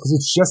DC heroes because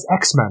it's just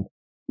X-Men.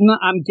 No,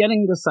 I'm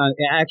getting this on.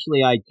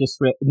 Actually, I just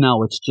read.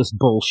 No, it's just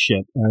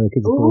bullshit.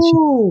 It's bullshit.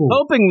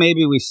 Hoping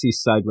maybe we see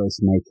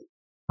Sideways make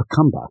a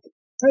comeback.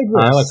 I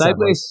agree. I like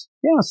Sideways.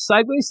 Yeah,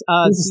 Sideways.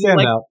 He's a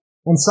standout.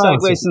 And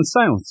Silencer. Sideways and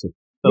Silencer.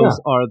 Those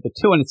are the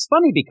two. And it's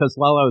funny because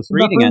while I was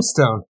reading it,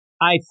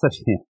 I thought,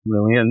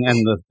 really, and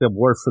the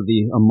War for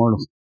the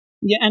Immortals.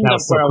 Yeah, and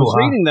that's where I was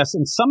reading this,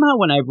 and somehow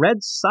when I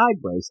read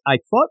Sideways,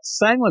 I thought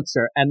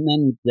Silencer, and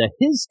then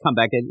his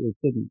comeback, it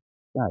didn't.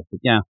 But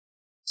yeah,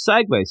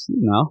 Sideways.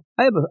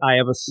 I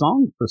have a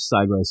song for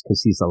Sideways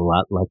because he's a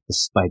lot like the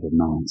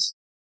Spider-Mans.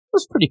 It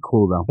was pretty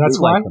cool though. That's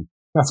why.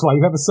 That's why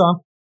you have a song.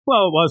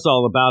 Well, it was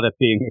all about it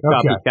being a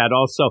copycat.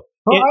 Also,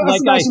 I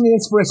was the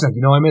inspiration.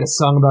 I made a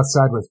song about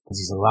Sideways because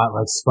he's a lot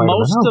like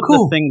Spider-Man. Most of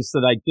the things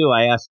that I do,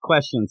 I ask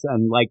questions,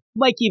 and like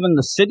even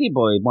the City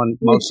Boy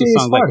one, most of the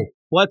songs, like,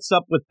 what's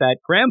up with that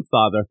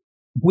grandfather?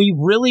 We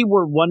really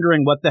were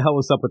wondering what the hell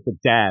was up with the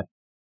dad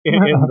in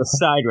the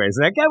Sideways.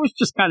 That guy was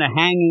just kind of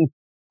hanging.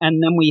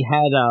 And then we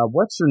had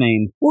what's her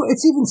name? Well,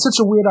 it's even such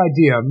a weird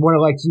idea where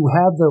you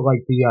have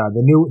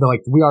the new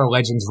We Are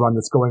Legends run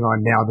that's going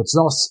on now. That's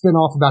all spin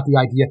off about the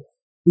idea.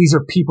 These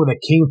are people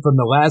that came from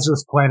the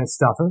Lazarus Planet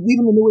stuff, and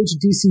even the New Age of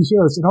DC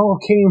heroes. It all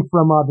came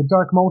from the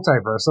Dark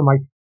Multiverse. I'm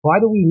like,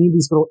 why do we need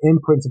these little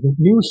imprints of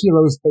new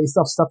heroes based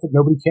off stuff that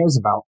nobody cares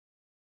about?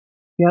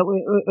 Yeah,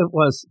 it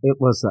was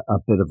a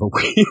bit of a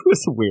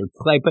weird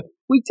play, but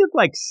we did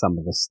like some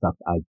of the stuff,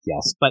 I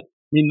guess. But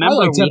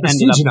remember, we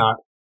ended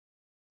up.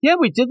 Yeah,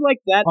 we did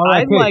like that.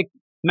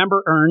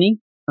 Remember Ernie,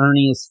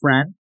 his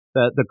friend,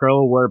 the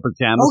girl who wore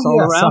pajamas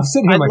all around.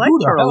 I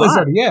liked her a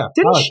lot.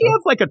 Didn't she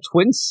have like a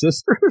twin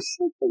sister or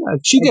something?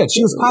 She did.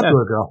 She was a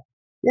popular girl.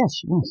 Yeah,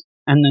 she was.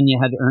 And then you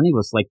had Ernie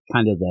was like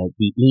kind of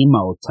the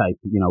emo type,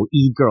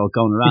 e-girl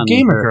going around. The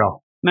gamer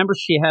girl. Remember,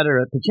 she had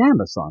her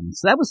pajamas on.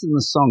 So that was in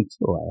the song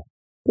too.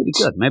 Pretty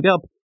good. Maybe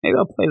I'll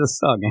play the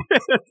song.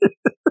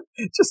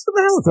 Just for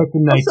the hell of it. Like the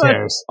Night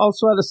Terrors.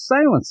 Also had a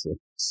Silencer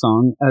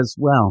song as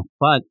well.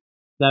 But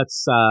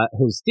that's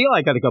his deal.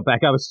 I got to go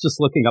back. I was just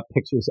looking up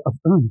pictures of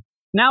Ernie.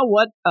 Now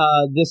what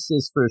this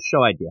is for a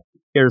show idea.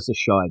 Here's a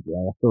show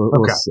idea.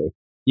 We'll see.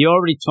 You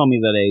already told me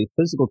that a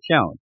physical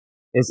challenge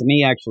is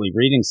me actually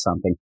reading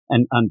something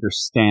and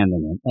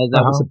understanding it.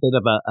 That was a bit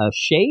of a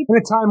shade. In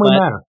a timely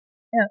manner.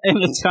 Yeah, in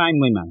a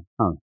timely manner.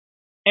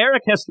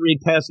 Eric has to read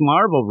past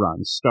Marvel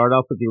runs. Start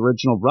off with the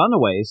original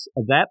Runaways.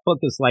 That book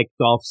is like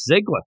Dolph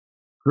Ziggler.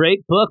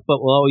 Great book,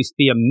 but will always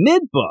be a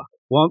mid-book.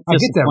 Won't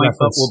disappoint,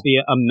 but will be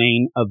a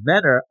main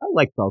eventer. I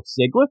like Dolph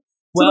Ziggler.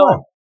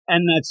 Well,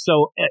 and that's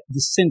so,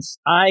 since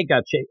I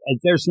got you,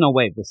 there's no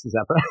way this is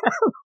ever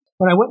happened.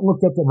 When I went and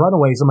looked at the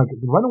Runaways, I'm like,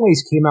 the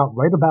Runaways came out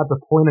right about the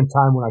point in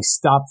time when I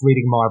stopped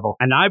reading Marvel.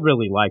 And I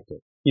really liked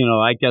it. You know,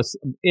 I guess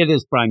it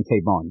is Brian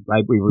K. Vaughan,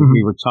 right? We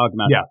were talking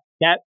about it.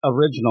 That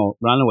original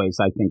Runaways,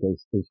 I think,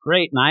 is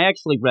great. And I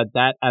actually read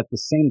that at the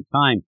same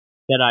time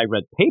that I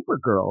read Paper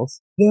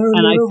Girls.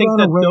 And I think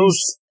that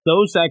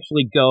those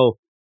actually go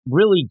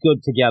really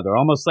good together.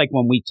 Almost like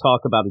when we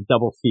talk about a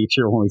double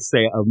feature, when we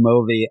say a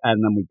movie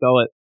and then we go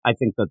it. I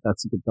think that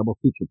that's a good double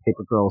feature,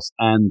 Paper Girls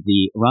and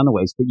the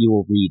Runaways, but you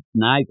will read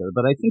neither.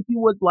 But I think you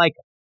would like,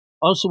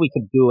 also we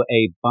could do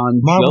a Bon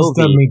Jovi. Marvel's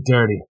done me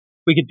dirty.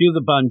 We could do the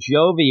Bon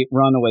Jovi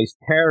Runaways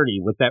parody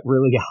with that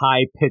really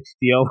high-pitched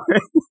deal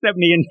that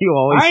me and you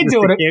always used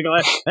to giggle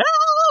at.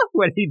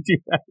 When he do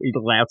that, we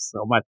laugh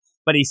so much.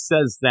 But he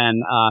says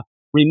then,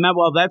 remember,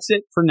 well, that's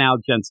it for now,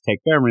 gents.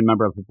 Take care. And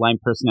remember, if a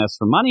blind person asks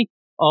for money,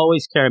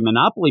 always carry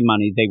Monopoly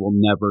money. They will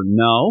never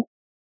know.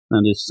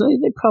 And they say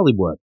they probably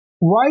would.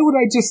 Why would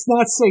I just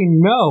not say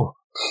no?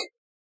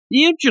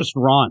 You just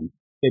run.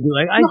 They'd be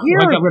like, I hear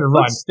a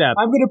footstep.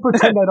 I'm going to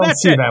pretend I don't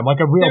see them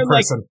like a real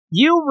person. Like,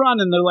 you run,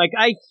 and they're like,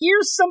 I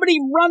hear somebody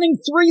running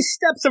 3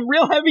 steps of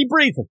real heavy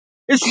breathing.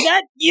 Is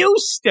that you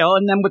still?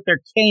 And then with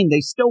their cane,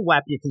 they still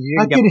whap you because you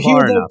didn't get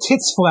far enough. I can hear their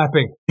tits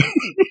flapping.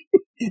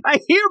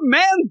 I hear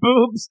man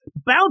boobs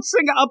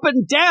bouncing up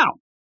and down.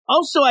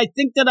 Also, I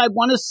think that I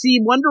want to see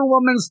Wonder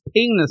Woman's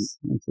penis.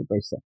 That's what they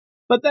say.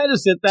 But that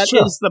is it. That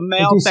is the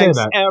mail. Thanks,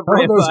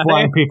 everybody. Those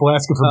blind people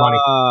asking for money.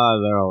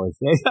 They're always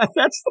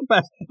that's the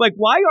best. Like,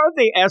 why are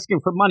they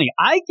asking for money?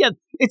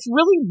 It's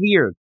really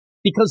weird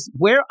because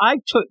where I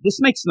took this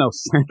makes no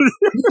sense.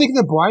 You think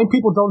that blind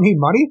people don't need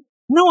money?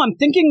 No, I'm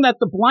thinking that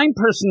the blind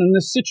person in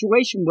this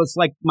situation was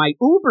like my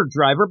Uber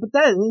driver, but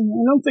I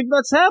don't think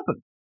that's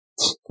happened.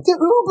 The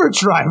Uber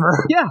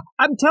driver. Yeah,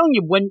 I'm telling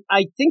you, when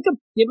I think of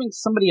giving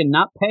somebody and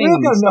not paying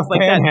them stuff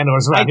like that,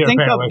 I think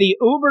of the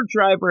Uber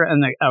driver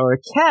or a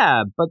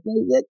cab, but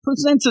it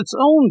presents its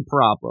own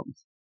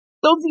problems.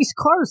 Though these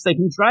cars, they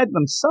can drive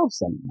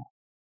themselves anymore,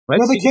 right?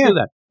 No, they can't.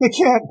 Do that. They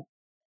can't.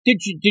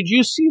 Did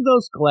you see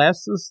those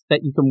glasses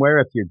that you can wear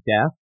if you're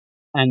deaf,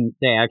 and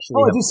they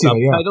actually have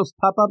subtitles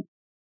pop up?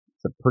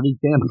 It's a pretty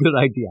damn good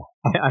idea.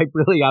 I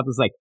was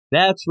like,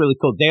 that's really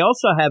cool. They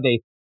also have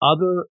a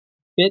other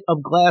bit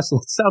of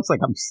glasses. It sounds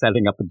like I'm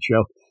setting up a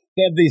joke.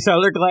 They have these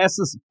other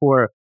glasses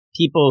for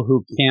people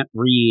who can't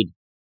read,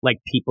 like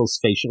people's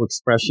facial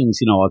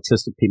expressions,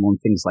 autistic people and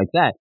things like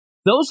that.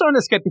 Those aren't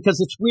as good because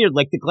it's weird.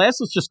 Like the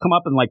glasses just come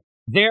up and like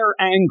they're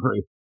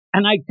angry,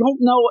 and I don't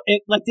know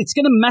it's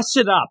going to mess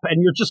it up,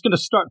 and you're just going to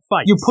start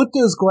fights. You put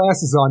those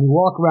glasses on, you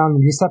walk around,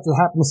 and you just have to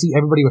happen to see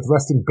everybody with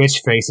resting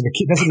bitch face, and the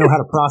kid doesn't know how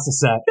to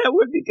process that. That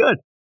would be good.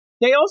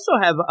 They also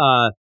have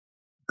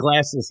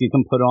glasses you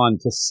can put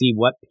on to see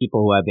what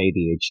people who have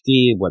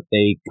ADHD, what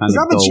they kind of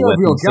go with. I'm a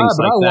jovial guy,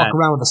 but I'll walk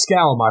around with a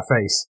scowl on my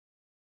face.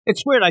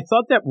 It's weird. I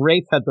thought that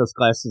Rafe had those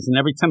glasses, and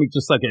every time he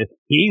just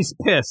he's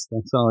pissed.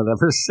 That's all it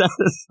ever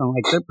says. I'm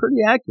like, they're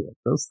pretty accurate.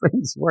 Those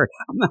things work.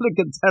 I'm not a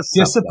good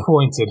tester.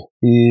 Disappointed.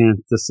 Yeah,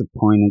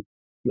 disappointed.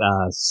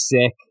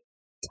 Sick.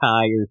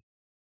 Tired.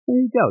 There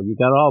you go. You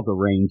got all the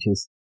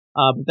ranges.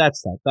 But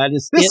that's that. That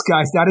is this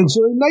guy's not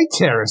enjoying night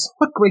terrors.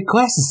 What great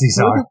glasses these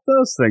are. Look at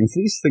those things.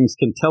 These things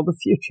can tell the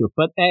future.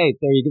 But hey,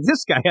 there you go.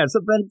 This guy has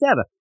a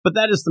vendetta. But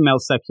that is the mail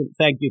section.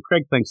 Thank you,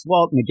 Craig. Thanks,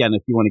 Walt. And again,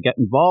 if you want to get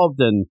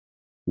involved and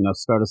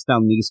start us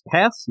down these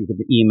paths, you can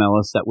email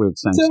us at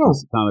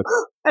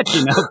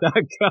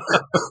weirdsensecomics@gmail.com.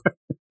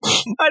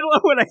 I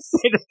love when I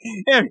say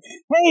that.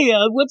 Hey,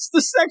 what's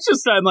the section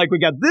sign? Like, we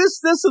got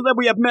this, and then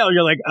we have mail.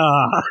 You're like,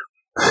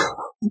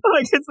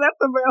 like, is that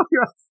the mail?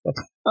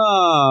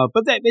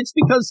 But it's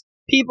because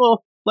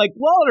people like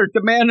Walt are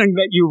demanding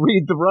that you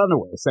read The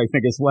Runaways, I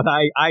think is what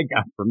I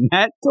got from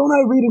that. Don't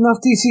I read enough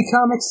DC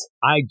Comics?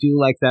 I do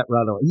like that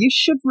Runaway. You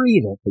should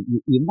read it, but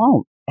you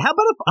won't. How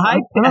about if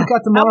I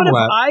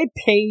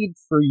paid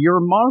for your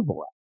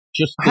Marvel app?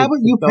 How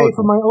about you pay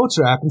for my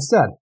Ultra app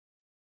instead?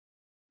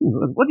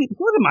 What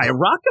am I, a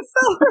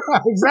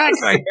Rockefeller?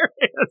 Exactly.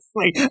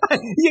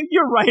 Seriously.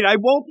 You're right. I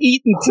won't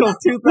eat until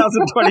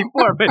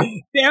 2024, but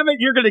damn it,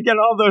 you're going to get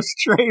all those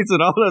trays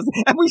and all those.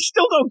 And we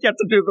still don't get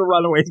to do the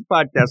Runaways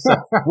podcast. So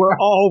we're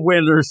all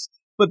winners.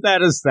 But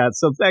that is that.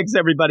 So thanks,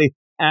 everybody.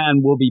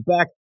 And we'll be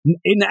back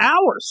in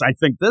hours, I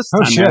think, this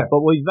time. Out,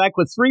 but we'll be back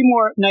with 3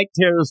 more Night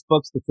Terrors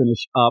books to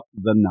finish up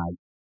the night.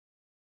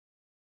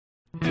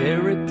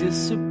 Derek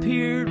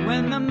disappeared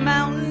when the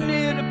mountain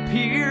it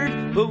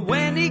appeared, but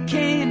when he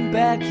came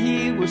back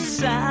he was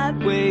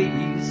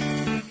sideways.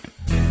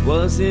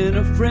 Wasn't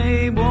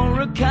afraid,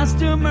 wore a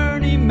costume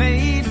Ernie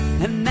made,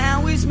 and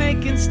now always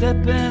making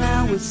stepping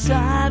out with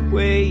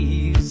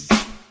sideways.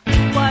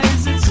 Why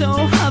is it so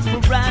hard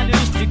for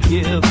writers to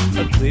give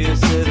a clear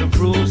set of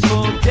rules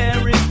for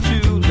Derek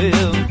to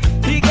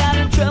live? He got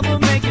in trouble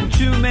making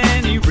too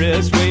many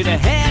risks. Way to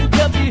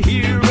handcuff your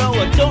hero,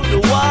 I don't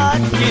know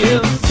what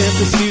gives.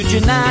 Tempest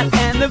Huguenot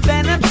and the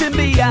Venom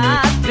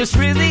symbiote. This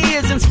really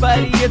isn't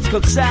Spidey, it's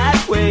called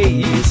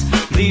Sideways.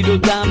 Lido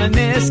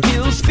Dominus,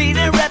 kill speed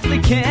and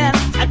replicant.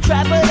 I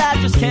try but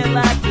I just can't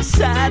like the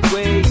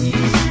Sideways.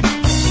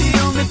 The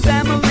only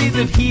family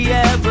that he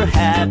ever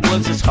had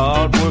was his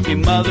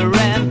hard-working mother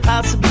and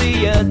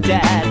possibly a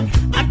dad.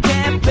 I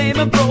can't blame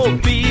him for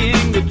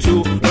being the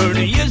tool.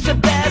 Ernie is the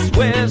best,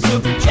 wears her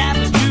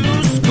pajamas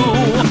to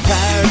school. I'm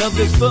tired of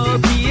this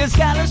book, he has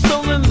got a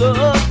stolen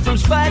look from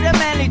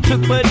Spider-Man he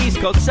took, but he's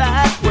called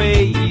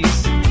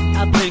Sideways.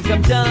 I think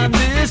I'm done,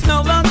 this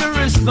no longer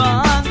is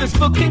fun. This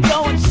book can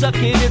go and suck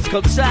it, it's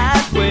called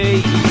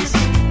Sideways.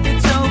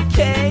 It's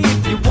okay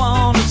if you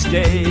wanna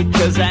stay,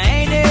 cause I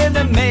ain't here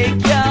to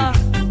make ya.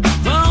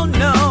 Oh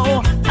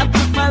no, I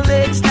took my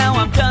legs, now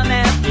I'm done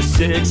after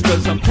 6,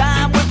 cause I'm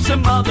tired with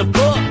some other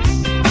books.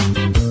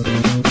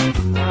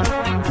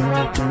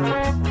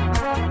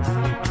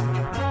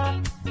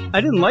 I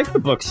didn't like the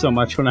book so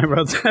much when I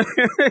wrote that.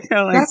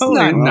 That's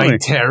not Night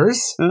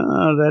Terrors.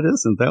 Oh, that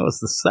isn't. That was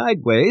the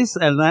Sideways,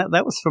 and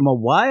that was from a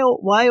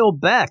while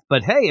back.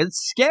 But hey, it's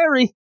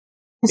scary.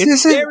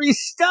 It's scary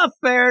stuff,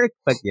 Eric.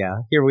 But yeah,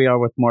 here we are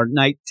with more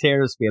Night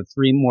Terrors. We have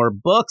 3 more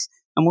books,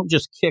 and we'll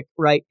just kick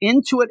right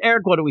into it.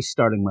 Eric, what are we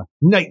starting with?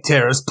 Night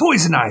Terrors,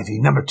 Poison Ivy,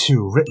 number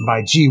 2, written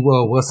by G.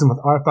 Will Wilson with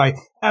art by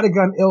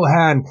Adigun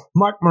Ilhan,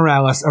 Mark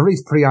Morales, Arif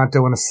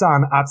Prianto, and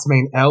Hassan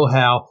Atsmain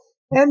El-Hal.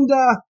 And,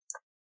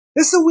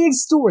 this is a weird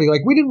story.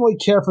 Like, we didn't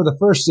really care for the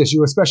first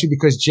issue, especially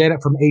because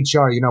Janet from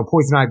HR,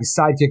 Poison Ivy's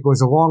sidekick,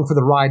 was along for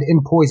the ride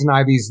in Poison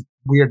Ivy's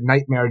weird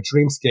nightmare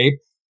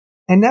dreamscape.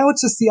 And now it's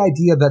just the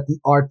idea that the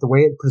art, the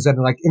way it presented,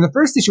 like, in the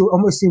first issue, it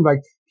almost seemed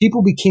like people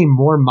became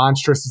more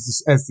monstrous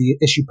as the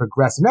issue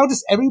progressed. And now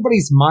just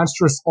everybody's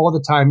monstrous all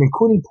the time,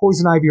 including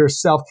Poison Ivy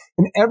herself,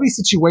 in every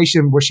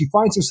situation where she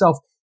finds herself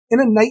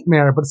in a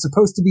nightmare, but it's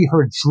supposed to be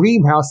her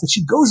dream house that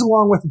she goes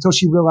along with until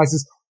she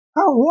realizes,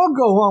 I don't want to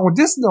go along with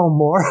this no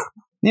more.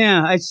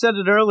 Yeah, I said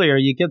it earlier.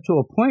 You get to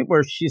a point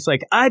where she's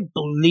like, I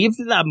believe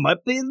that I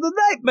might be in the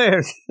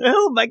nightmares.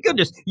 Oh, my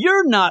goodness.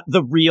 You're not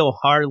the real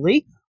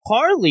Harley.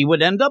 Harley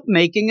would end up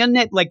making a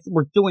net. Like,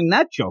 we're doing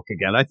that joke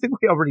again. I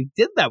think we already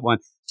did that one.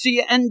 So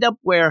you end up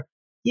where,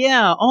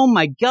 yeah, oh,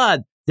 my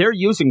God, they're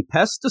using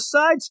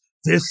pesticides?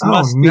 This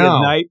must be a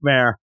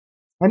nightmare.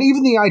 And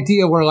even the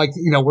idea where, like,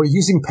 we're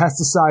using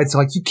pesticides,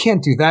 like, you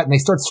can't do that. And they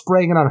start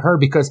spraying it on her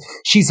because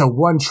she's a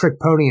one-trick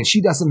pony and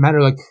she doesn't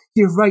matter. Like,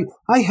 you're right,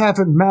 I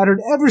haven't mattered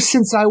ever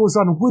since I was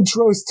on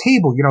Woodrow's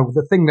table.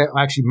 The thing that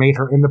actually made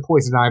her in the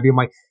Poison Ivy. I'm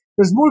like,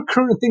 there's more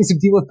current things to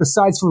deal with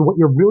besides for what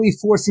you're really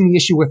forcing the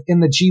issue with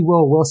in the G.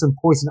 Will Wilson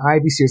Poison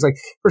Ivy series.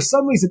 Like, for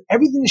some reason,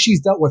 everything that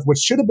she's dealt with,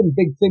 which should have been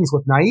big things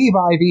with Naive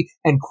Ivy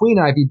and Queen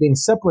Ivy being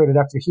separated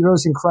after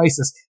Heroes in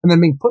Crisis, and then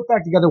being put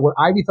back together where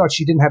Ivy thought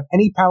she didn't have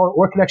any power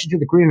or connection to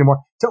the Green anymore,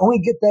 to only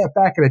get that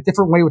back in a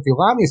different way with the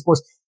Lamia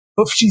Force.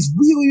 But she's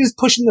really just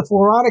pushing the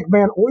Floronic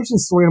Man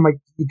origin story, and I'm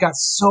like, you got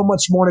so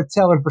much more to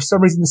tell, and for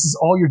some reason, this is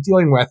all you're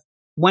dealing with.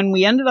 When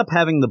we ended up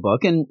having the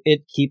book, and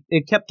it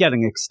kept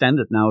getting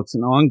extended, now it's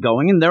an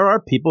ongoing, and there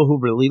are people who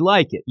really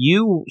like it.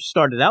 You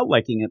started out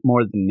liking it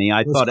more than me.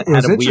 I thought it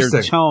had a weird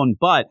tone,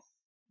 but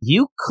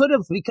you could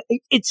have,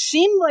 it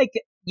seemed like,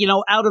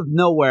 out of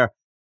nowhere,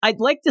 I'd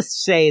like to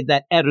say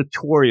that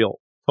editorial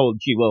told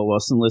G. Will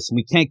Wilson, listen,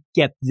 we can't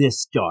get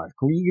this dark.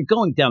 You're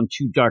going down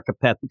too dark a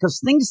path,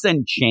 because things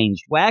then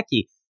changed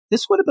wacky.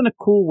 This would have been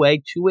a cool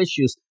way, 2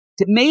 issues,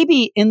 to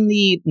maybe in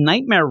the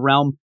nightmare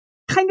realm,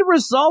 kind of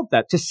resolve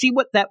that, to see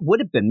what that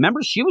would have been. Remember,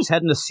 she was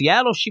heading to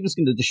Seattle. She was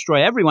going to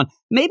destroy everyone.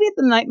 Maybe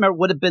the nightmare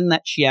would have been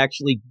that she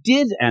actually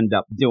did end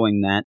up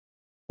doing that.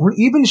 Or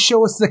even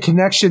show us the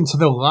connection to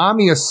the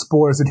Lamia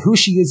spores and who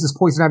she is as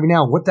Poison Ivy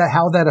now.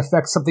 How that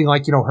affects something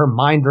like, her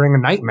mind during a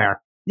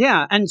nightmare.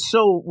 Yeah, and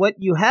so what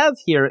you have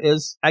here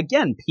is,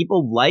 again,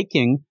 people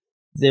liking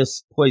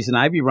this Poison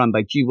Ivy run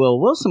by G. Will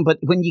Wilson. But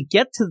when you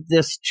get to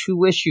this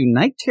 2-issue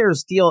Night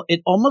Terrors deal,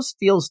 it almost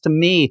feels to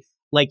me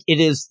like it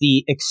is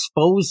the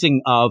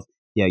exposing of,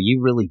 yeah,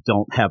 you really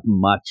don't have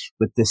much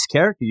with this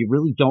character. You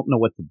really don't know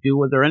what to do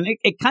with her. And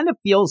it kind of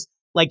feels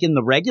like in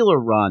the regular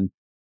run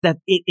that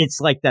it's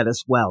like that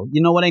as well. You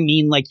know what I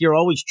mean? Like, you're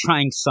always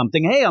trying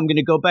something. Hey, I'm going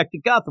to go back to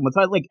Gotham.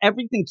 Like,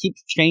 everything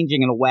keeps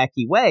changing in a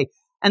wacky way.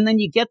 And then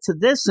you get to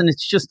this, and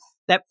it's just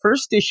that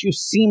first issue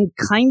seemed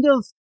kind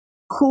of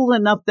cool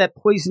enough that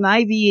Poison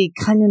Ivy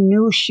kind of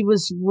knew she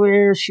was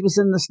where she was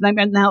in this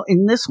nightmare. Now,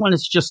 in this one,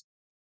 it's just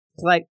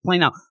like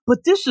plain out. But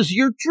this is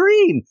your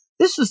dream.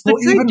 This is the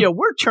dream deal.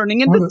 We're turning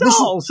into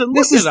dolls, and look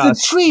at us. This is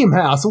the dream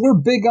house. We're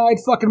big-eyed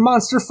fucking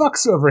monster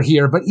fucks over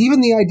here. But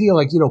even the idea,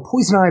 like,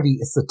 Poison Ivy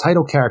is the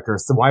title character.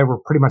 It's why we're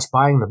pretty much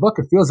buying the book.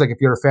 It feels like if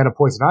you're a fan of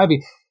Poison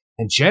Ivy.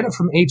 And Janet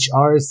from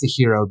HR is the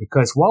hero,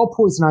 because while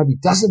Poison Ivy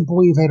doesn't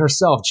believe in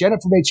herself,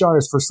 Janet from HR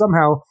is, for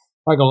somehow,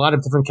 like a lot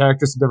of different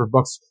characters in different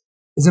books,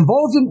 is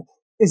involved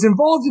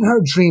in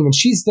her dream, and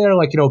she's there,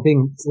 like,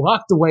 being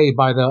locked away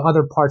by the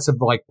other parts of,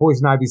 like,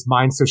 Poison Ivy's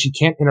mind, so she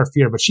can't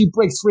interfere. But she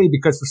breaks free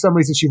because for some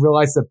reason she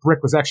realized that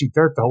Brick was actually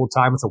dirt the whole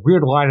time. It's a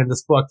weird line in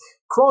this book.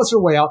 Crawls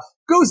her way out,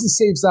 goes and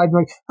saves Ivy,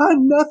 like,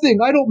 I'm nothing.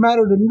 I don't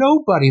matter to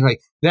nobody. Like,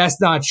 that's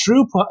not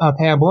true,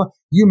 Pamela.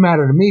 You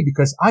matter to me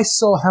because I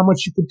saw how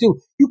much you could do.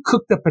 You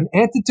cooked up an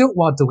antidote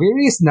while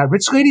delirious in that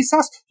rich lady's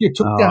house. You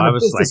took down a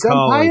business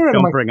empire. And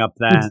don't bring up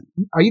that.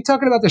 Are you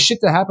talking about the shit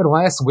that happened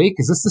last week?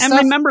 Is this the stuff?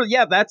 And remember,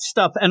 that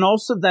stuff, and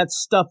also that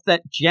stuff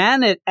that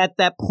Janet at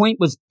that point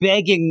was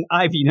begging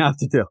Ivy not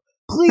to do.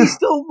 Please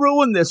don't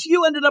ruin this.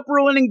 You ended up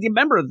ruining,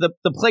 remember,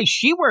 the place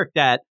she worked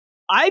at.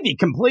 Ivy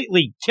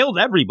completely killed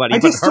everybody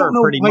but her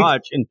pretty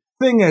much. And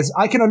thing is,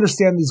 I can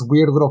understand these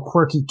weird little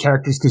quirky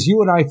characters because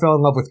you and I fell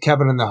in love with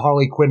Kevin in the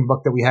Harley Quinn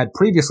book that we had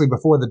previously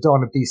before the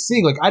dawn of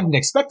DC. Like, I didn't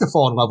expect to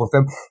fall in love with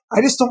them.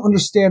 I just don't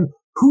understand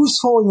who's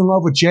falling in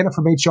love with Janet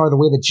from HR the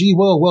way that G.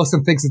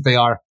 Wilson thinks that they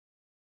are.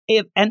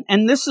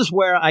 And this is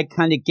where I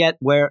kind of get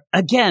where,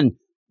 again,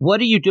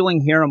 what are you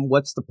doing here and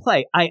what's the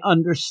play? I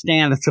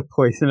understand it's a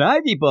Poison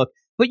Ivy book,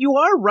 but you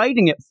are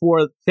writing it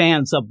for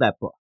fans of that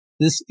book.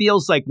 This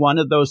feels like one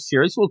of those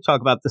series. We'll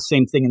talk about the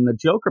same thing in the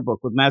Joker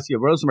book with Matthew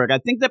Rosenberg. I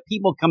think that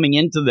people coming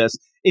into this,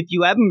 if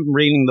you haven't been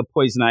reading the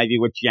Poison Ivy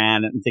with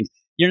Janet and things,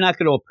 you're not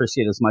going to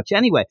appreciate as much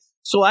anyway.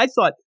 So I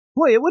thought,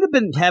 boy, it would have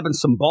been having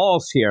some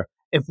balls here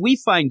if we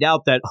find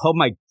out that, oh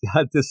my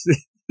God, this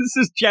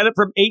is Janet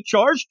from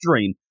HR's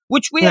dream,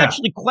 which we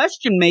actually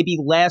questioned maybe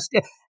last.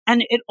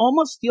 And it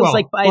almost feels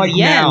like by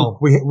the now,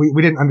 end.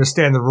 We didn't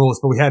understand the rules,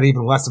 but we had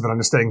even less of an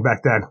understanding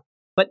back then.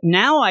 But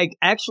now I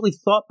actually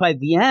thought by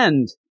the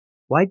end,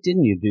 why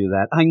didn't you do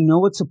that? I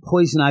know it's a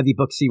Poison Ivy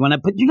book, so you want to,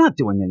 but you're not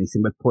doing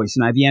anything with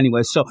Poison Ivy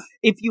anyway. So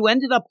if you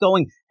ended up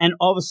going and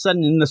all of a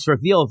sudden in this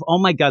reveal of, oh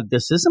my God,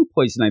 this isn't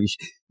Poison Ivy,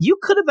 you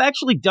could have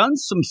actually done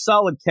some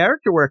solid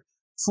character work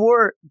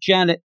for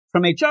Janet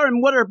from HR.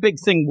 And what our big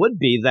thing would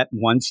be that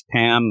once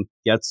Pam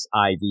gets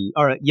Ivy,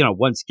 or,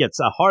 once gets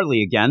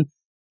Harley again,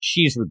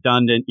 she's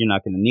redundant, you're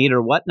not going to need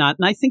her, whatnot.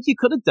 And I think you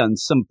could have done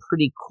some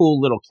pretty cool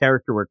little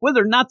character work with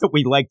her. Not that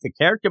we like the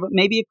character, but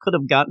maybe it could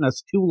have gotten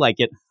us to like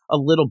it a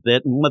little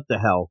bit. And what the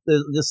hell?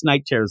 This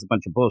Night Terror is a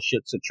bunch of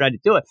bullshit, so try to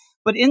do it.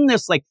 But in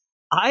this, like,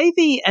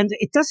 Ivy, and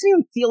it doesn't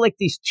even feel like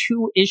these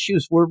two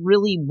issues were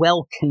really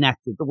well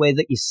connected, the way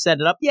that you set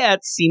it up. Yeah,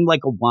 it seemed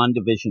like a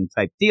WandaVision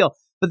type deal.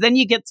 But then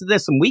you get to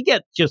this, and we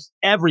get just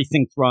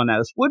everything thrown at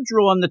us.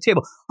 Woodrow on the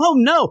table. Oh,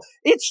 no,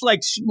 it's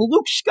like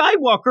Luke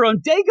Skywalker on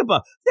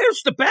Dagobah.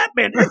 There's the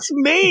Batman. It's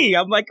me.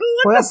 I'm like,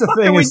 what the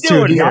fuck are we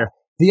doing here?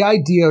 The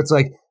idea, it's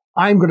like,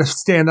 I'm going to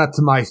stand up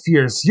to my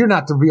fears. You're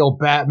not the real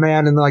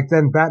Batman. And like,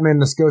 then Batman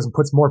just goes and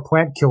puts more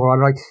plant killer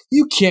on. Like,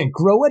 you can't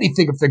grow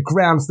anything if the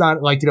ground's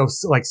not like,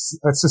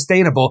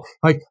 sustainable.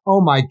 Like, oh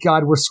my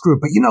God, we're screwed.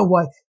 But you know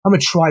what? I'm going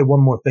to try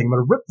one more thing. I'm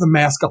going to rip the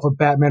mask off of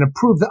Batman and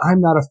prove that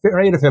I'm not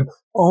afraid of him.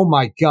 Oh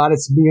my God,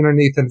 it's me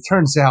underneath. And it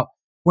turns out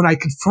when I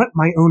confront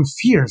my own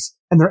fears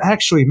and they're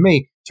actually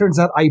me, turns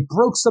out I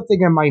broke something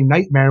in my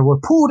nightmare and we're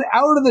pulled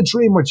out of the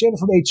dream where Janet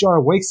from HR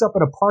wakes up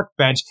at a park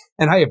bench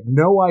and I have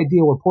no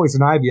idea where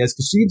Poison Ivy is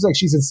because she seems like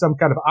she's in some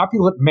kind of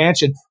opulent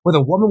mansion with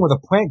a woman with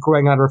a plant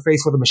growing out of her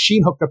face with a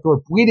machine hooked up to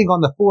her bleeding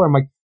on the floor. I'm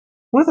like,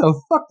 where the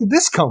fuck did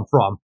this come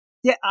from?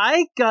 Yeah,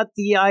 I got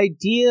the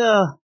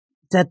idea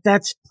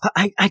that's,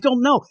 I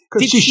don't know.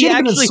 Because she should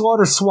have been in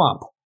Slaughter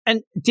Swamp.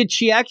 And did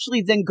she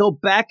actually then go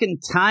back in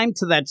time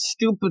to that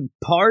stupid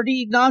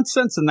party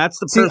nonsense? And that's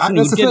the person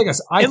who did.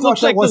 It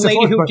looks like the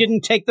lady who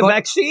didn't take the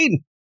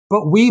vaccine.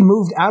 But we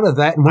moved out of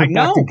that and went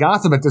back to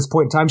Gotham at this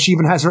point in time. She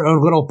even has her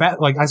own little, I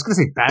was going to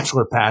say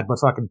bachelor pad, but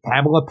fucking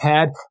Pamela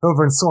pad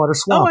over in Slaughter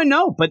Swamp. Oh, I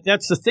know. But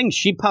that's the thing.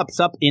 She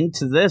pops up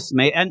into this,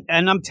 mate.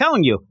 And I'm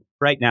telling you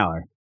right now,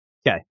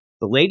 okay,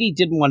 the lady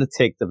didn't want to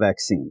take the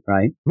vaccine,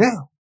 right? Yeah.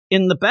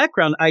 In the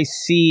background, I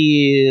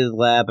see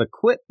lab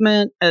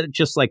equipment,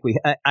 just like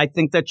I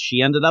think that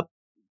she ended up,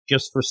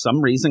 just for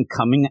some reason,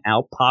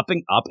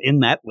 popping up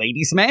in that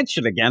lady's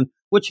mansion again,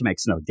 which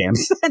makes no damn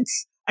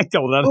sense. I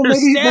don't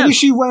understand. Well, maybe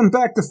she went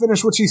back to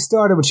finish what she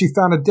started when she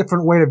found a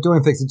different way of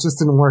doing things. It just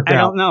didn't work out.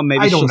 I don't know.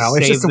 Maybe I don't know.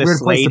 It's just a weird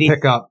place to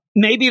pick up.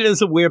 Maybe it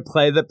is a weird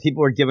play that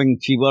people are giving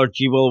G.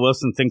 Will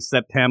Wilson thinks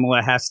that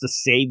Pamela has to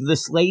save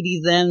this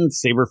lady then,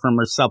 save her from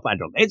herself. I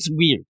don't know. It's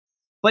weird.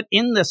 But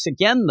in this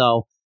again,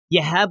 though,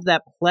 you have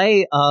that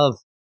play of,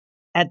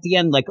 at the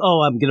end, like,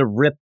 oh, I'm going to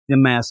rip the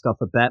mask off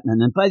of Batman.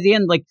 And by the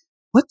end, like,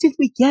 what did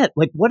we get?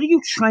 Like, what are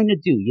you trying to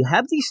do? You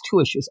have these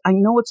two issues. I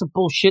know it's a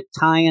bullshit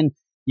tie-in.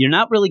 You're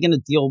not really going to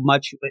deal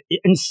much.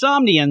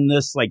 Insomnia in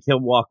this, like, he'll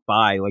walk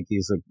by like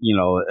he's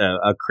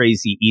a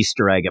crazy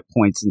Easter egg at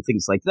points and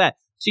things like that.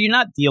 So you're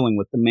not dealing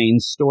with the main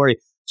story.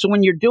 So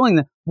when you're doing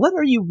that, what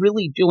are you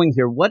really doing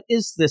here? What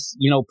is this,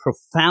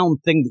 profound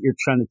thing that you're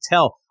trying to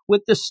tell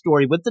with the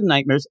story, with the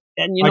nightmares?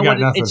 And you know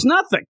what? It's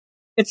nothing.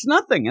 It's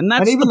nothing. And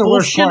that's even the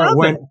worst bullshit part,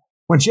 of it.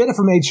 When Janet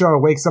from HR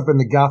wakes up in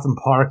the Gotham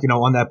Park,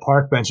 on that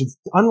park bench, it's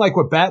unlike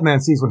what Batman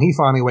sees when he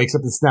finally wakes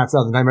up and snaps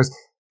out of the nightmares.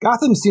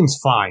 Gotham seems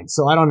fine,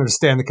 so I don't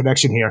understand the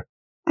connection here.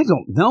 I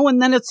don't know.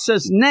 And then it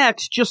says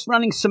next, just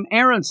running some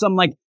errands. I'm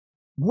like,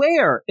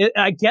 where?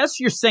 I guess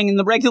you're saying in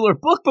the regular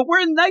book, but we're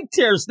in Night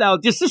Terrors now.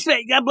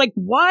 I'm like,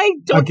 why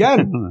don't...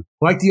 Again,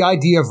 like the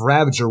idea of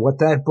Ravager, what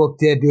that book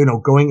did,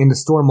 going into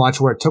Stormwatch,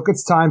 where it took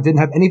its time, didn't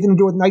have anything to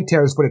do with Night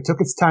Terrors, but it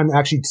took its time to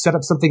actually set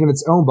up something in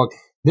its own book.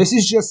 This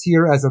is just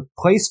here as a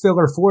place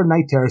filler for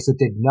Night Terrors that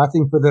did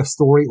nothing for the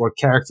story or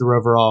character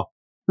overall.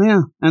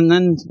 Yeah, and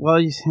then,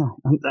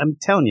 I'm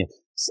telling you,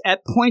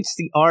 at points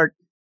the art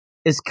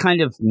is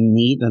kind of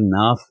neat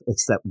enough.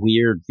 It's that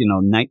weird,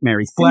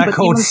 nightmare-y thing. Black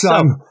Coat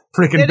Sun,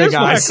 freaking big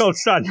eyes. Black Coat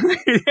Sun.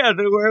 Yeah,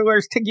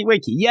 where's Tinky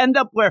Winky? You end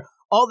up where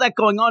all that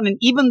going on, and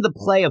even the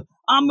play of,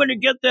 I'm going to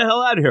get the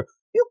hell out of here.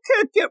 You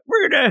can't get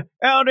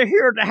out of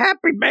here, the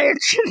Happy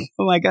Mansion.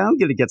 I'm like, I'm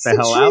going to get the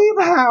hell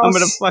out. House. I'm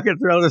going to fucking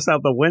throw this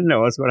out the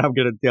window. That's what I'm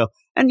going to do.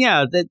 And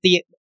yeah,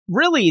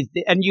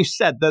 and you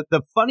said that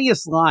the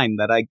funniest line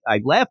that I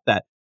laughed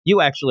at,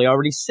 you actually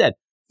already said,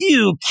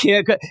 you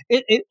can't.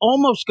 It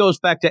almost goes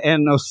back to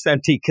Anno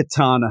Senti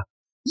Katana.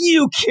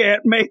 You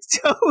can't make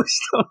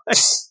toast. Like,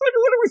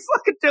 what are we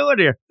fucking doing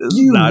here?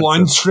 You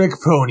one-trick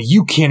pony.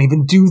 You can't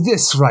even do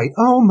this right.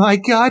 Oh my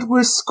God,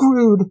 we're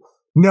screwed.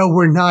 No,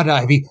 we're not,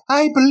 Ivy.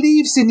 I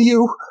believes in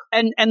you.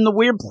 And the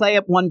weird play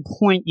at one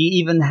point,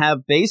 you even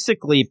have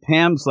basically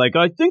Pam's like,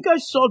 I think I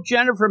saw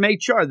Jenna from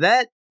HR.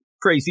 That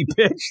crazy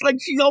bitch. Like,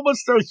 she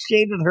almost throws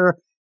shade at her.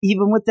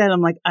 Even with that,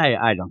 I'm like,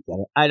 I don't get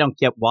it. I don't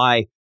get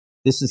why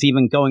this is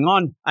even going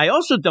on. I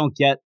also don't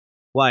get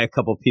why a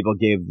couple people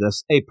gave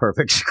this a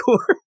perfect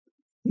score.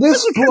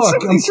 This book,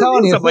 I'm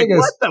telling you,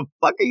 what the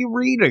fuck are you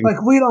reading?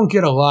 Like, we don't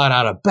get a lot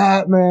out of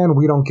Batman.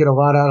 We don't get a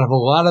lot out of a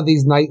lot of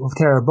these Night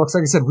Terror books.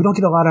 Like I said, we don't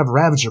get a lot out of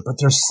Ravager, but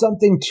there's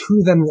something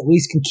to them that at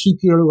least can keep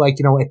your,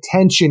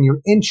 attention, your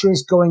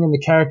interest going in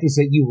the characters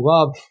that you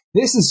love.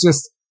 This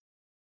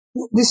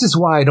is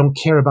why I don't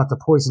care about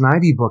the Poison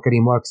Ivy book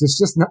anymore, because it's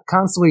just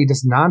constantly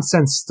just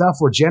nonsense stuff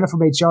where Jenna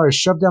from HR is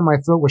shoved down my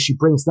throat, where she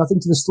brings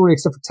nothing to the story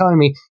except for telling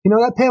me,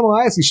 that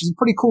Pamela Isley, she's a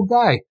pretty cool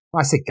guy.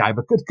 Well, I say guy,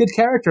 but good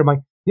character. I'm like,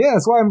 yeah,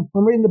 that's why I'm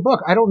reading the book.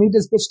 I don't need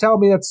this bitch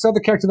telling me that this other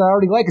character that I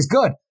already like is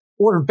good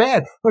or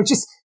bad. But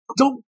just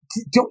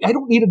I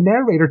don't need a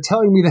narrator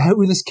telling me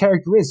who this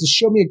character is. Just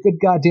show me a good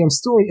goddamn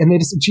story. And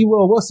G.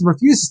 Willow Wilson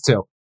refuses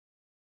to.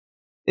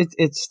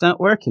 It's not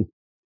working.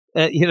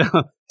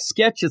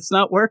 Sketch, it's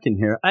not working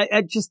here.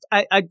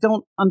 I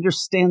don't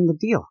understand the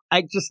deal.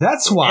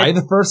 That's why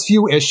the first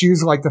few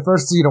issues, like the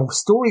first,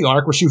 story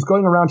arc where she was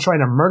going around trying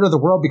to murder the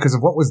world because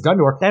of what was done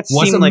to her, that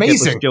was seemed amazing. Like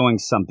it was doing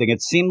something.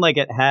 It seemed like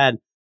it had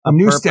a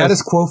new purpose.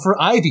 Status quo for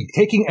Ivy,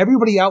 taking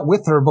everybody out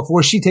with her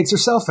before she takes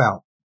herself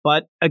out.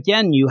 But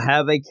again, you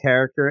have a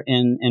character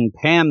in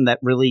Pam that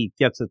really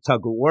gets a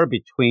tug of war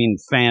between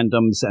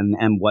fandoms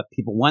and what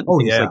people want and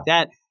things like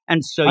that.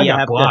 And so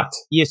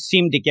you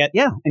seem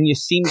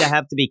to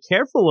have to be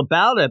careful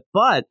about it.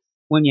 But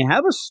when you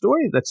have a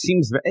story that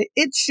seems,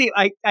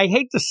 I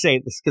hate to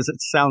say this because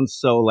it sounds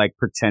so like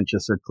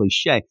pretentious or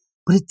cliche,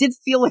 but it did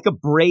feel like a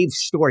brave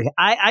story.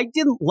 I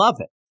didn't love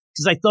it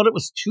because I thought it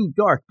was too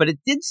dark, but it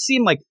did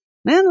seem like,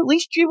 man, at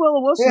least G.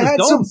 Willow Wilson is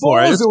going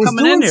for it. It's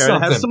coming in here.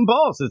 It has some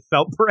balls. It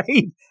felt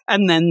brave.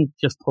 And then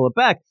just pull it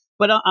back.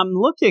 But I'm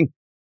looking,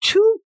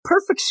 2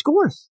 perfect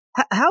scores.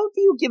 How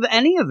do you give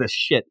any of this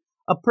shit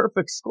a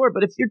perfect score?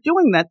 But if you're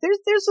doing that, there's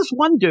this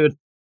one dude.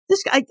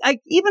 This guy, I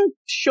even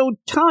showed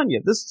Tanya.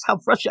 This is how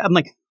frustrated I'm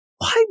like,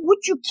 why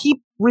would you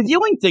keep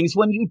reviewing things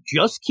when you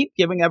just keep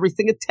giving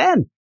everything a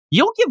 10?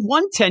 You'll give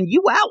 1 10,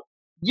 you out.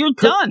 You're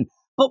done.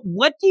 But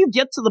what do you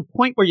get to the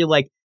point where you're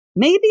like,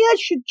 maybe I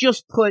should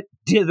just put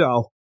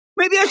ditto.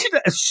 Maybe I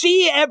should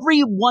see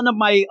every one of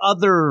my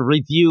other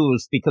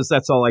reviews because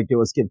that's all I do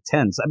is give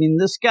 10s. I mean,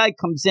 this guy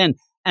comes in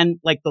and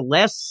like the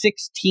last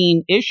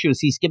 16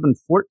 issues, he's given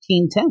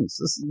 14 10s.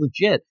 This is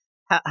legit.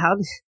 How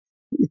do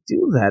you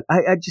do that?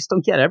 I just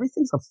don't get it.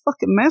 Everything's a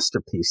fucking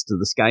masterpiece to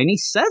this guy, and he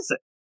says it.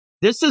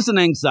 This is an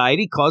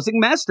anxiety-causing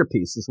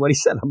masterpiece, is what he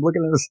said. I'm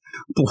looking at this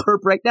blurb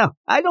right now.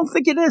 I don't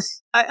think it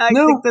is. I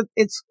think that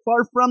it's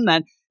far from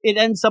that. It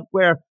ends up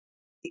where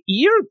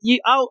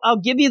I'll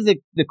give you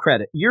the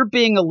credit. You're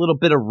being a little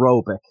bit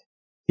aerobic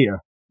here.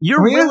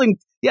 You're willing.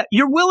 Yeah,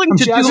 you're willing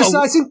to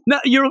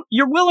do.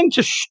 You're willing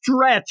to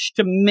stretch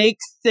to make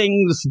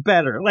things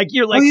better. Like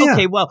you're like,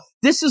 okay, well,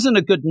 this isn't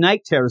a good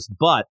Night Terrors,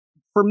 but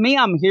for me,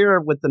 I'm here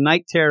with the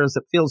Night Terrors.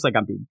 It feels like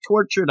I'm being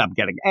tortured. I'm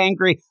getting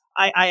angry.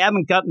 I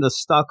haven't gotten to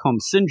Stockholm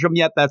Syndrome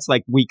yet. That's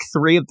like week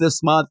 3 of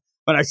this month.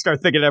 But I start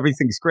thinking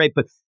everything's great.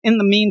 But in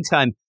the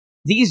meantime,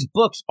 these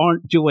books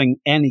aren't doing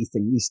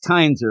anything. These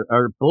times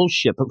are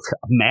bullshit. But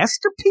a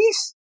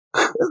masterpiece?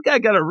 This guy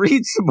got to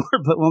read some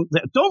more.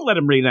 But don't let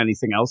him read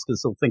anything else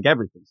because he'll think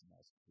everything's a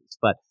masterpiece.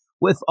 But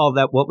with all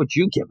that, what would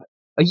you give it?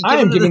 Are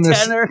you giving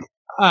this 10?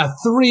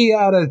 3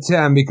 out of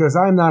 10 because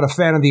I'm not a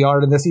fan of the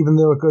art of this, even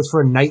though it goes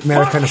for a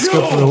nightmare kind of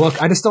scope for the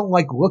look. I just don't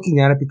like looking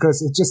at it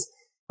because it's just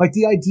like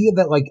the idea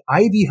that like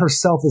Ivy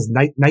herself is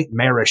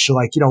nightmarish.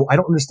 Like, I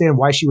don't understand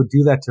why she would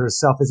do that to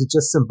herself. Is it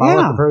just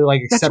symbolic of her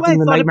like accepting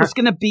the nightmare? That's why I thought it was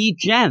going to be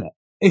Janet.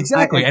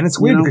 Exactly. And it's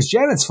weird because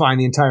Janet's fine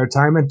the entire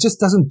time and just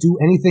doesn't do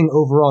anything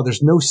overall.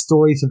 There's no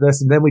story to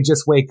this. And then we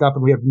just wake up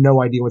and we have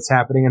no idea what's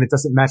happening. And it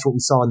doesn't match what we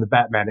saw in the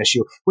Batman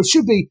issue, which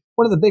should be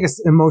one of the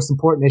biggest and most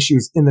important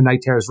issues in the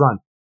Night Terrors run.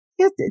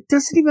 It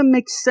doesn't even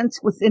make sense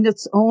within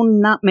its own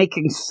not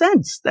making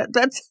sense.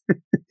 That's.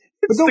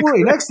 But don't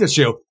worry, next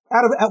issue,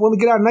 when we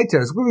get out of Night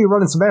Terrors, we're going to be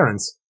running some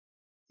errands.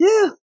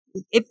 Yeah.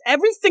 If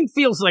everything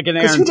feels like an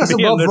errand. Because who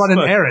doesn't love running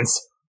errands?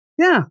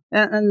 Yeah.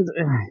 And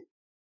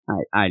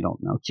I don't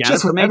know. Janet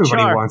just what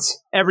everybody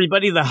wants.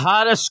 Everybody, the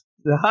hottest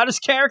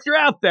character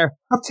out there.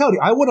 I'm telling you,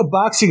 I want a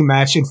boxing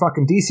match in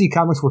fucking DC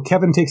Comics where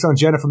Kevin takes on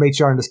Jenna from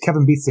HR and this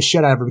Kevin beats the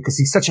shit out of her because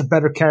he's such a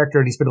better character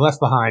and he's been left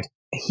behind.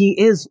 He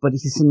is, but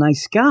he's a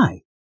nice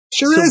guy.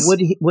 Sure is.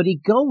 Would he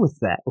go with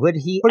that? Would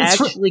he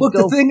actually go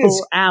the thing full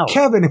is, out?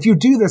 Kevin, if you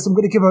do this, I'm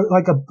going to give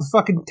a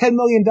fucking $10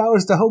 million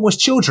to homeless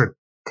children.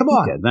 Come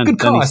on. Okay, good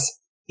cause.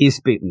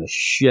 He's beating the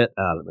shit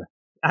out of her.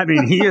 I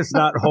mean, he is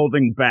not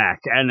holding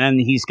back. And then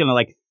he's going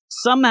to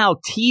somehow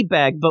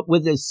teabag, but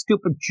with his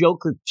stupid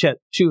Joker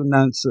tattoo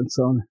nonsense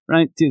on it,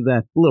 right? Do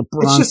that little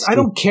Bronski. It's just, I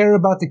don't care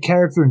about the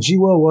character, and G.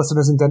 Willow Wilson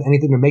hasn't done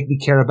anything to make me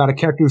care about a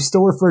character who's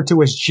still referred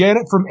to as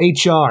Janet from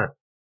HR.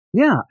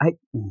 Yeah,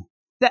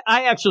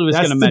 I actually was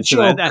going to mention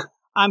that.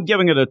 I'm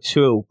giving it a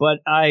 2, but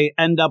I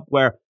end up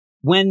where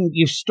when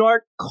you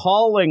start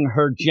calling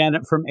her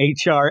Janet from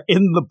HR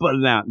in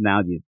the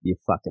now you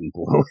fucking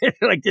blew it.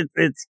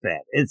 It's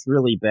bad. It's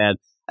really bad.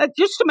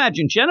 Just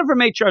imagine Janet from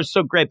HR is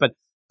so great, but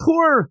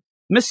poor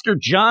Mr.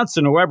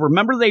 Johnson or whoever.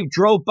 Remember they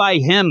drove by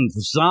him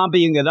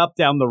zombieing it up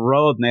down the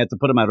road and they had to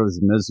put him out of his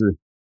misery.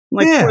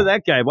 Poor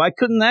that guy. Why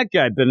couldn't that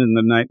guy been in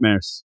the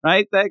nightmares?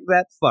 Right?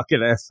 That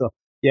fucking asshole.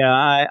 Yeah,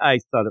 I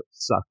thought it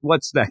sucked.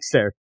 What's next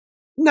there?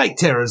 Night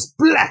Terrors,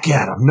 Black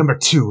Adam, number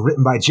 2,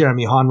 written by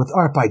Jeremy Hahn, with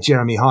art by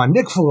Jeremy Hahn,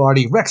 Nick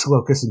Filardi, Rex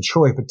Locus, and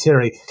Troy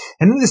Pateri.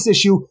 And in this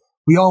issue,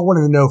 we all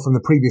wanted to know from the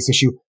previous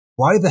issue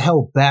why the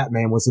hell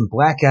Batman was in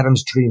Black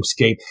Adam's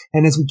dreamscape.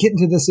 And as we get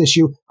into this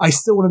issue, I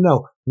still want to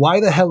know, why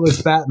the hell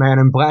is Batman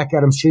in Black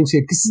Adam's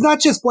dreamscape? Because it's not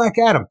just Black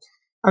Adam.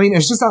 I mean,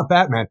 it's just not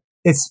Batman.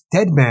 It's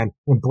Deadman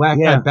in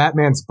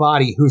Batman's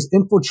body who's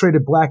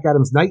infiltrated Black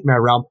Adam's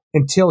nightmare realm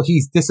until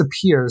he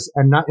disappears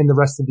and not in the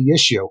rest of the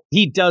issue.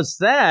 He does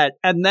that,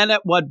 and then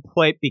at one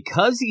point,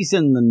 because he's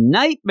in the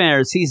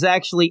nightmares, he's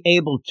actually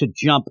able to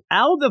jump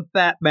out of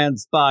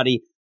Batman's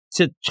body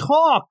to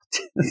talk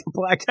to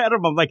Black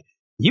Adam. I'm like,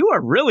 you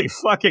are really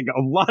fucking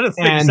a lot of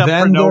things up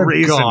for no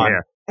reason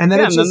here. And then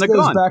it just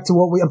goes back to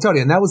I'm telling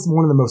you, and that was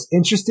one of the most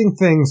interesting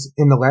things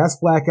in the last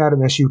Black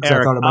Adam issue, because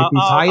I thought it might be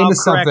tie into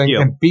something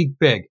and be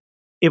big.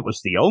 It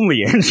was the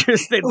only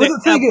interesting thing.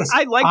 The thing is,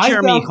 I like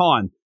Jeremy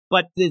Hahn,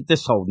 but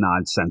this whole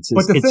nonsense is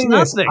But the thing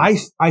nothing.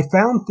 is, I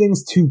found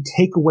things to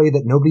take away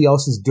that nobody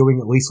else is doing,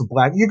 at least with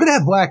Black. You're going to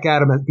have Black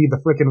Adam be the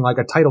freaking,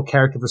 a title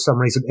character for some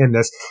reason in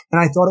this. And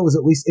I thought it was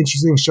at least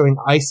interesting showing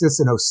Isis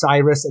and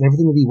Osiris and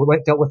everything that he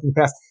dealt with in the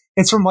past.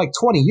 It's from 20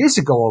 years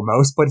ago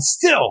almost, but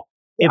still,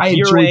 if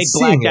you're a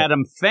Black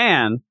Adam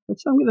fan,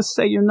 which I'm going to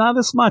say you're not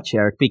as much,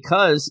 Eric,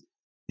 because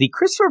the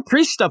Christopher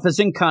Priest stuff is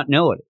in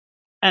continuity.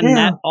 And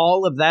that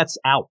all of that's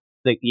out.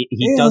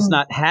 He does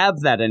not have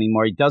that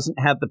anymore. He doesn't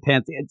have the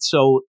Pantheon.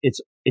 So it's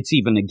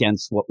even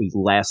against what we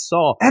last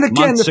saw. And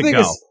again, months the thing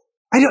ago.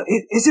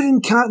 is it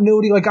in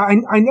continuity?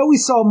 I know we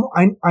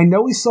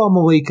saw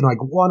Malik in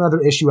one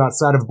other issue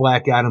outside of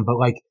Black Adam, but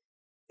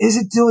is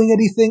it doing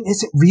anything?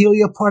 Is it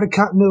really a part of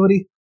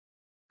continuity?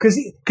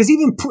 Because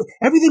even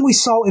everything we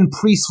saw in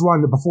Priest's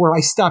run before I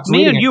stopped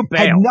reading it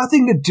had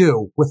nothing to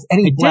do with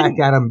any Black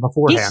Adam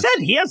beforehand. He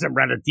said he hasn't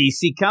read a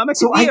DC comic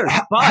in years.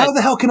 How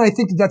the hell can I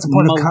think that that's a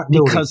part of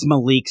continuity? Because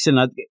Malik's in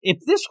if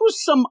this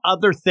was some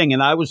other thing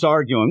and I was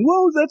arguing,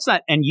 whoa, that's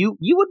not, and you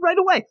would right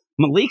away.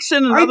 Malik's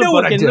in another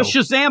book, in the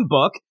Shazam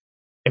book,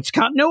 it's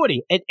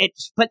continuity.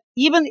 But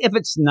even if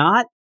it's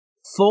not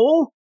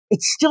full,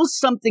 it's still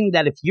something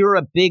that if you're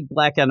a big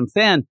Black Adam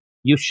fan,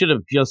 you should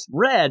have just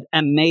read,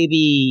 and maybe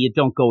you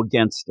don't go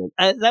against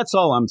it. That's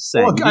all I'm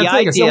saying. Well,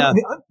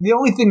 the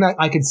only thing that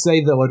I could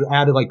say that would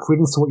add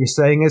credence to what you're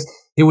saying is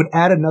it would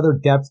add another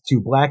depth to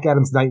Black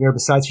Adam's nightmare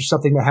besides for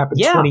something that happened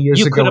 20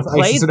 years ago with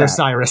Isis and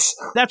Osiris.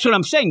 That's what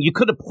I'm saying. You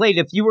could have played,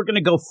 if you were going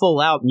to go full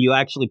out and you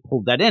actually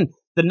pulled that in,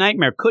 the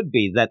nightmare could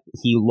be that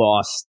he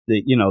lost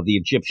the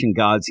Egyptian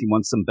gods. He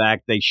wants them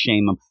back. They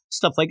shame him.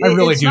 Stuff like that. I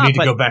really do need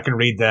to go back and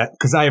read that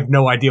because I have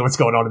no idea what's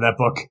going on in that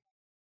book.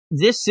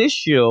 This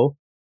issue...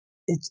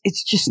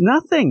 It's just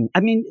nothing.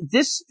 I mean,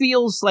 this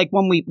feels like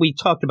when we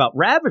talked about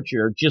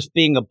Ravager just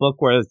being a book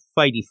where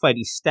fighty,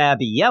 stabby,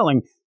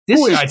 yelling. This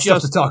is just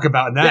stuff to talk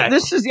about in that.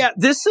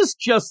 This is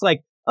just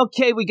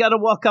okay, we got to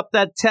walk up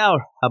that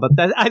tower. How about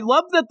that? I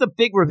love that the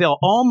big reveal.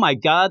 Oh my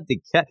God,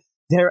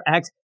 their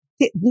acts.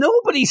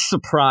 Nobody's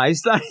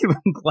surprised, not even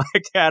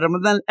Black Adam.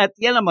 And then at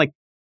the end, I'm like,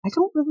 I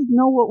don't really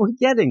know what we're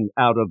getting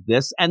out of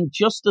this. And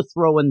just to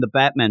throw in the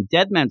Batman,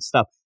 Deadman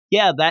stuff.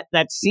 Yeah,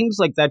 that seems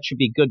like that should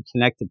be good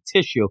connective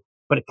tissue.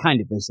 but it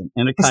kind of isn't,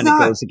 and it It's kind of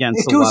not. goes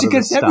against It a lot goes of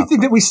against the stuff. everything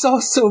that we saw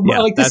so much.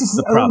 Yeah, Like, this that's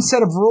is the our own problem.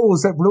 set of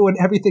rules that ruin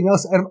everything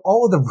else, and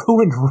all of the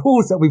ruined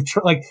rules that we've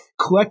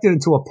collected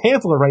into a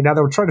pamphlet right now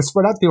that we're trying to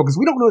spread out to people because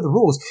we don't know the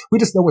rules. We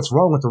just know what's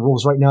wrong with the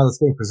rules right now that's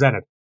being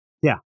presented.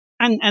 Yeah.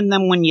 And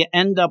then when you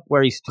end up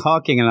where he's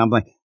talking, and I'm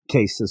like,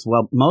 okay, he says,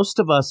 well, most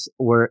of us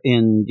were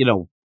in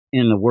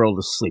a world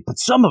of sleep, but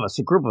some of us,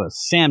 a group of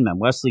us, Sandmen,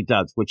 Wesley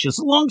Dodds, which is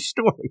a long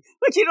story.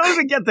 Like, you don't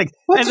even get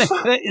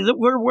the,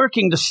 we're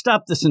working to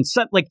stop this and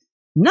set, like,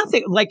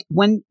 nothing. Like,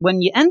 when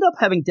you end up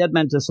having dead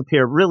men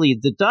disappear, really,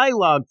 the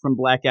dialogue from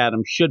Black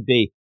Adam should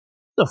be,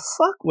 the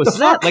fuck was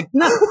that? Like,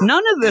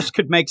 none of this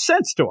could make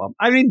sense to him.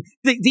 I mean,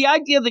 the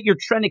idea that you're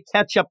trying to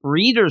catch up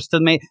readers to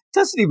make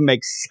doesn't even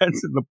make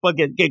sense in the book.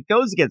 It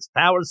goes against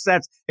power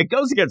sets. It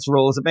goes against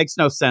rules. It makes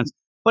no sense.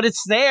 But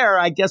it's there.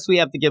 I guess we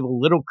have to give a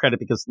little credit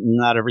because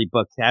not every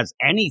book has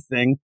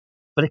anything,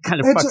 but it kind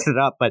of fucks it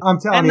up. But I'm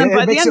telling you,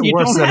 it makes it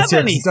worse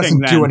that it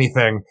doesn't do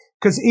anything.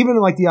 Because even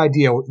like the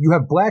idea, you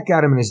have Black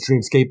Adam in his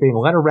dreamscape being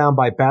led around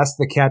by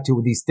Bast the Cat to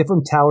these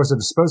different towers that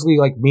are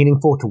supposedly like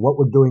meaningful to what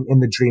we're doing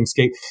in the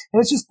dreamscape. And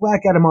it's just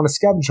Black Adam on a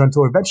scavenger hunt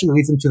until eventually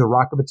leads him to the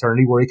Rock of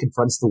Eternity where he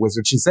confronts the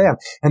Wizard Shazam.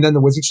 And then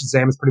the Wizard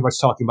Shazam is pretty much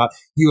talking about,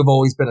 you have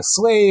always been a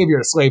slave, you're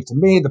a slave to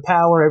me, the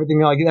power,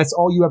 everything like that's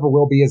all you ever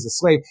will be as a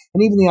slave.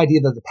 And even the idea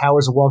that the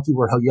powers are wonky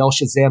where he'll yell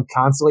Shazam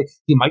constantly,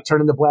 he might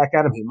turn into Black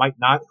Adam, he might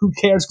not. Who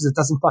cares? Because it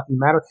doesn't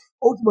fucking matter.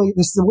 Ultimately,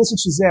 this is the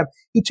Wizard Shazam.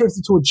 He turns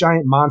into a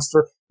giant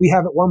monster. We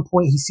have at one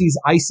point, he sees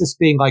Isis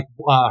being like,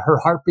 her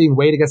heart being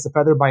weighed against a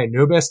feather by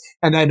Anubis.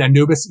 And then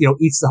Anubis,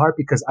 eats the heart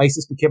because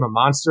Isis became a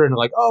monster. And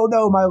like, oh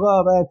no, my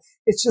love. And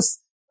it's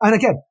just, and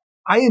again,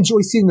 I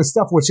enjoy seeing the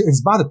stuff which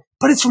is bothered,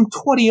 but it's from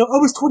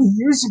almost 20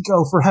 years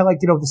ago for how,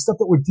 the stuff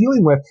that we're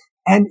dealing with.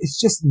 And it's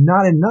just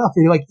not enough.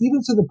 And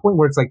even to the point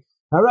where it's like,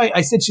 all right,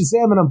 I said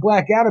Shazam and I'm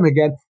Black Adam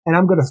again, and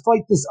I'm going to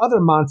fight this other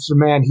monster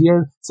man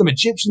here, some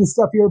Egyptian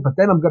stuff here, but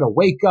then I'm going to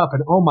wake up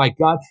and oh my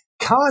God,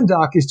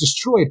 Kahndaq is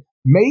destroyed.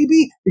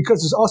 Maybe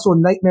because there's also a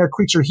nightmare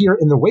creature here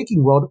in the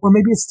waking world, or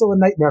maybe it's still a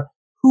nightmare.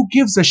 Who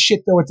gives a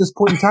shit though at this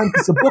point in time?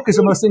 Because the book is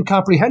almost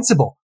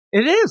incomprehensible.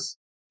 It is.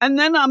 And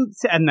then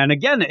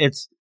again,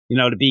 it's,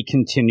 to be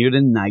continued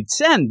in Night's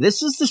End.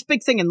 This is this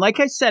big thing. And like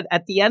I said,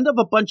 at the end of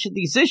a bunch of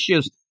these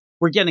issues,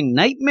 we're getting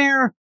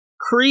nightmare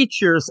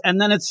creatures.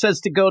 And then it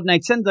says to go to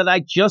Night's End that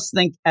I just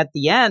think at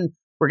the end,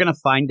 we're going to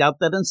find out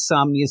that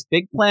Insomnia's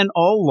big plan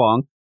all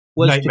along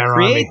was nightmare to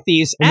create Army.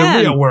 These in the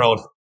real world.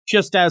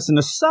 Just as an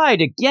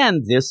aside,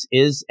 again, this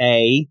is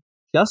a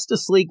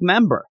Justice League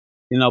member.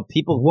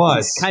 People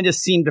kind of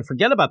seem to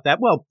forget about that.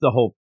 Well,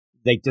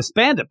 they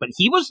disbanded, but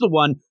he was the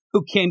one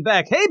who came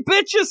back. Hey,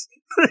 bitches,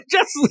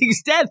 Justice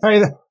League's dead.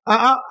 Hey,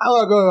 I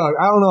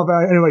don't know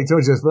if anybody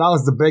told you this, but I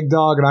was the big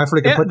dog, and I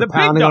freaking put the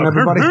pounding on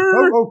everybody.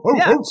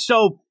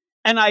 So,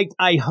 and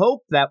I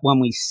hope that when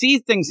we see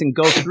things and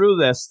go through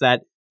this,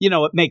 that,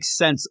 it makes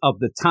sense of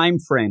the time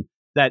frame.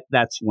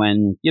 That's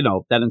when,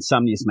 that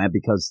Insomnia's mad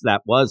because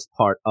that was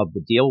part of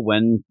the deal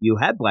when you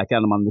had Black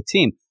Adam on the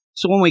team.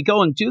 So when we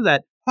go and do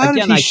that, how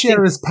did he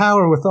share his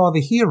power with all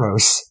the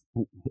heroes?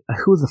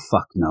 Who the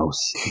fuck knows?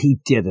 He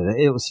did it.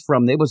 It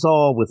was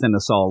all within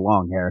us all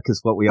along, Eric,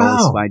 is what we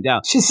always find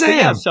out.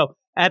 Shazam! So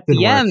at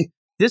the end,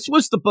 this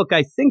was the book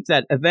I think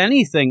that, if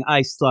anything,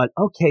 I thought,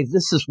 okay,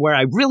 this is where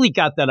I really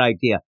got that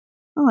idea.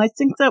 Oh, I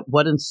think that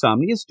what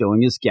Insomnia is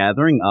doing is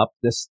gathering up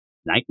this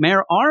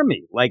nightmare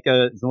army, like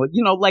a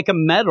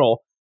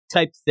medal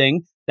type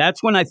thing.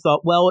 That's when I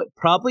thought, well, it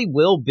probably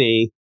will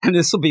be, and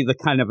this will be the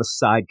kind of a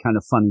side kind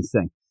of funny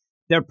thing.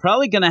 They're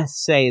probably going to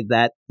say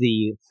that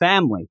the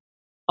family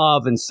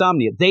of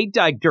Insomnia, they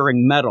died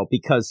during Metal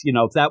because,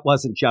 that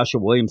wasn't Joshua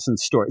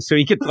Williamson's story. So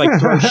he could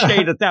throw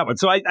shade at that one.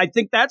 So I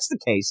think that's the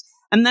case.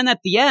 And then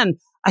at the end,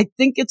 I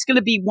think it's going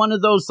to be one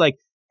of those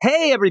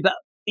hey, everybody.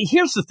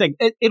 Here's the thing.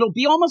 It'll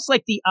be almost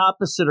like the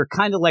opposite, or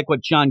kind of like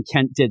what John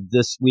Kent did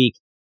this week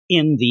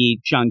in the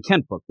John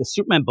Kent book, the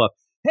Superman book.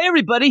 Hey,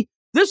 everybody,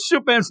 this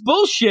Superman's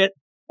bullshit,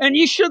 and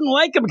you shouldn't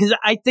like him, because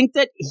I think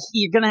that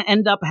you're going to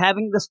end up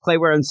having this play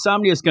where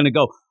Insomnia is going to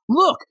go,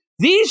 look,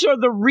 these are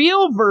the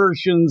real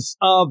versions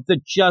of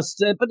the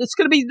Justice, but it's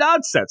going to be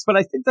nonsense. But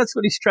I think that's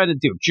what he's trying to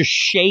do, just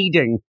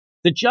shading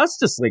the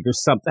Justice League or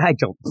something. I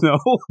don't know.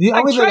 The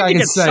only thing I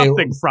can say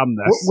something from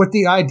this. With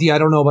the idea, I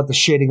don't know about the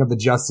shading of the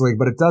Justice League,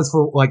 but it does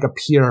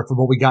appear from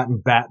what we got in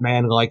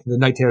Batman, like the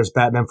Night Terror's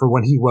Batman, for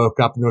when he woke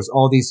up and there was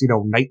all these,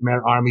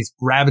 nightmare armies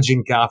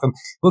ravaging Gotham.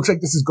 Looks like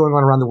this is going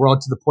on around the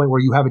world to the point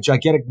where you have a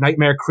gigantic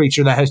nightmare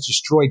creature that has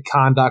destroyed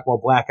Kahndaq while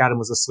Black Adam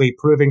was asleep,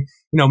 proving,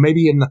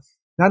 maybe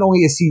not only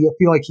is he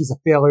feel like he's a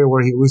failure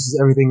where he loses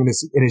everything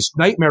in his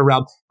nightmare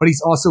realm, but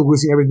he's also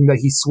losing everything that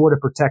he swore to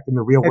protect in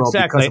the real world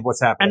because of what's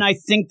happening. And I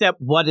think that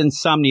what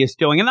Insomnia is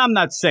doing, and I'm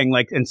not saying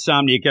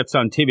Insomnia gets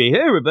on TV,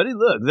 hey, everybody,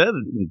 look,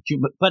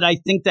 but I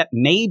think that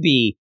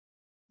maybe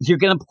you're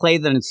going to play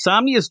that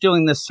Insomnia is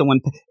doing this. So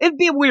it'd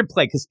be a weird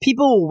play because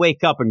people will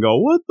wake up and go,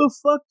 what the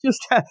fuck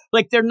just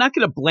happened? They're not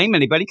going to blame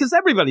anybody because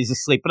everybody's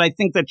asleep. But I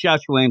think that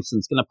Josh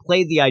Williamson's going to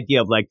play the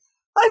idea of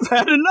I've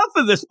had enough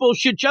of this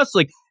bullshit Justice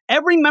League.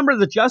 Every member of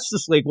the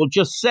Justice League will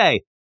just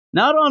say,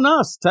 Not on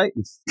us,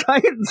 Titans.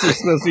 Titans are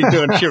supposed to be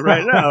doing shit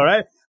right now,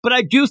 right? But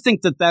I do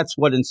think that that's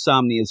what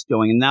Insomnia is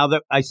doing. And now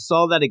that I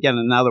saw that again,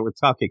 and now that we're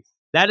talking,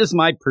 that is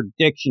my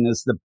prediction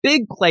is the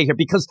big play here.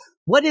 Because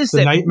what is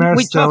the it? Nightmare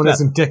Stone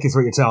isn't dick is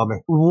what you're telling me.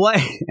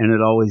 What? And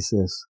it always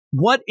is.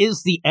 What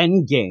is the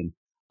end game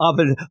of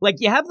it? Like,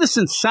 you have this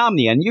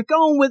Insomnia, and you're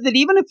going with it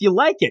even if you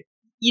like it.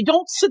 You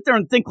don't sit there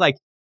and think like,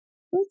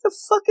 what the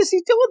fuck is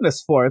he doing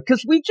this for?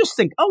 Because we just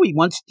think, oh, he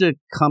wants to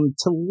come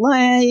to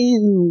life,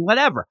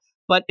 whatever.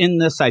 But in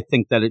this, I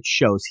think that it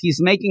shows. He's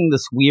making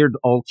this weird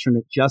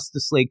alternate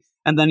Justice League,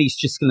 and then he's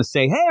just going to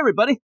say, hey,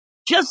 everybody,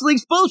 Justice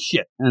League's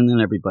bullshit. And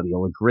then everybody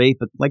will agree.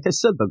 But like I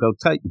said, they'll go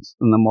Titans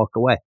and then walk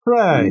away.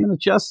 Right. In the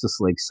Justice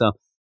League. So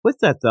with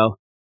that, though,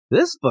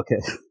 this book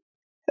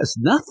has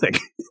nothing.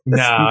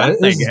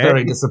 This is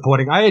very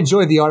disappointing. I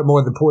enjoy the art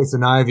more than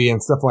Poison Ivy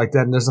and stuff like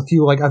that. And there's a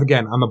few, like,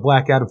 again, I'm a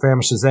Black Adam fan,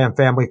 Shazam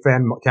family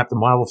fan, Captain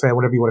Marvel fan,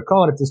 whatever you want to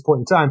call it at this point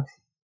in time.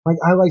 Like,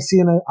 I like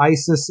seeing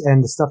ISIS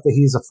and the stuff that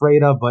he's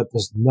afraid of, but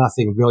there's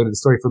nothing really to the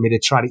story for me to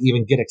try to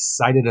even get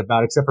excited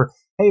about, except for,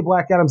 hey,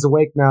 Black Adam's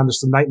awake now, and there's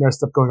some nightmare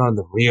stuff going on in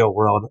the real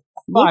world.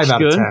 5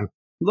 out of 10.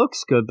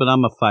 Looks good, but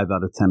I'm a 5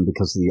 out of 10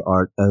 because of the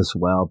art as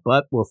well.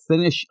 But we'll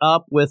finish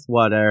up with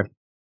what are...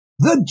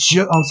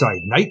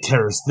 Night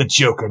Terrors, The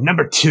Joker,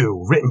 number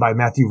 2, written by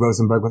Matthew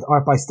Rosenberg, with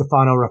art by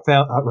Stefano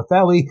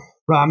Raffaelli,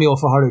 Ramiro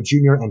Fajardo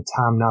Jr., and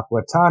Tom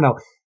Napolitano.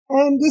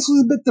 And this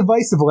was a bit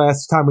divisive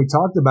last time we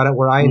talked about it,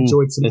 where I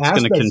enjoyed some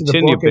aspects of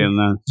the book,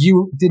 and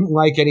you didn't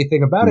like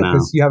anything about it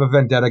because you have a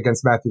vendetta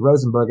against Matthew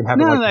Rosenberg and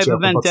haven't liked the Joker.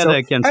 No, I have a vendetta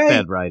against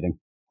bad writing.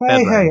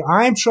 Hey,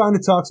 I'm trying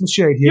to talk some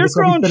shade here. You're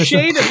throwing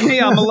shade at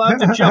me. I'm allowed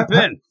to jump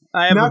in.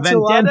 I have a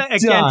vendetta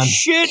against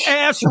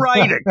shit-ass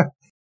writing.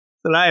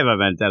 That I have a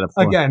vendetta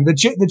for. Again, the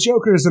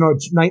Joker is in a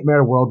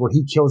nightmare world where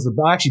he kills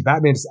actually,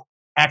 Batman just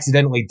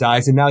accidentally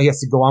dies, and now he has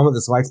to go on with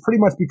his life. Pretty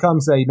much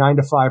becomes a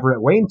 9-to-5er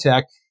at Wayne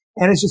Tech,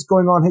 and it's just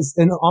going on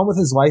with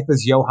his life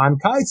as Johann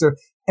Kaiser.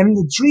 And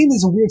the dream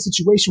is a weird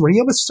situation where he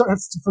almost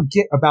starts to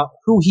forget about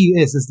who he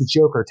is as the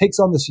Joker. Takes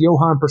on this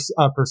Johann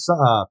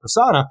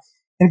persona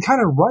and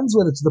kind of runs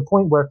with it to the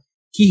point where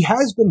he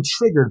has been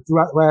triggered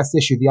throughout last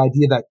issue. The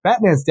idea that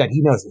Batman's dead.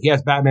 He knows it. He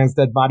has Batman's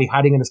dead body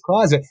hiding in his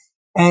closet.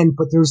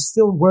 But there's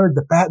still word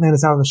that Batman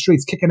is out on the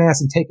streets kicking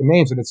ass and taking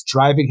names, and it's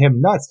driving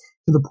him nuts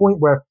to the point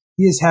where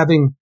he is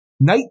having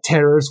night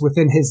terrors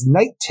within his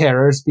night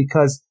terrors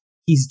because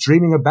he's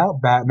dreaming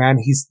about Batman.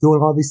 He's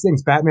doing all these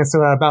things Batman's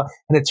still out about.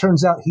 And it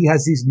turns out he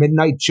has these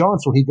midnight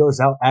jaunts where he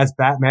goes out as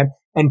Batman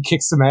and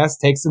kicks some ass,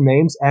 takes some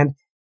names, and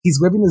he's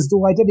living his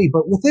dual identity.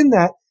 But within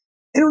that,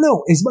 I don't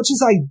know, as much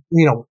as I,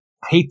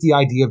 hate the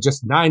idea of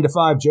just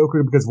 9-to-5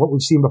 Joker, because what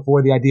we've seen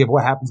before, the idea of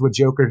what happens with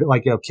Joker,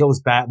 kills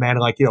Batman,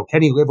 and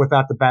can he live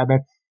without the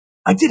Batman?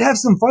 I did have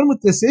some fun with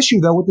this issue,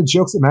 though, with the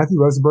jokes that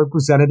Matthew Rosenberg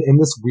presented in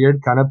this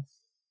weird kind of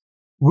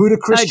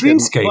ludicrous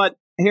dreamscape. But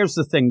here's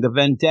the thing, the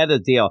vendetta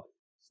deal,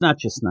 it's not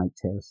just Night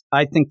Terrors.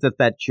 I think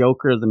that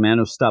Joker, the Man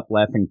Who Stopped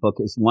Laughing book,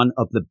 is one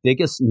of the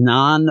biggest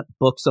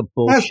non-books of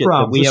bullshit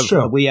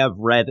that we have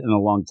read in a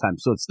long time.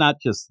 So it's not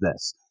just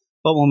this.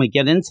 But when we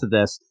get into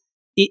this,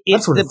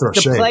 it's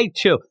the play,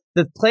 too.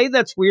 The play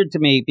that's weird to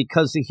me,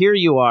 because here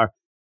you are,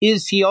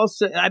 is he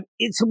also,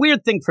 it's a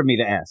weird thing for me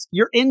to ask.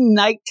 You're in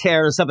night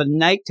terrors of a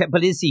night,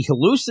 but is he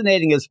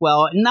hallucinating as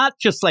well? And not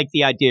just like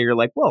the idea, you're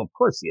like, well, of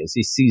course he is.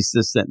 He sees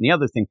this, that, and the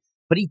other thing.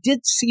 But he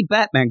did see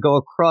Batman go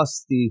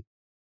across the,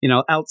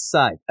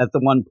 outside at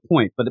the one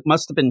point. But it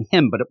must have been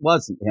him, but it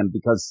wasn't him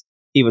because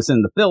he was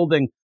in the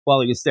building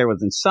while he was there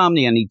with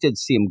Insomnia, and he did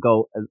see him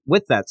go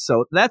with that.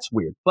 So that's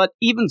weird. But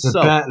even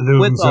the bat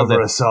looms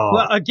over us all.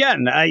 Well,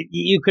 again,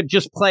 you could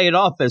just play it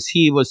off as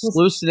he was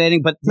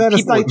hallucinating, but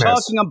people are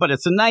talking him, but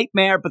it's a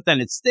nightmare, but then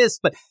it's this.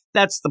 But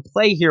that's the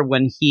play here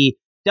when he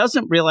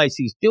doesn't realize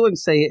he's doing,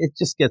 it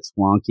just gets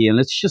wonky, and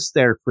it's just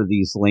there for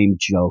these lame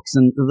jokes.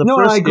 And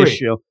I agree.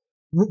 Issue...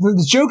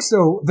 The jokes,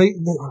 though,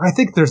 I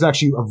think there's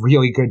actually a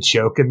really good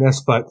joke in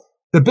this, but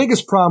the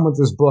biggest problem with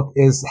this book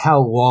is how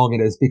long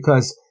it is,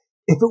 because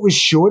if it was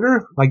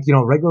shorter,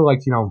 regular,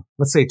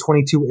 let's say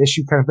 22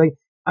 issue kind of thing,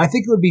 I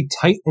think it would be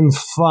tight and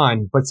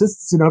fun. But since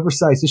it's an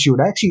oversized issue,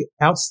 it actually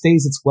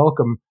outstays its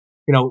welcome,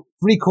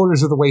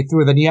 3/4 of the way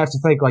through. Then you have to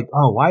think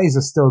why is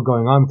this still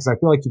going on? Because I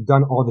feel like you've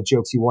done all the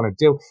jokes you want to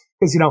do.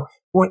 Because,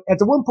 at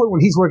the one point when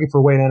he's working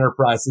for Wayne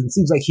Enterprises, it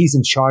seems like he's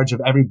in charge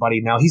of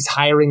everybody now. He's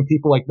hiring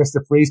people like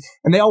Mr. Freeze,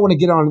 and they all want to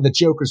get onto the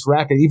Joker's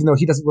racket, even though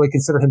he doesn't really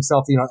consider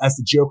himself, as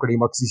the Joker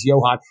anymore because he's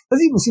Johann.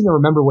 Doesn't even seem to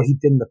remember what he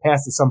did in the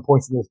past at some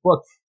points in this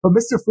book. But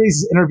Mr.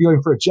 Freeze is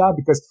interviewing for a job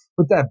because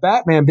with that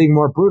Batman being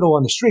more brutal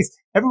on the streets,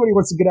 everybody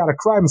wants to get out of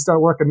crime and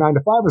start working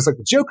 9-to-5. It's like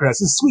the Joker has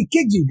this sweet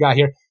gig you got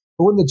here.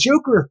 But when the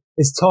Joker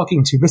is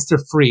talking to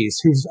Mr. Freeze,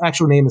 whose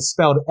actual name is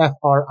spelled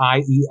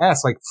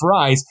Fries, like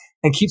fries,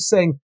 and keeps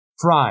saying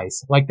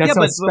fries, like that's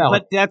how it's spelled.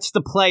 But that's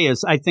the play.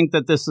 I think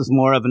that this is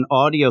more of an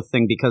audio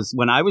thing, because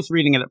when I was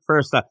reading it at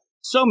first,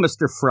 so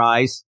Mr.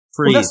 Freeze.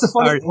 Well, that's the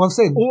funny.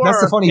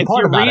 That's the funny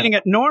part about it. If you're reading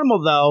it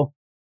normal, though,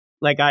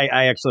 like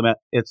I actually meant,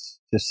 it's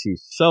just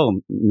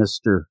so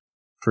Mr.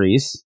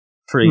 Freeze,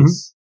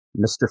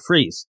 Mr.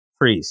 Freeze.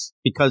 Freeze,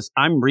 because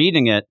I'm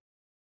reading it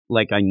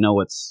like I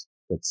know it's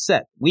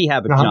set. We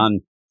have a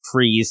John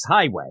Freeze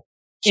highway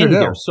in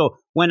here. So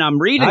when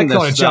I'm reading this, I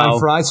call it John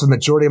Fries for the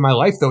majority of my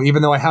life, though,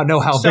 even though I know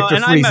how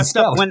Victor Freeze is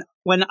spelled.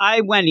 When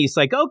I went, he's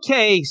like,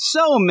 okay,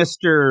 so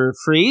Mr.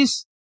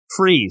 Freeze,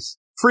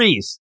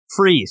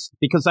 freeze,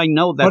 because I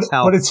know that's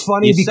how. But it's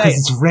funny because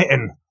it's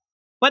written.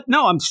 But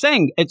no, I'm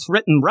saying it's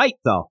written right,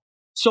 though.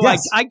 So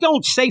yes. I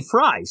don't say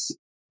fries.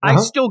 I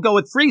still go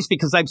with freeze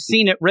because I've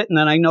seen it written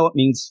and I know it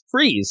means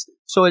freeze.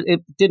 So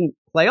it didn't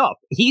play off.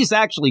 He's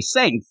actually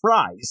saying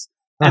fries.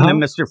 And then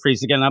Mr.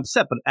 Freeze again, I'm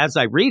upset. But as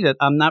I read it,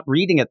 I'm not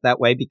reading it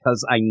that way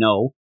because I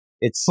know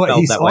it's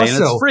spelled that way and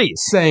it's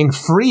freeze. Saying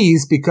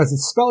freeze because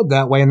it's spelled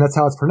that way and that's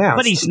how it's pronounced.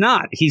 But he's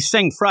not. He's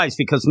saying fries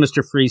because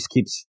Mr. Freeze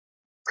keeps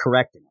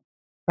correcting him.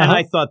 And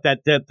I thought that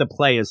the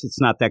play is,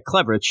 it's not that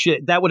clever.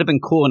 That would have been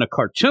cool in a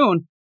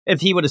cartoon if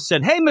he would have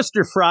said, hey,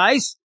 Mr.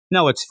 Fries.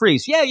 No, it's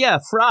freeze. Yeah,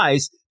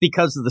 fries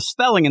because of the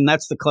spelling. And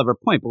that's the clever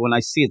point. But when I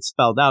see it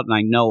spelled out and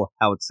I know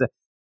how it's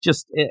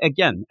just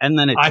again, and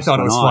then I thought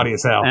it was funny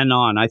as hell. And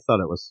I thought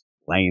it was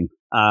lame.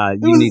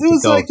 You need to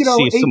go like, see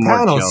 8 some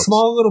panels, more jokes.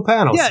 Small little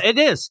panels. Yeah, it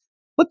is.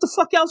 What the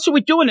fuck else are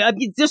we doing? I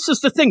mean, this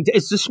is the thing.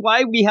 Is this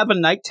why we have a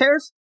Night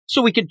Terrors?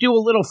 So we could do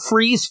a little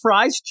freeze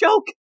fries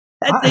joke?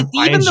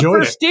 Even the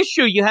first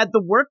issue, you had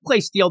the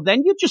workplace deal.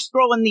 Then you just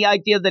throw in the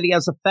idea that he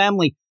has a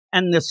family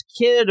and this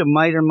kid who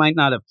might or might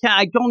not have.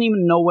 I don't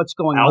even know what's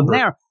going on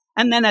there.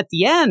 And then at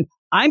the end,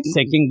 I'm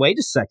thinking, wait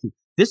a second.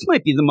 This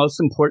might be the most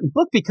important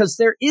book because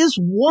there is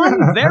one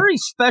very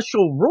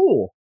special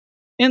rule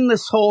in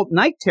this whole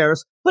Night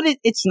Terrors, but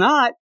it's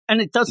not, and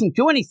it doesn't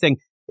do anything.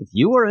 If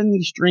you are in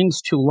these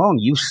dreams too long,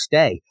 you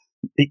stay.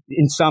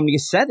 Insomnia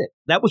said it.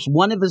 That was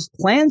one of his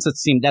plans, it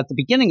seemed, at the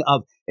beginning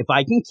of, if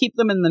I can keep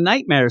them in the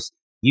nightmares,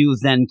 you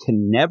then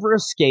can never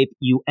escape.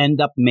 You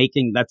end up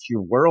making, that's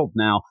your world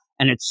now.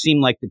 And it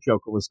seemed like the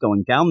Joker was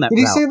going down that route.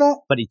 Did he say that?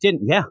 But he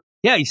didn't, yeah.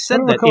 Yeah, he said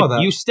that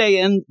if you stay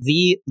in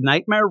the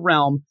nightmare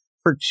realm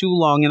for too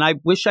long, and I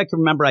wish I could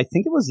remember, I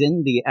think it was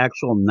in the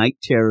actual Night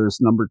Terrors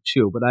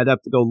 #2, but I'd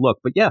have to go look.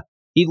 But yeah,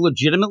 he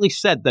legitimately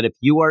said that if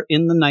you are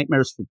in the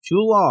nightmares for too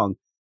long,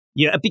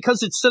 yeah,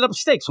 because it set up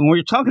stakes. When we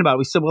were talking about it,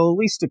 we said, well, at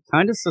least it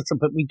kind of sets up,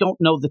 but we don't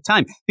know the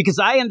time. Because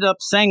I ended up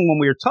saying when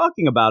we were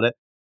talking about it,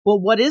 well,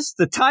 what is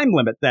the time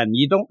limit then?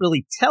 You don't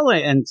really tell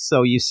it. And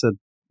so you said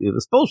it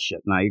was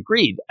bullshit, and I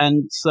agreed.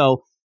 And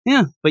so,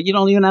 yeah, but you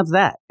don't even have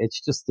that.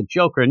 It's just the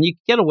Joker. And you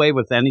get away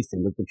with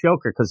anything with the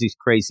Joker because he's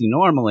crazy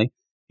normally.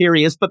 Here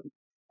he is. But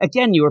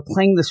again, you were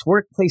playing this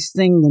workplace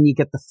thing, then you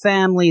get the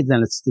family,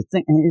 then it's the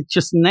thing, and it's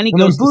just, and then he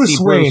goes to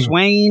see Bruce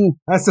Wayne.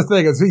 That's the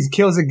thing, is he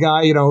kills a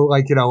guy,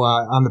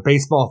 on the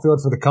baseball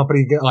field for the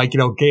company,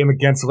 game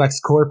against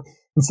LexCorp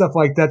and stuff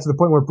like that, to the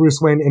point where Bruce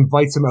Wayne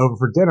invites him over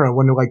for dinner. And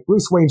when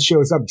Bruce Wayne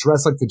shows up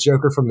dressed like the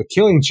Joker from The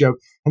Killing Joke,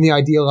 and the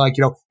idea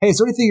hey, is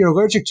there anything you're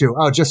allergic to?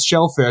 Oh, just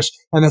shellfish.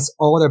 And that's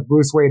all that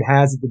Bruce Wayne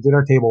has at the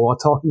dinner table while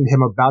talking to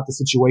him about the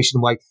situation,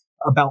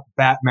 about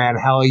Batman,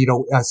 how,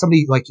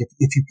 somebody,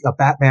 if a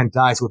Batman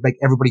dies, it would make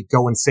everybody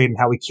go insane, and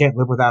how we can't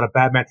live without a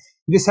Batman.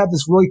 You just have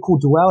this really cool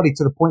duality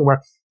to the point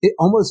where it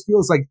almost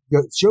feels like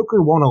the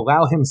Joker won't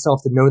allow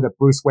himself to know that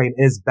Bruce Wayne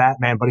is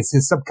Batman, but it's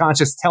his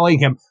subconscious telling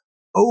him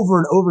over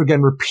and over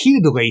again,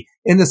 repeatedly,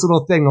 in this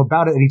little thing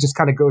about it, and he just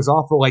kind of goes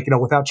off,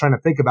 without trying to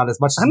think about it as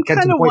much as he can.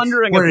 I'm kind of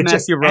wondering if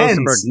Matthew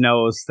Rosenberg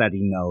knows that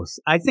he knows.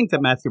 I think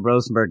that Matthew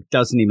Rosenberg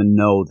doesn't even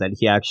know that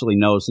he actually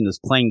knows and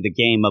is playing the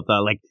game of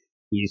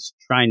he's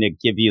trying to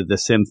give you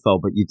this info,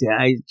 but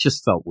it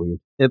just felt weird.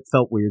 It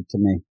felt weird to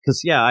me.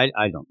 Because, I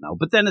don't know.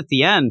 But then at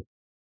the end,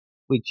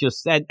 we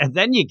just said, and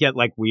then you get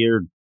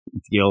weird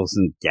deals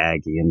and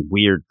gaggy and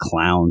weird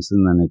clowns,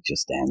 and then it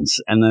just ends.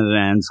 And then it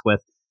ends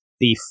with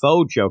the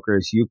faux Joker,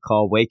 as you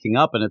call, waking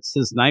up, and it's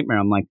his nightmare.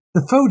 I'm like,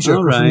 the faux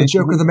Joker from the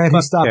Joker, the man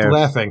who stopped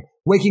laughing.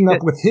 Waking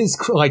up with his,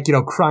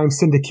 crime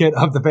syndicate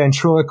of the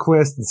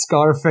ventriloquist and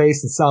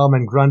Scarface and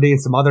Solomon Grundy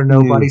and some other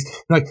nobodies.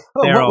 They're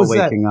what was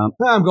all waking up.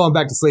 I'm going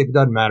back to sleep. It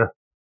doesn't matter.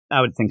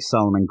 I would think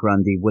Solomon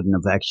Grundy wouldn't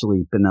have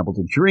actually been able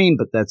to dream,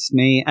 but that's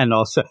me. And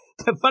also,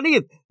 the funny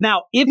is,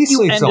 now, if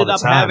you ended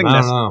up having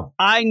this,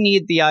 I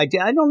need the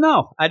idea. I don't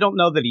know. I don't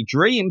know that he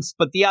dreams,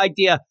 but the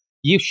idea,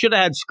 you should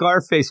have had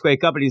Scarface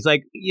wake up, and he's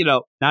like,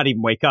 not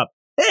even wake up.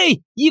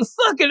 Hey, you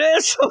fucking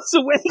assholes,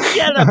 awake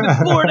yet? I've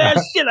been bored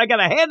ass shit. I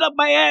got a hand up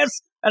my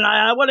ass, and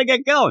I want to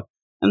get going.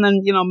 And then,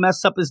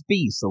 mess up his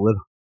beats a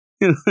little.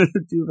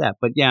 Do that.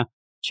 But yeah,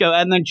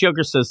 and then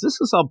Joker says, this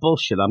is all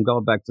bullshit. I'm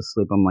going back to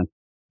sleep. I'm like,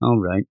 all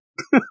right.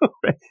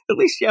 At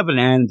least you have an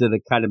end to the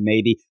kind of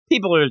maybe.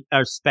 People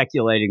are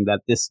speculating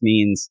that this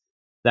means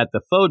that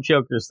the faux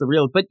Joker is the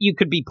real, but you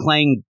could be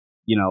playing,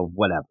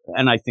 whatever.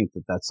 And I think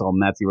that that's all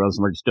Matthew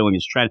Rosenberg's doing,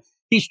 is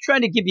he's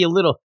trying to give you a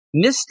little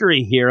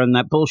mystery here in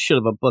that bullshit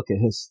of a book of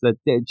his that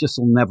it just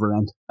will never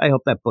end. I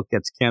hope that book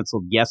gets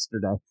canceled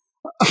yesterday.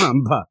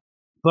 But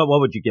what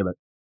would you give it?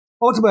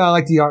 Ultimately, I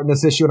like the art in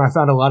this issue, and I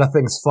found a lot of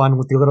things fun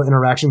with the little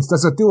interactions.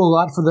 Does it do a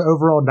lot for the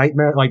overall Night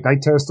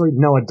Terror story?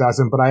 No, it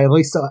doesn't, but I at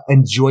least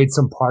enjoyed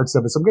some parts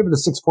of it. So I'm giving it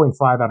a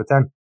 6.5 out of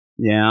 10.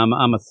 Yeah,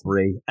 I'm a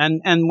 3.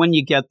 And when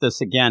you get this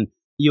again,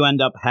 you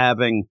end up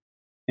having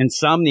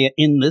Insomnia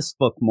in this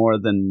book more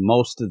than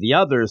most of the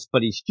others,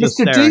 but he's just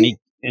Mr. there, D?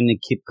 and they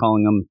keep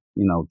calling him,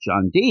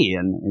 John D,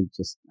 and it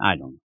just, I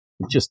don't know.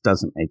 It just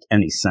doesn't make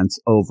any sense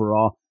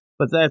overall.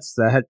 But that's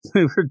that.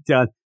 We're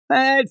done. I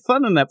had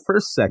fun in that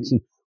first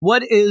section.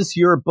 What is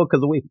your book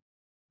of the week?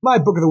 My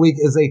book of the week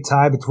is a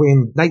tie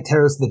between Night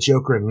Terror's The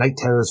Joker and Night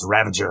Terror's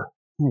Ravager.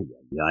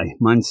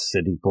 Mine's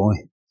City Boy.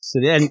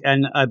 City,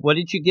 and what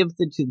did you give?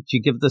 Did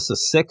you give this a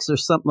 6 or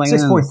something like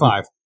 6.5.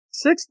 that?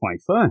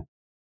 6.5.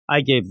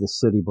 I gave the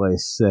City Boy a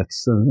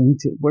 6. So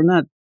we're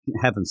not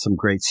having some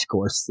great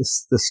scores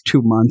this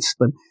 2 months,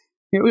 but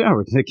here we are.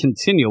 We're going to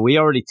continue. We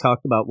already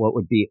talked about what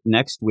would be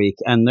next week,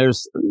 and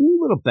there's a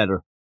little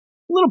better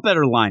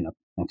lineup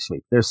next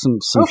week. There's some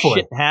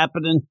shit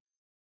happening.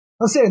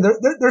 I'm saying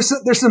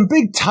there's some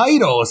big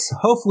titles.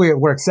 Hopefully it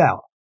works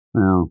out.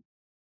 Well,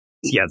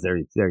 yeah, there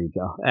you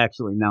go.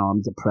 Actually, now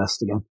I'm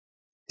depressed again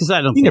because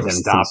I don't You think never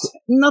stopped.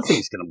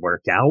 Nothing's going to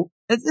work out.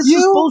 This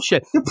is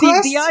bullshit.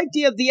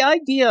 The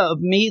idea of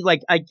me,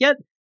 like, I get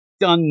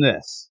done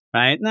this.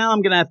 Right now,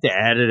 I'm going to have to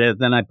edit it.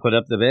 Then I put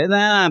up the video.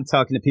 Then I'm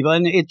talking to people.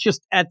 And it's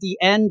just at the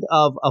end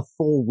of a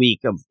full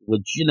week of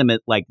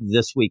legitimate, like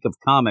this week of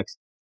comics,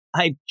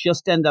 I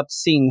just end up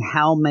seeing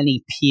how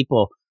many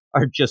people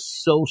are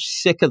just so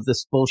sick of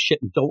this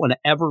bullshit and don't want to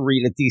ever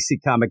read a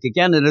DC comic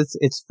again. And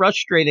it's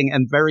frustrating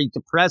and very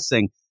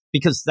depressing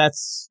because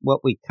that's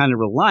what we kind of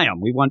rely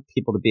on. We want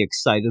people to be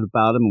excited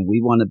about them, and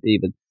we want to be.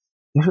 But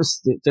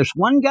there's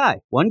one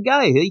guy,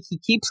 he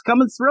keeps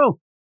coming through.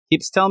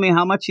 Keeps telling me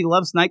how much he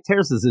loves Night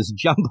Terrors as his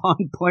jump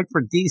on point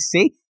for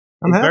DC.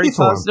 I'm happy very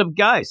for positive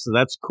guy, so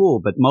that's cool.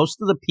 But most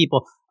of the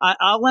people,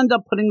 I'll end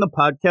up putting the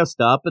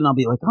podcast up, and I'll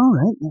be like, all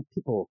right,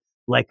 people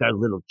like our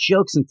little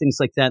jokes and things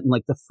like that. And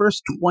like the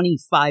first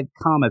 25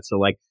 comments are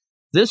like,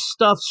 this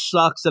stuff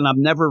sucks, and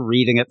I'm never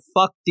reading it.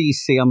 Fuck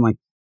DC. I'm like,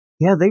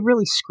 yeah, they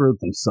really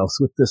screwed themselves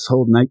with this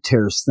whole Night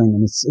Terrors thing,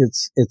 and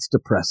it's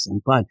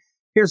depressing. But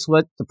here's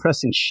what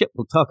depressing shit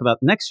we'll talk about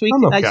next week.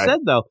 Okay. I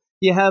said though.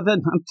 You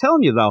haven't. I'm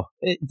telling you, though,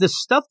 the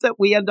stuff that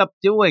we end up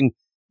doing,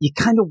 you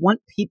kind of want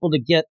people to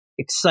get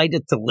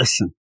excited to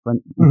listen, but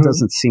it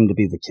doesn't seem to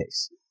be the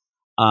case.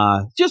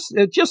 Just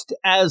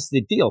as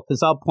the deal,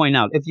 because I'll point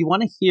out, if you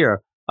want to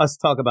hear us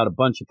talk about a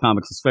bunch of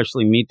comics,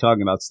 especially me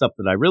talking about stuff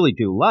that I really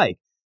do like,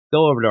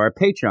 go over to our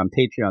Patreon,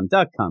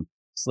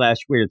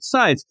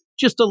 patreon.com/weirdscience.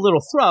 Just a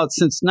little throw-out,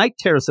 since Night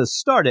Terrors has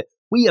started,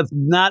 we have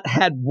not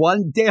had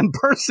one damn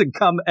person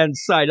come and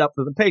sign up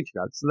for the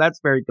Patreon. So that's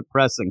very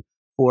depressing.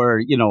 For,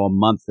 a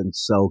month and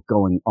so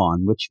going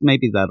on, which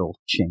maybe that'll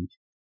change.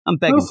 I'm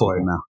begging people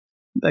now.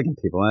 I'm begging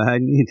people. I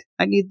need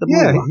the money.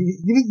 Yeah,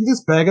 you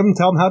just beg them and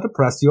tell them how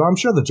depressed you are. I'm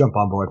sure they'll jump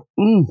on board.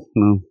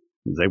 No,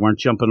 they weren't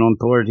jumping on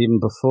board even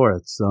before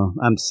it. So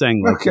I'm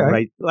saying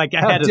right, like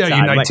ahead of time.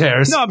 You, Night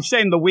Terrors. No, I'm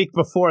saying the week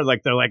before,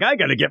 like they're like, I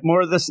got to get more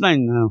of this night.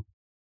 No,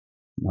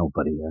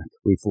 nobody, Eric.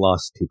 We've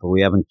lost people.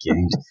 We haven't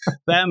gained.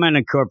 Batman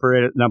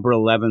Incorporated number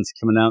 11 is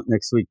coming out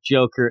next week.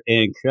 Joker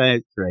Inc.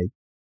 Great.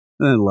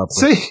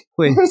 Lovely. See?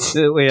 We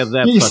have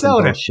that you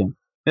fucking bullshit.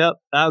 Yep,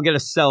 I'll get to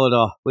sell it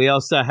all. We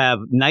also have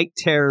Night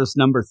Terrors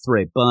number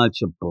 3.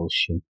 Bunch of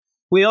bullshit.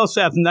 We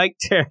also have Night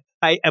Terror.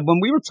 When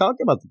we were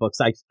talking about the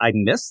books, I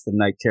missed the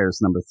Night Terrors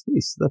number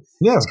 3. So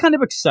it's kind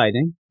of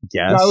exciting.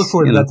 Yes. I look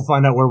forward to that to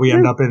find out where we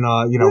end up in,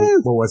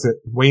 what was it?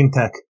 Wayne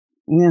Tech.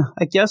 Yeah,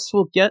 I guess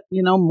we'll get,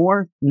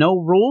 more no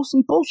rules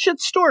and bullshit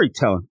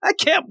storytelling. I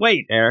can't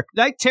wait, Eric.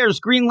 Night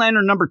Terrors Green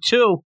Lantern number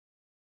 2.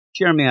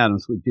 Jeremy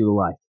Adams, we do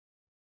like.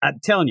 I'm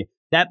telling you,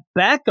 that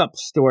backup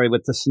story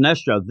with the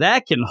Sinestro,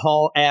 that can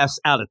haul ass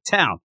out of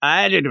town.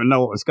 I didn't even know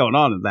what was going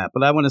on in that,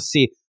 but I want to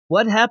see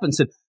what happens.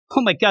 And,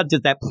 oh my God,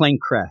 did that plane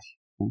crash?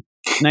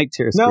 Night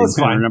Terrors. No, it's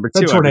fine. Number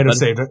 2. The tornado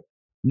saved it.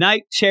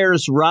 Night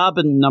Terrors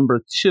Robin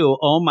number 2.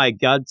 Oh my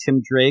God,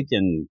 Tim Drake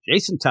and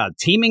Jason Todd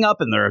teaming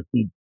up in their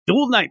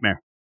dual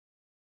nightmare.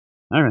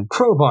 All right.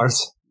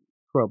 Crowbars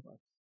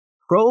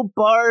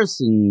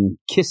and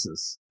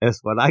kisses.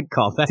 That's what I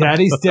call that.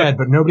 Daddy's dead,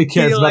 but nobody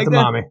cares about the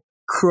mommy.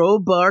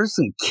 Crowbars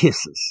and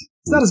kisses.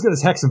 It's not as good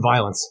as Hex and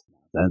Violence.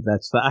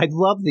 That's I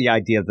love the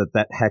idea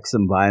that Hex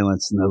and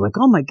Violence, and they're like,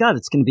 oh my God,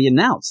 it's going to be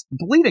announced.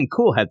 Bleeding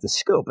Cool had the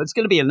scoop. It's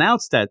going to be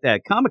announced at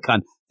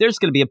Comic-Con. There's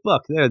going to be a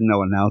book. There's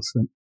no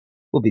announcement.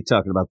 We'll be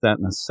talking about that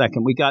in a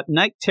second. We got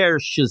Night Terror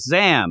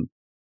Shazam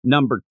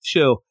number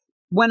 2.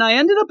 When I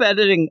ended up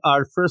editing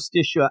our first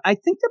issue, I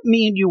think that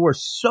me and you were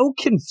so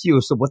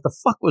confused of what the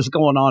fuck was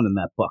going on in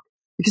that book.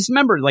 Because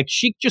remember, like,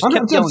 she just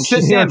kept yelling,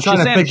 sitting here trying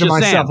to think to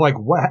myself, like,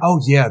 what? Oh,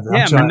 yeah.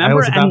 Remember? It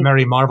was about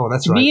Mary Marvel.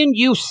 That's right. Me and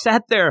you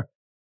sat there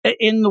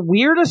in the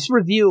weirdest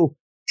review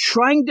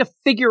trying to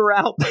figure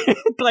out,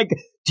 like,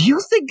 do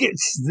you think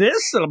it's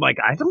this? And I'm like,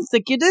 I don't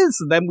think it is.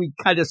 And then we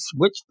kind of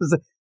switched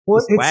positions.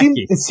 Well,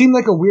 it seemed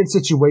like a weird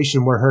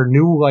situation where her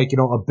new,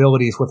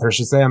 abilities with her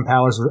Shazam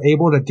powers were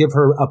able to give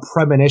her a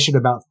premonition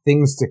about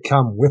things to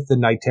come with the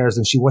Night Terrors,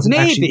 and she wasn't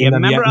actually in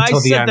them yet until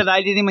the end. I said that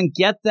I didn't even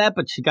get that,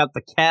 but she got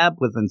the cab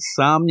with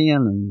Insomnia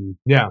and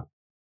yeah.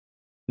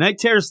 Night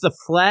Terrors The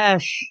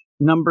Flash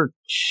number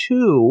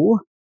 2.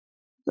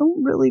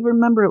 don't really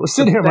remember. It was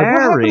Sitting the here, like,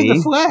 what happened Barry. to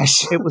the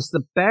Flash? It was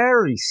the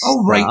Barry stuff.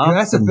 Oh, right.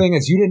 That's the thing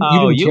is, you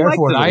didn't care liked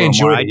for it. a I little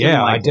enjoyed more. it.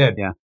 Yeah, I did.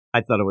 Yeah,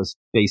 I thought it was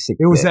basic.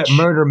 It was bitch. that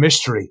murder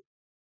mystery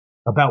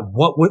about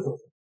what would.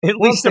 At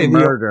least a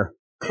murder.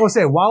 I will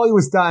say, while he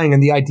was dying,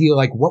 and the idea,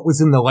 like, what was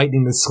in the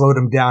lightning that slowed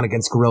him down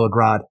against Gorilla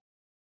Grodd?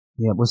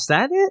 Yeah, was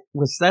that it?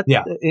 Was that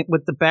it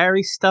with the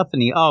Barry stuff?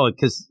 And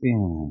because I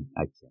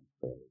can't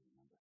really remember.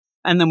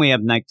 And then we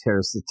have Night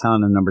Terrors the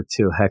Town and number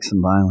 2, Hex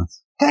and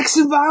Violence. Hex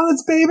and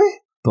Violence, baby.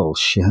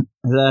 Bullshit.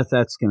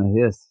 That's gonna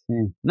hit.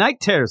 Yeah. Night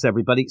Terrors,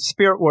 everybody.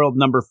 Spirit World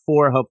number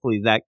 4.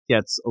 Hopefully that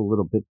gets a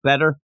little bit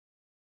better.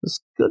 It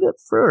was good at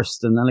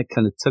first, and then it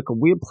kind of took a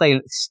weird play,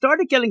 and it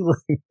started getting.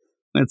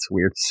 That's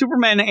weird.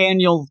 Superman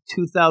Annual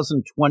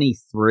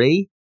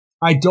 2023.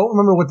 I don't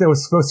remember what they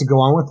was supposed to go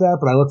on with that,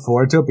 but I look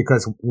forward to it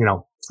because,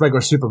 it's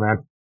regular Superman.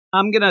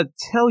 I'm going to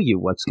tell you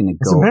what's going to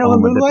go Marilyn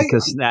on with Moonlight? it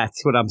because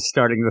that's what I'm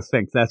starting to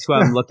think. That's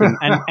what I'm looking.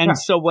 And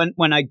so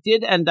when I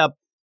did end up,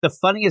 the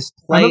funniest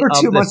play I remember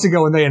of 2 months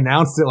ago when they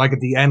announced it, like at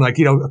the end, like,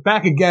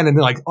 back again in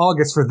like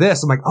August for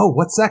this. I'm like, oh,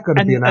 what's that going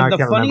to be? And I the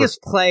can't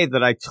funniest play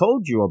that I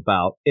told you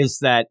about is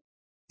that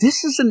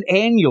this is an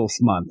annuals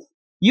month.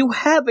 You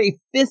have a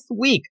 5th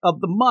week of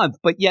the month,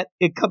 but yet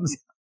it comes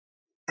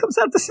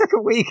out the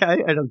second week. I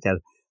don't get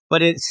it.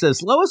 But it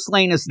says, Lois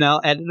Lane is now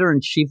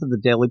editor-in-chief of the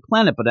Daily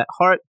Planet, but at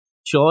heart,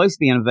 she'll always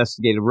be an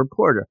investigative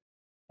reporter.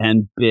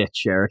 And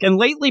bitch, Eric. And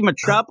lately,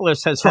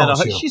 Metropolis has had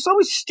she's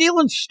always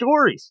stealing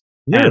stories.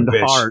 You're and a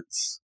bitch.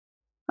 Hearts.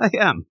 I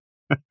am.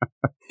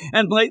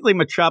 And lately,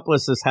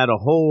 Metropolis has had a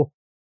whole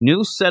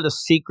new set of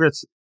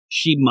secrets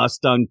she must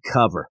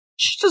uncover.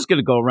 She's just going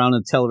to go around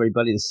and tell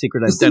everybody the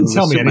secret Just identity didn't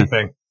tell of me Superman.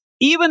 anything.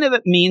 Even if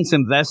it means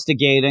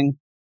investigating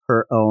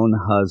her own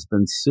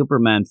husband,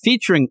 Superman,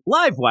 featuring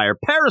Livewire,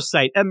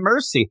 Parasite, and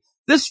Mercy.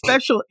 This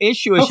special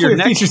issue is Hopefully your it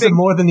next features big... it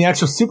more than the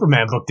actual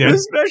Superman book did.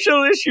 This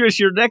special issue is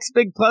your next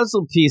big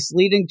puzzle piece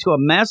leading to a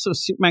massive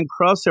Superman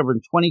crossover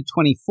in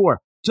 2024.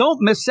 Don't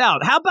miss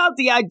out. How about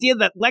the idea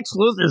that Lex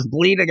Luthor's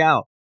bleeding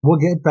out? We'll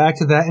get back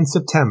to that in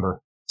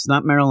September. It's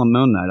not Marilyn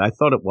Moon Knight. I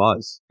thought it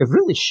was. It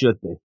really should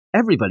be.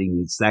 Everybody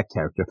needs that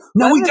character.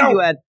 No, we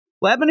don't.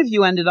 What happened if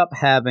you ended up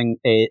having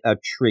a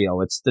trio?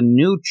 It's the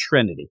new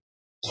Trinity.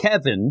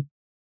 Kevin,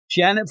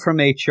 Janet from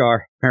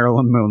HR,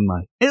 Marilyn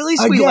Moonlight. At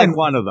least we like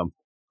one of them.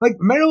 Like,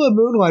 Marilyn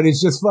Moonlight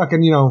is just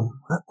fucking, I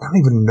don't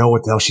even know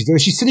what the hell she's doing.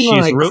 She's sitting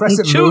on, like,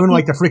 Crescent Moon,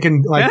 like the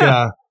freaking, like,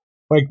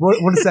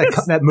 what is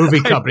that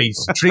movie company?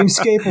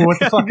 Dreamscape or what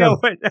the fuck? No,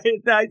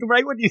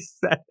 right when you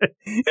said it.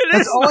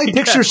 That's all I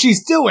picture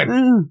she's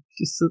doing.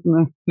 She's sitting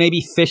there,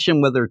 maybe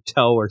fishing with her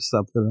toe or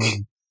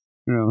something.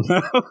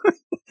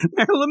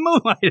 Marilyn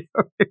Moonlight.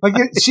 I'm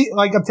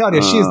telling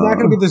you, she is not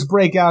going to be this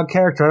breakout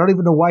character. I don't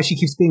even know why she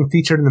keeps being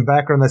featured in the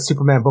background of that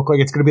Superman book. Like,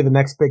 it's going to be the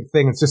next big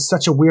thing. It's just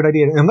such a weird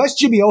idea. Unless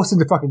Jimmy Olsen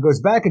fucking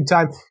goes back in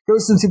time,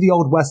 goes into the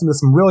Old West and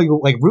does some really,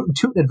 like, rootin'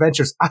 tootin'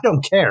 adventures, I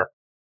don't care.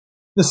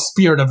 The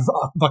spirit of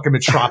fucking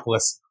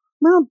Metropolis.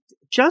 Well,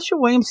 Joshua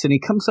Williamson, he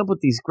comes up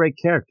with these great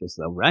characters,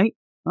 though, right?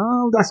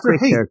 Oh, that's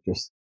great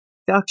characters.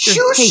 Dr.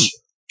 Shush! Hate.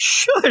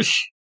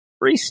 Shush!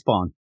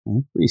 Respawn.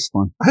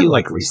 Respawn. I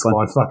like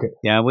Respawn. Fuck it.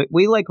 Yeah,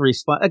 we like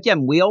Respawn.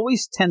 Again, we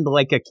always tend to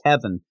like a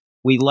Kevin.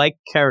 We like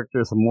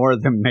characters more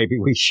than maybe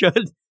we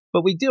should,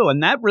 but we do.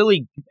 And that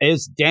really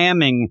is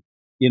damning,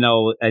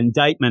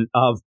 indictment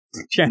of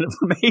Janet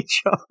from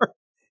HR.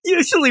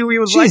 Usually we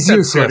would like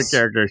that sort of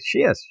character. She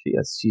is.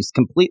 She's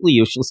completely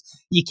useless.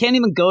 You can't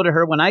even go to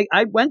her. When I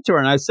went to her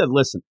and I said,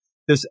 listen,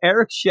 this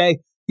Eric Shea,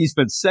 he's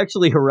been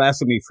sexually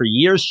harassing me for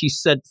years. She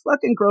said,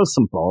 fucking grow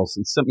some balls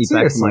and sent me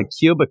back to my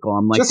cubicle.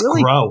 I'm like, just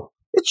really? Grow.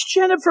 It's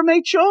Janet from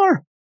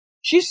HR.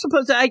 She's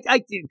supposed to,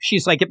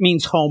 she's like, it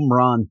means home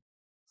run.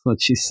 That's what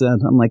she said.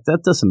 I'm like, that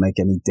doesn't make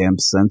any damn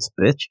sense,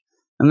 bitch.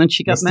 And then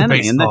she got mad at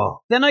me. And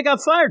then I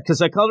got fired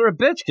because I called her a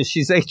bitch because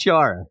she's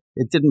HR.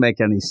 It didn't make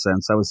any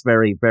sense. I was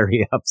very,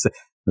 very upset.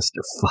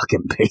 Mr.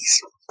 fucking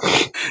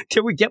Baseball.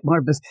 Can we get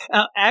more business?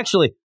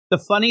 Actually, the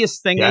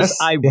funniest thing is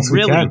I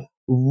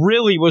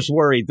really was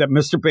worried that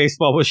Mr.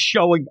 Baseball was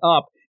showing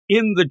up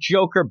in the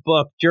Joker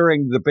book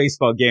during the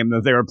baseball game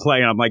that they were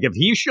playing. I'm like, if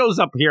he shows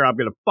up here, I'm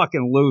going to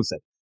fucking lose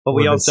it. But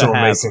we also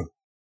have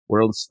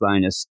World's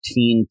Finest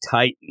Teen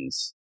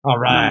Titans. All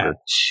right. Number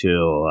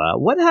 2.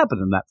 What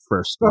happened in that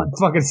first one? I'm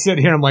fucking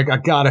sitting here. I'm like,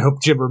 I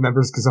hope Jim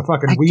remembers because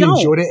we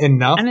enjoyed it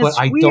enough, but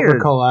I don't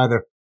recall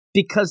either.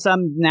 Because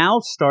I'm now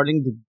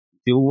starting to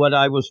do what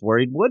I was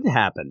worried would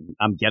happen.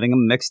 I'm getting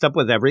them mixed up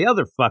with every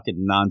other fucking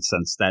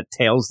nonsense. That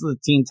Tales of the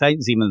Teen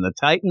Titans, even the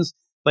Titans.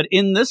 But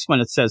in this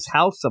one, it says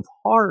House of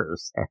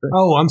Horrors.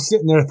 Oh, I'm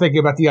sitting there thinking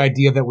about the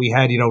idea that we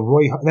had,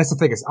 Roy. That's the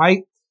thing is,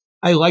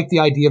 I like the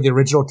idea of the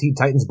original Teen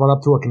Titans brought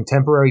up to a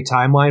contemporary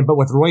timeline, but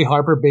with Roy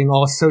Harper being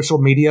all social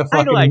media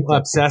fucking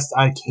obsessed,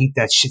 I hate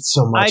that shit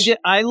so much.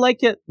 I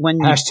like it when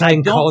you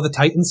hashtag Call of the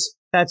Titans.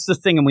 That's the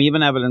thing, and we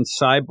even have it in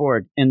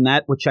Cyborg in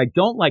that, which I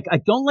don't like. I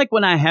don't like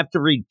when I have to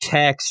read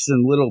texts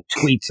and little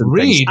tweets and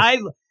things.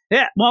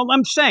 Well,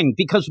 I'm saying,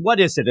 because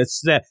what is it?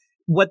 It's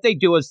what they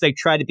do is they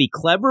try to be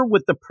clever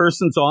with the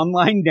person's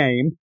online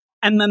name,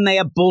 and then they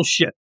have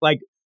bullshit. Like,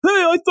 hey,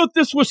 I thought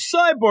this was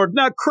Cyborg,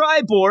 not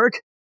Cryborg.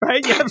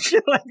 Right? You have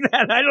shit like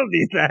that. I don't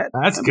need that.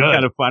 That's good.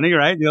 Kind of funny,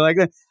 right? You like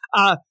that?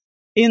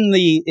 In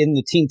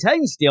the Teen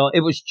Titans deal,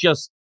 it was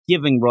just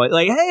giving Roy,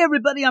 like, hey,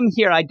 everybody, I'm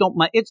here. I don't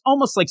mind. It's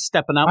almost like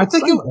stepping out. I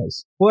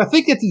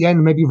think at the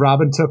end, maybe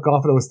Robin took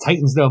off and it was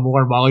Titans no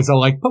more. And Molly's all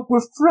like, but we're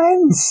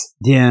friends.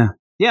 Yeah.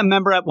 Yeah.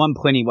 Remember at one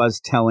point he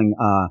was telling,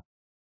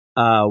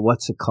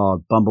 what's it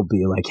called?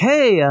 Bumblebee, like,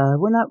 hey,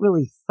 we're not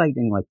really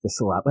fighting like this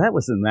a lot. But that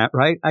wasn't that,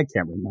 right? I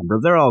can't remember.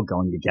 They're all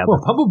going together.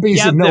 Well,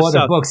 Bumblebee's in no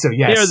other book, so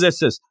yes. Here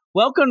this is.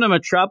 Welcome to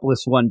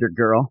Metropolis, Wonder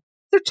Girl.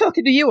 They're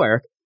talking to you,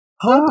 Eric.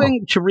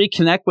 Hoping to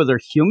reconnect with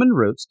her human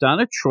roots,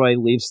 Donna Troy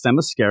leaves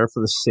Themyscira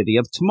for the city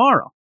of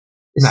tomorrow.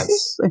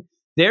 Nice.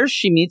 There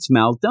she meets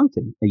Mal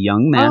Duncan, a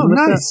young man with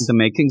the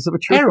makings of a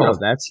true hero.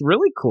 That's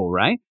really cool,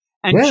 right?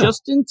 And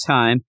just in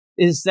time,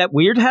 is that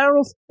weird,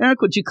 Harold?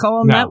 Eric, would you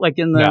call him that? Like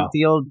in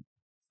the old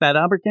Fat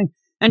Albert King?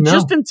 And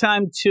just in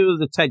time, too,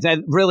 the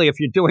Titans, really, if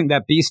you're doing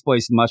that, Beast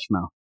Boy's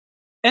Mushmouth.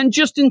 And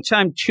just in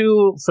time,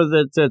 too, for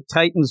the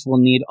Titans will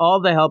need all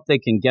the help they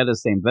can get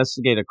as they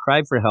investigate a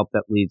cry for help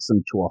that leads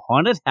them to a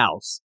haunted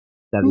house.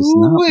 That is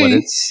not what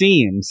it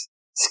seems.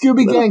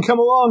 Scooby Gang, come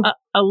along.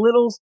 A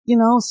little,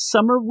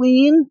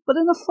 summerween, but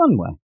in a fun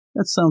way.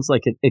 That sounds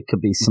like it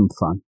could be some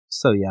fun.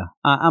 So, yeah,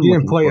 I'm You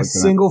didn't play a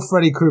single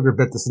Freddy Krueger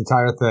bit this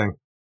entire thing,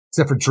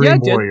 except for Dream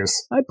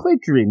Warriors. I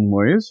played Dream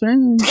Warriors,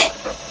 right?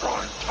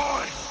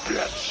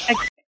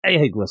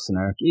 Hey, listen,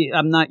 Eric,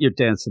 I'm not your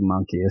dancing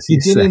monkey, as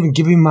you didn't even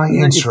give me my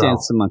intro. Not your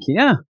dancing monkey,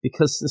 yeah,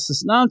 because this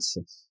is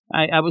nonsense.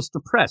 I was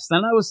depressed,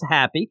 then I was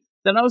happy,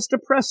 then I was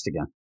depressed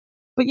again.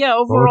 But yeah,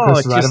 overall,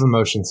 it's just of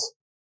emotions.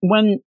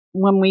 When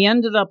we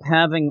ended up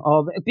having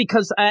all the,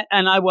 because now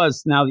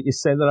that you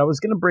say that, I was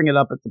going to bring it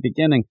up at the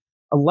beginning.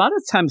 A lot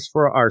of times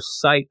for our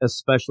site,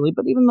 especially,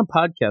 but even the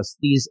podcast,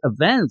 these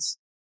events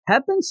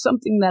have been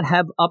something that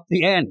have upped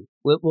the ante.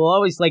 We'll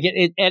always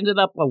it ended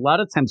up a lot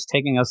of times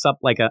taking us up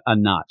like a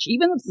notch.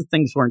 Even if the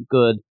things weren't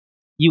good,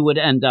 you would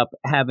end up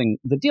having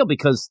the deal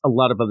because a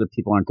lot of other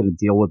people aren't going to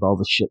deal with all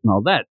the shit and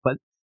all that. But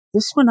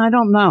this one, I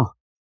don't know.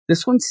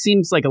 This one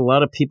seems like a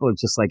lot of people are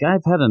just like,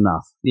 I've had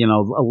enough.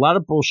 A lot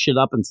of bullshit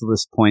up until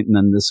this point, and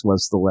then this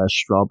was the last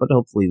straw. But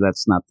hopefully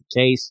that's not the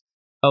case.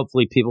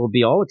 Hopefully people will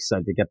be all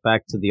excited to get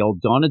back to the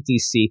old dawn of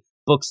DC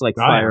books like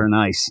Fire and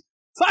Ice.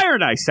 Fire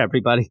and Ice,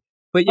 everybody.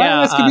 But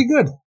yeah, this could be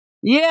good.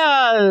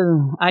 Yeah,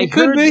 I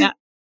could be.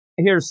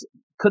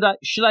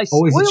 Should I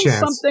spoil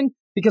something?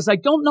 Because I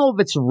don't know if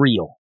it's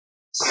real.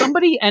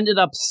 Somebody ended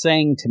up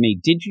saying to me,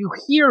 did you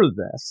hear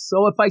this?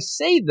 So if I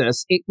say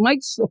this, it might,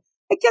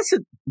 I guess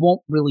it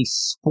won't really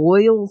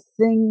spoil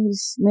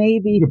things,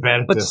 maybe. You're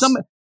bad at but this.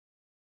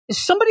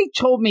 Somebody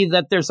told me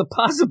that there's a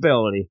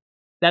possibility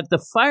that the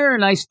Fire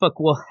and Ice book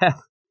will have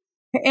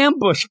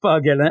Ambush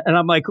Bug in it. And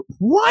I'm like,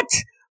 what?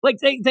 Like,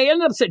 they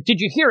ended up saying, did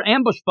you hear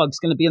Ambush Bug's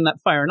going to be in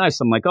that Fire and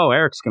Ice? I'm like, oh,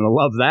 Eric's going to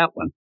love that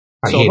one.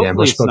 I hate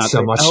Ambush Bug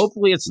so much.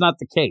 Hopefully it's not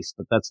the case,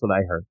 but that's what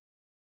I heard.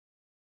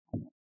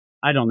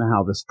 I don't know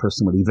how this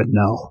person would even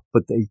know,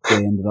 but they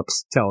ended up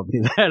telling me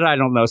that. I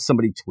don't know.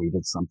 Somebody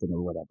tweeted something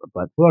or whatever.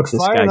 But look,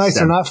 Fire and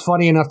Ice are not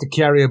funny enough to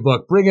carry a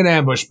book. Bring an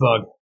Ambush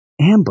Bug.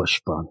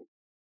 Ambush Bug.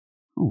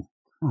 Oh,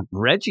 God.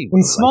 Reggie.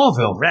 In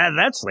Smallville.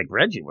 That's like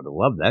Reggie would have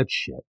loved that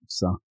shit.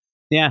 So,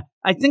 yeah.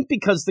 I think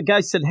because the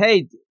guy said,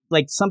 hey,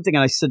 like something,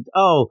 and I said,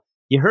 oh,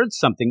 you heard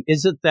something.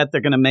 Is it that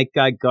they're going to make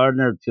Guy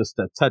Gardner just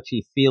a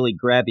touchy-feely,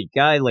 grabby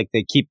guy like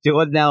they keep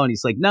doing now? And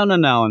he's like, no. And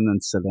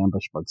then said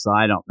Ambush Bug. So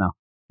I don't know.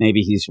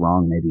 Maybe he's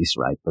wrong. Maybe he's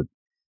right. But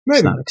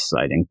it's not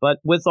exciting. But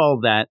with all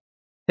that,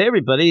 hey,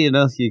 everybody, you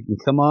can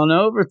come on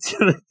over to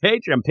the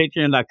Patreon,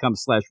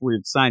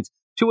 patreon.com/weirdscience.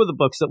 2 of the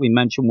books that we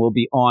mentioned will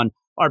be on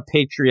our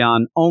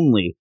Patreon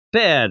only.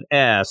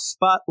 Badass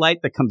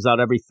Spotlight that comes out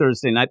every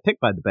Thursday night,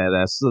 picked by the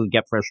badasses of the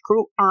Get Fresh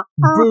crew.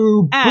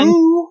 Boo, and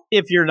boo.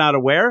 If you're not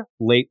aware,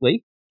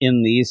 lately,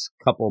 in these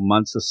couple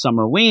months of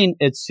Summerween,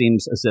 it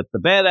seems as if the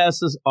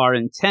badasses are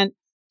intent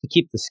to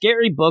keep the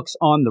scary books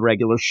on the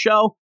regular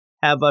show,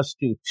 have us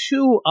do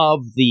 2 of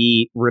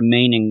the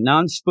remaining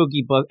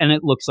non-spooky books, and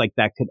it looks like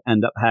that could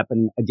end up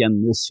happening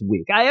again this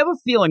week. I have a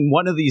feeling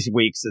one of these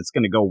weeks it's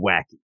going to go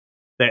wacky.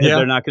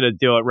 They're not going to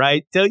do it,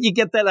 right? Don't you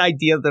get that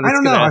idea that it's I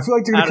don't know. I feel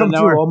like they're going to come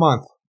through all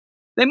month.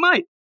 They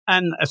might.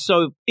 And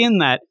so in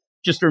that,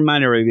 just a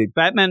reminder,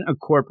 Batman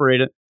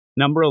Incorporated,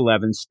 number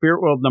 11,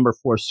 Spirit World, number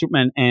 4,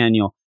 Superman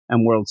Annual,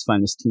 and World's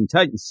Finest Teen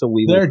Titans. So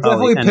they're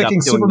definitely picking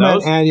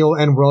Superman Annual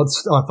and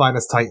World's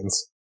Finest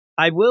Titans.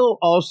 I will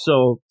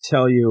also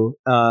tell you,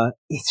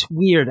 it's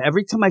weird.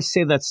 Every time I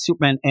say that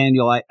Superman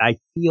Annual, I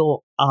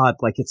feel odd,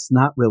 like it's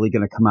not really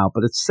going to come out,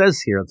 but it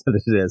says here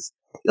that it is.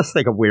 It's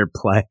like a weird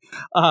play.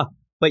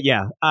 But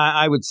yeah,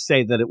 I would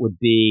say that it would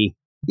be.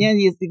 Yeah,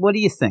 what do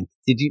you think?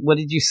 What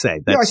did you say?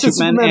 That I said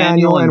Superman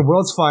Annual and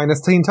World's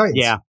Finest Teen Titans.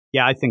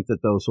 Yeah, I think that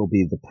those will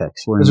be the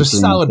picks. Those are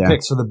solid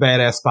picks for the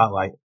badass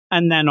spotlight.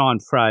 And then on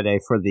Friday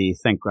for the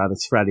thank God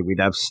it's Friday,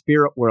 we'd have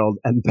Spirit World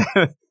and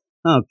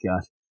oh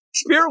God,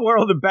 Spirit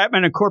World and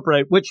Batman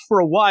Incorporated, which for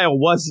a while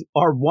was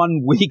our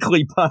one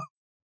weekly,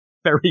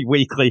 very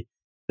weekly.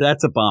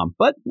 That's a bomb.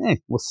 But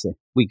we'll see.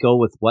 We go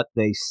with what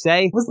they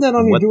say. Wasn't that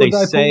on your what do or they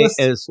die say pull list?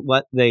 is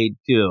what they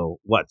do.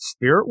 What,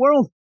 Spirit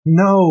World?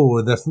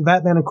 No, the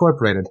Batman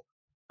Incorporated.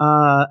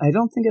 I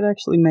don't think it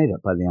actually made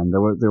it by the end.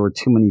 There were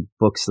too many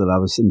books that I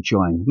was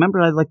enjoying.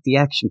 Remember, I liked the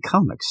Action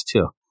Comics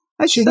too.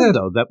 I said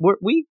though that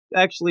we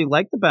actually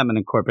liked the Batman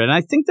Incorporated. And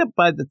I think that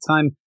by the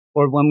time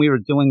or when we were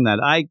doing that,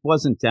 I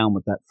wasn't down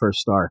with that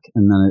first arc,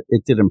 and then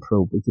it did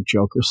improve with the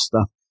Joker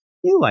stuff.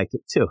 You like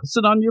it too. Is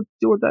it on your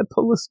do or die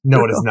pull list?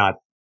 No, it is not.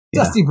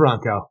 Yeah. Dusty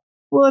Bronco.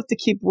 We'll have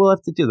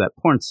to do that.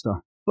 Porn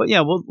star. But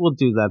yeah, we'll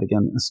do that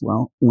again as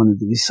well. One of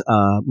these,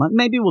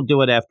 maybe we'll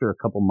do it after a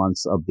couple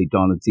months of the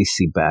Dawn of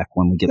DC back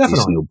when we get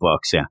these new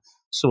books. Yeah.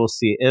 So we'll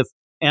see if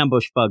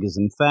Ambush Bug is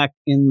in fact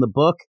in the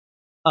book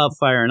of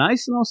Fire and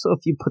Ice. And also if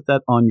you put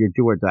that on your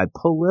do or die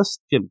pull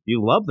list. Jim,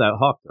 you love that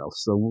Hawk Girl.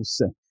 So we'll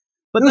see.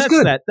 But that's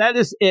good. That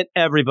is it,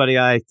 everybody.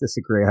 I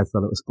disagree. I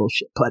thought it was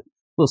bullshit, but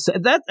we'll say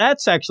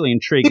that's actually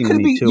intriguing to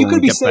me too. You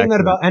could be saying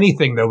that about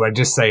anything though, by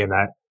just saying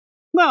that.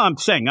 No, I'm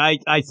saying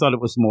I thought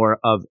it was more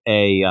of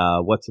a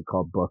what's it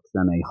called book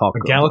than a Hawk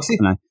Girl Galaxy.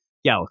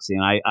 Galaxy,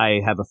 and I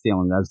have a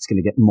feeling that it's going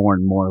to get more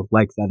and more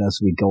like that as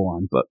we go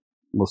on. But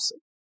we'll see.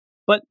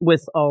 But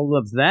with all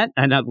of that,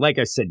 and like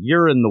I said,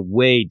 you're in the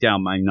way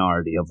down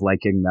minority of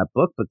liking that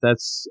book, but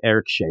that's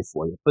Eric Shea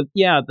for you. But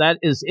yeah, that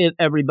is it,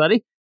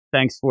 everybody.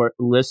 Thanks for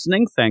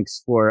listening.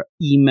 Thanks for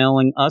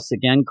emailing us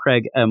again,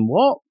 Craig and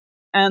Walt.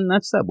 And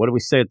that's that. What do we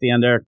say at the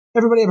end, Eric?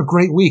 Everybody have a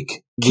great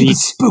week. Keep it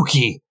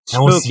spooky.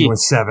 And we'll see you in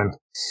 7.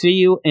 See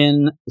you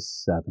in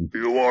 7.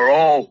 You are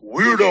all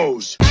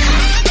weirdos.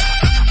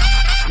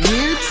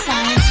 Weird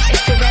science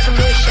is the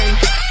revolution.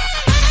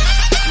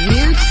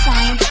 Weird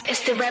science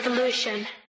is the revolution.